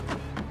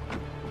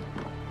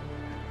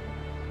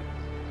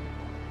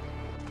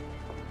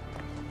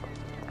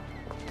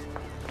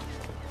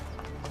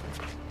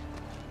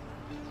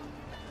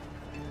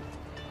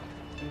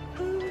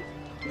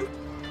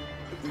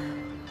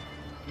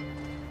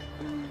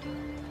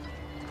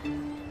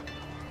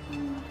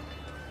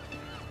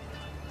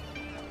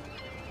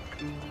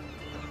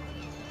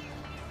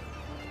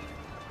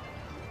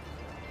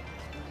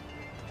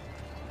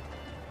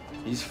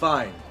 He's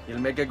fine. He'll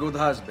make a good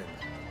husband.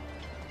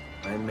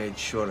 I made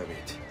sure of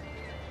it.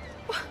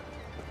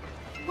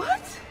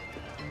 What?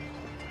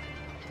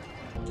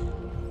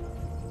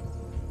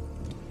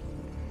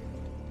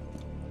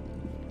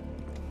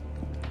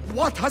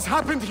 What has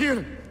happened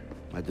here?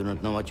 I do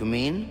not know what you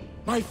mean.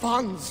 My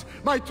funds,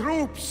 my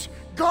troops,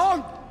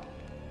 gone!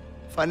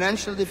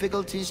 Financial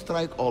difficulties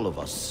strike all of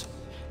us,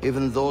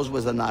 even those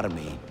with an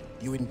army.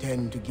 You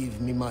intend to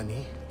give me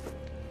money?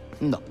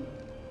 No,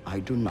 I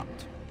do not.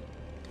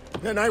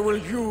 Then I will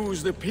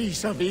use the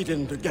Peace of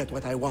Eden to get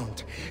what I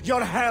want.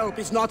 Your help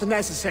is not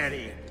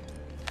necessary.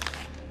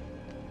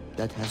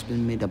 That has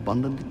been made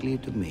abundantly clear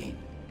to me.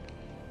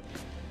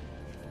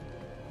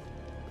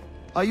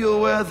 Are you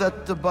aware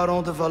that the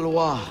Baron de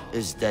Valois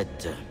is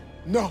dead?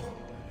 No.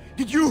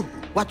 Did you?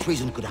 What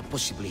reason could I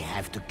possibly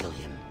have to kill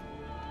him?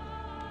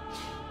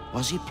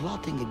 Was he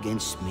plotting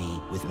against me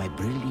with my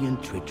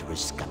brilliant,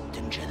 traitorous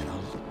Captain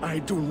General? I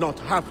do not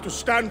have to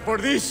stand for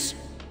this!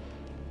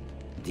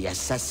 The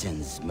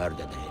assassins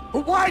murdered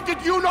him. Why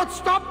did you not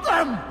stop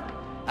them?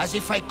 As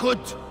if I could.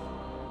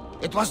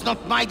 It was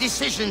not my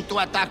decision to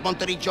attack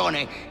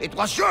Monteriggione. It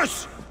was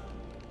yours!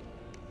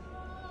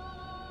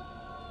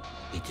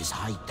 It is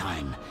high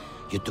time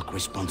you took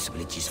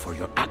responsibilities for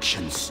your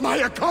actions. My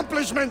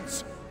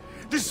accomplishments!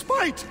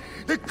 Despite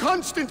the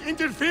constant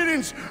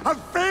interference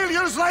of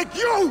failures like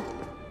you!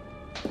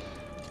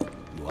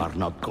 You are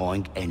not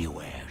going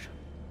anywhere.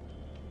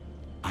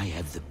 I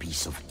have the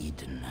Peace of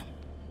Eden.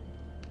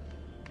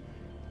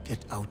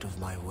 Get out of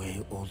my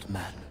way, old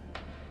man.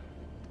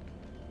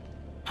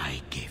 I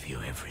gave you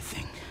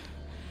everything,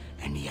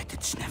 and yet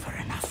it's never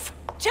enough.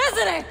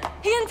 Cesare!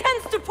 He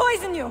intends to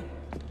poison you!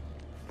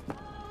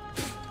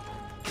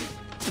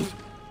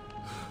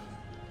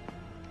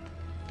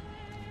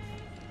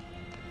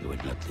 You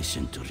would not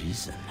listen to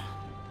reason.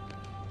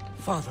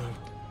 Father,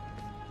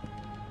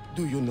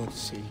 do you not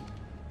see?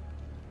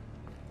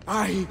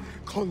 I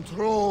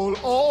control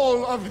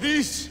all of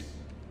this!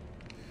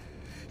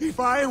 If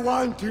I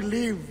want to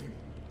live,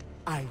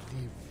 I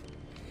live.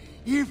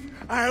 If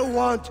I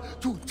want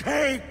to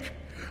take,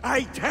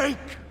 I take.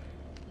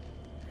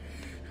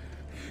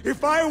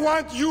 If I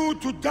want you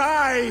to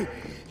die,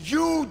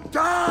 you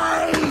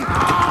die!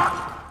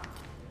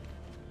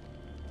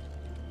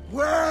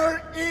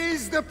 Where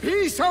is the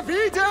piece of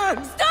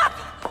Eden? Stop!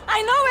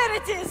 I know where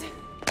it is!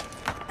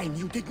 And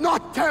you did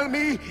not tell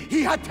me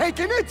he had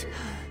taken it?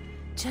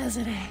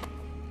 Cesare,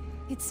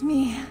 it's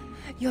me,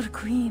 your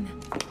queen.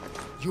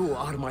 You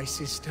are my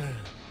sister,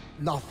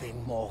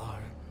 nothing more.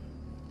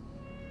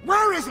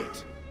 Where is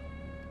it?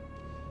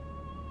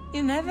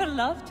 You never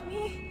loved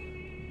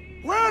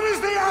me? Where is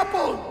the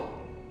apple?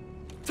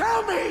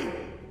 Tell me!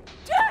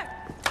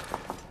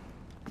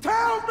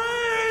 Tell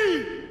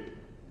me!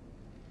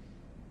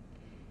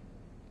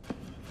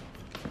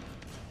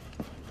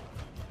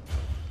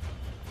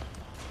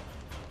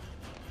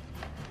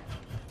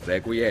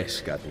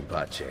 Requiescat in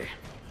pace.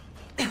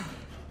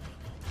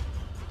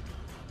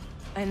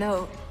 I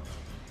know.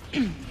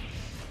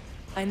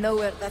 I know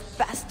where that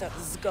bastard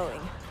is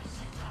going.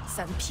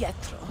 San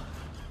Pietro.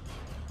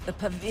 The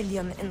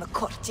pavilion in the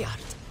courtyard.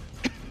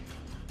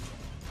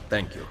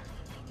 Thank you.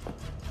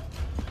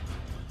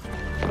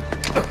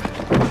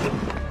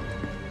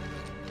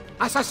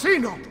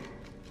 Assassino!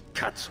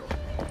 Cazzo.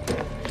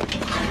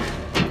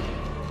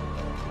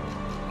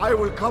 I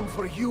will come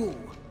for you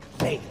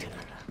later.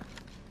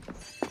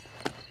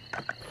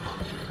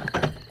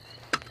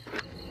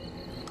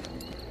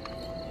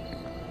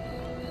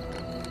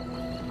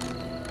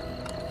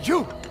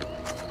 You!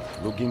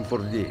 Looking for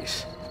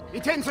this.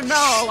 It ends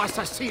now,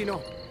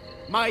 Assassino.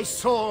 My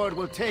sword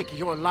will take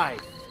your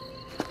life.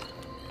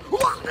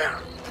 What there?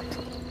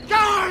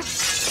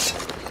 Guards!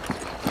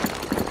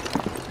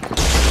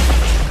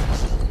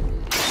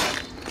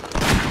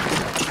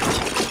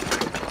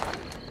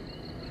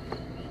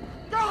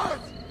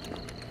 Guards!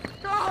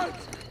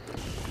 Guards!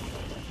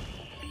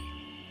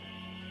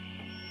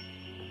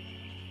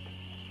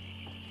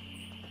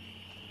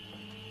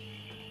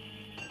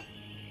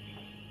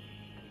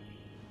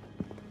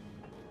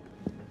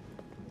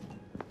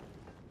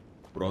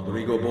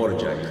 Rodrigo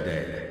Borgia is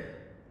dead.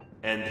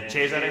 And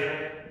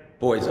Cesare?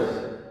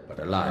 Poisoned, but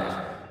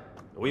alive.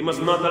 We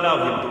must not allow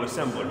him to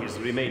assemble his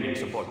remaining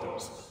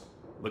supporters.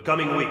 The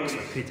coming weeks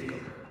are critical.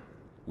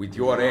 With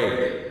your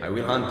aid, I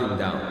will hunt him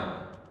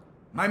down.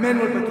 My men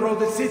will patrol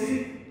the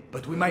city,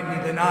 but we might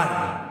need an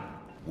army.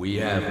 We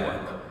have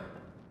one.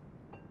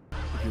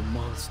 You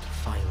must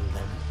find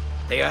them.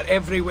 They are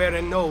everywhere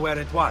and nowhere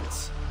at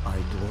once. I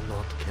do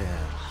not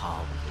care how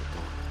you do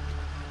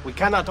it. We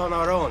cannot on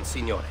our own,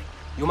 Signore.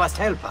 You must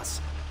help us.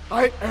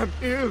 I am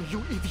ill, you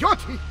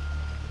idioti!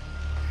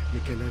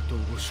 Micheletto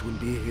will soon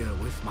be here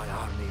with my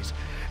armies,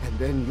 and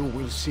then you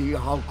will see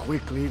how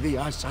quickly the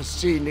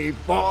assassini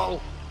fall.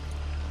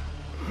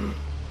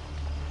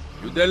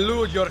 You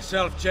delude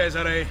yourself,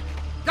 Cesare.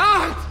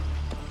 Guard!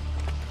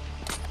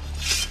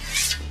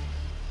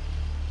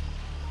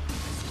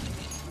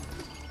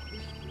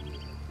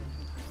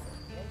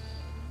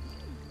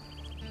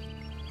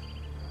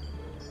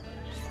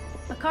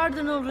 The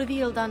Cardinal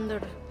revealed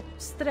under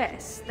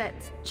stress that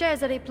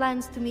Cesare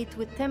plans to meet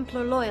with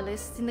Templar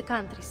loyalists in the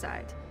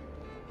countryside.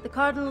 The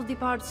Cardinal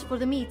departs for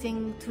the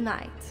meeting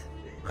tonight.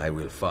 I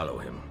will follow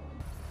him.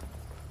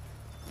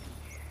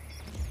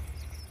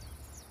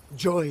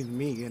 Join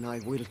me and I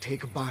will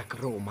take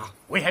back Roma.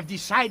 We have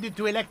decided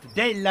to elect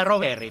Della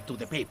Rovere to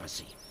the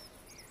papacy.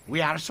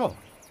 We are sorry.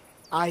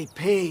 I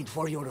paid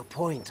for your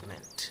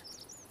appointment.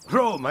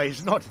 Roma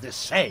is not the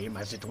same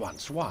as it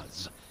once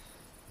was.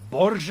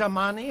 Borgia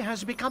money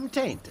has become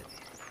tainted.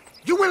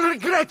 You will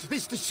regret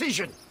this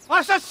decision!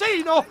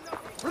 Assassino!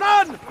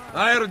 Run!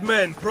 Hired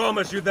men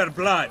promise you their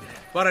blood,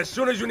 but as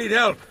soon as you need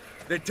help,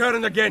 they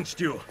turn against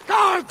you.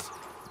 Guards!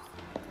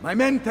 My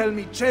men tell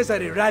me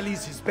Cesare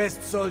rallies his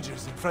best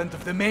soldiers in front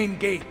of the main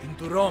gate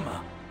into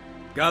Roma.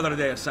 Gather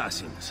the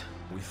assassins.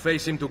 We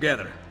face him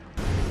together.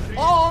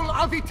 All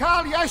of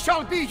Italia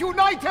shall be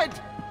united,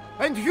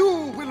 and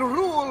you will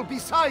rule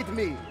beside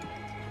me.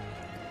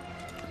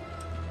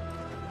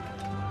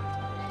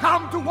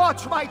 Come to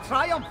watch my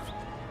triumph.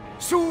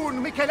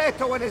 Soon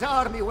Micheletto and his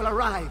army will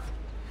arrive,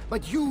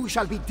 but you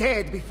shall be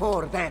dead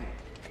before then.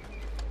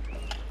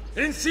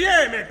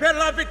 Insieme per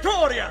la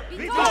vittoria!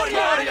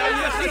 Vittoria agli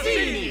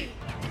assassini!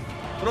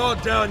 Throw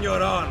down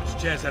your arms,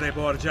 Cesare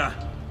Borgia.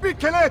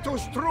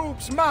 Micheletto's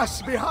troops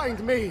mass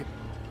behind me.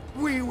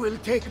 We will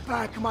take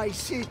back my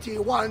city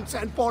once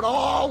and for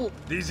all.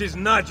 This is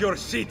not your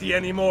city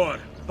anymore.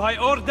 By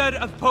order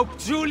of Pope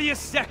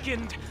Julius II,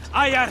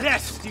 I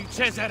arrest you,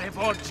 Cesare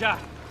Borgia,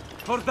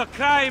 for the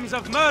crimes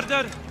of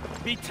murder,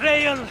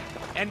 betrayal,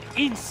 and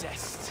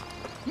incest.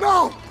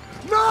 No!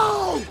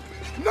 No!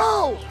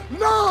 No!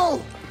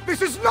 No!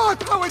 This is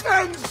not how it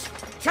ends!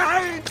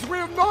 Chains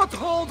will not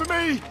hold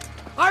me!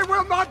 I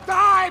will not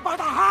die by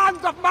the hand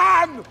of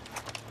man!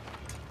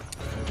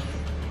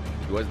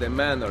 It was the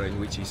manner in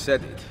which he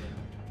said it.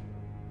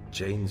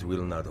 Chains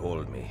will not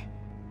hold me.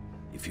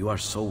 If you are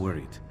so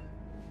worried,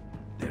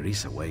 there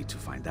is a way to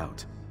find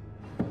out.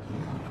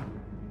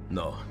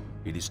 No,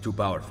 it is too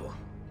powerful.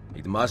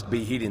 It must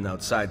be hidden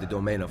outside the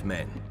domain of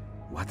men.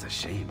 What a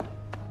shame.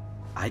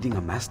 Hiding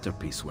a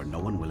masterpiece where no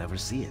one will ever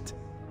see it.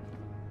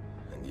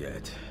 And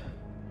yet,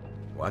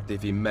 what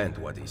if he meant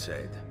what he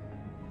said?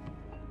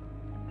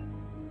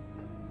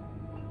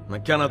 I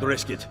cannot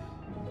risk it.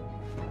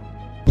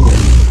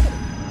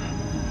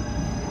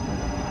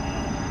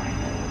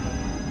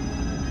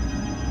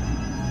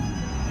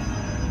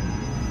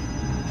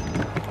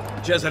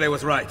 Cesare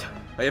was right.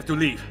 I have to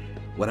leave.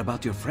 What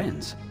about your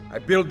friends? I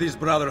built this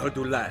brotherhood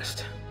to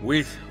last,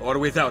 with or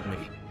without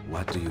me.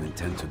 What do you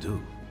intend to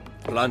do?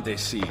 Plant a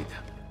seed.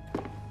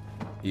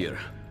 Here,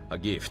 a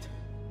gift.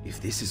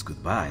 If this is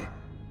goodbye,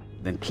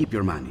 then keep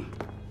your money.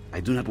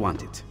 I do not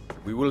want it.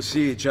 We will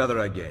see each other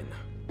again.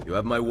 You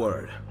have my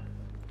word.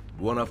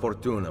 Buona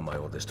fortuna, my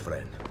oldest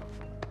friend.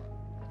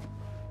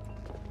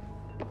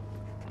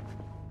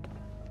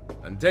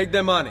 And take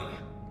the money.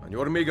 On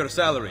your meager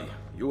salary,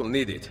 you will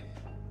need it.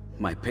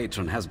 My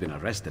patron has been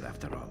arrested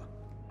after all.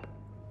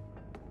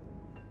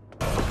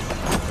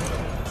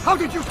 How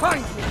did you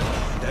find me?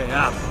 The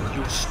apple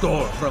you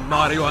stole from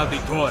Mario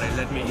Auditore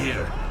led me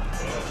here.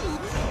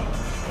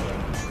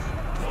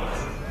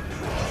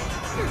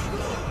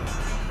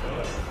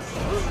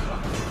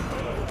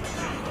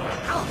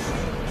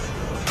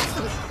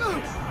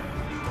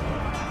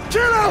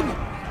 Kill him!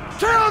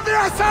 Kill the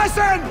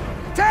assassin!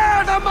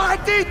 Tear the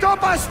maldito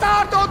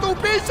bastardo to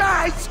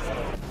pieces!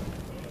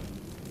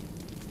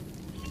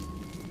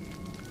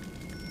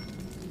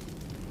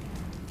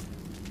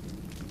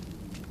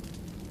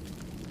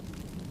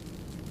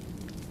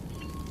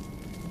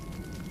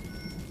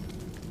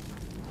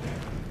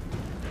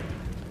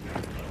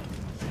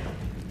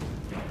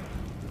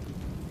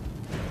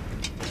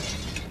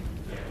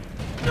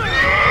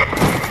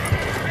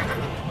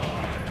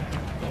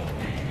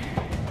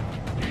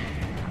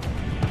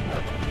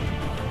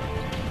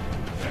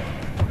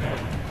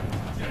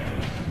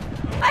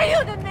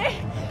 ¡Ayúdenme!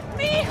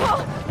 ¡Mi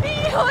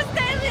hijo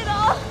está herido!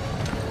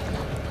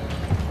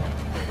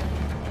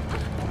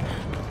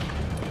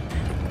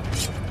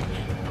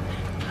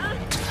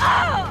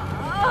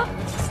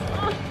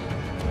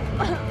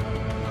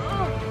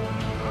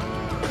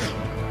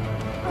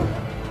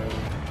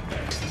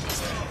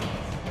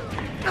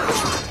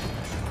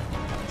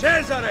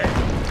 Cesare!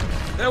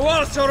 The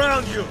walls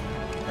surround you!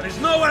 There is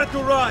nowhere to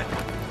run!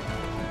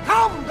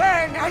 Come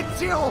then,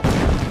 Ezio!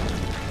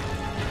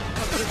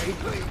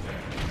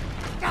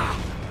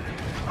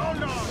 Oh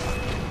no!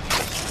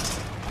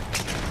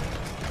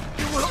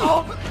 You will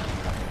all...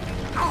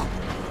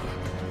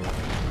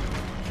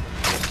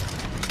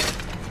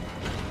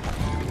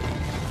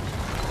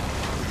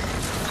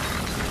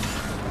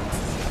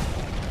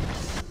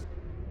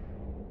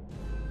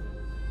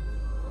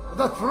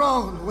 The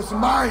throne was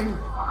mine!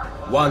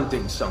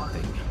 Wanting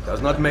something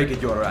does not make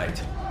it your right.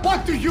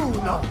 What do you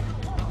know?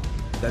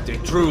 That a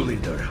true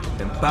leader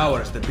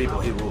empowers the people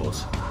he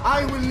rules.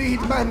 I will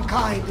lead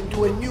mankind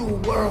into a new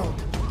world.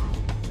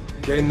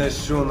 Che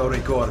nessuno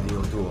ricordi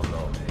un tuo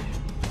nome.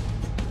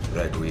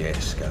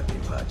 Requiescat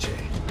in pace.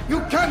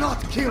 You cannot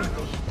kill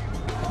me.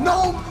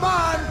 No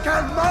man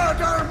can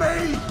murder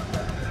me!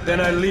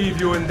 Then I leave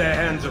you in the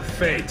hands of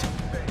fate.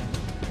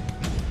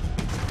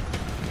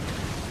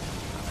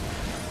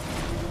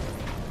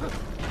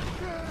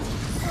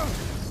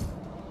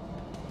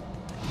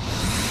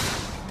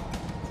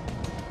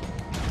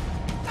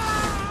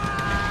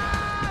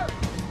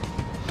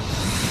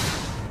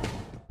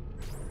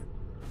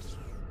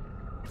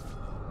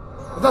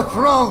 The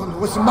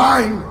throne was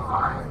mine!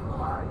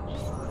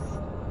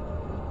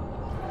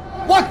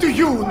 What do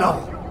you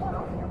know?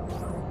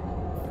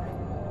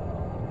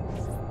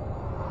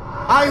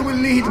 I will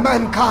lead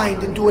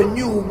mankind into a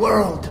new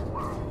world.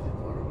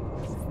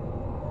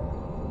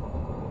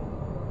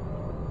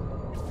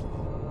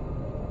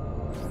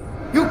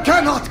 You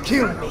cannot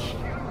kill me!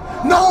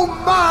 No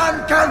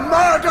man can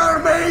murder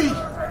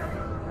me!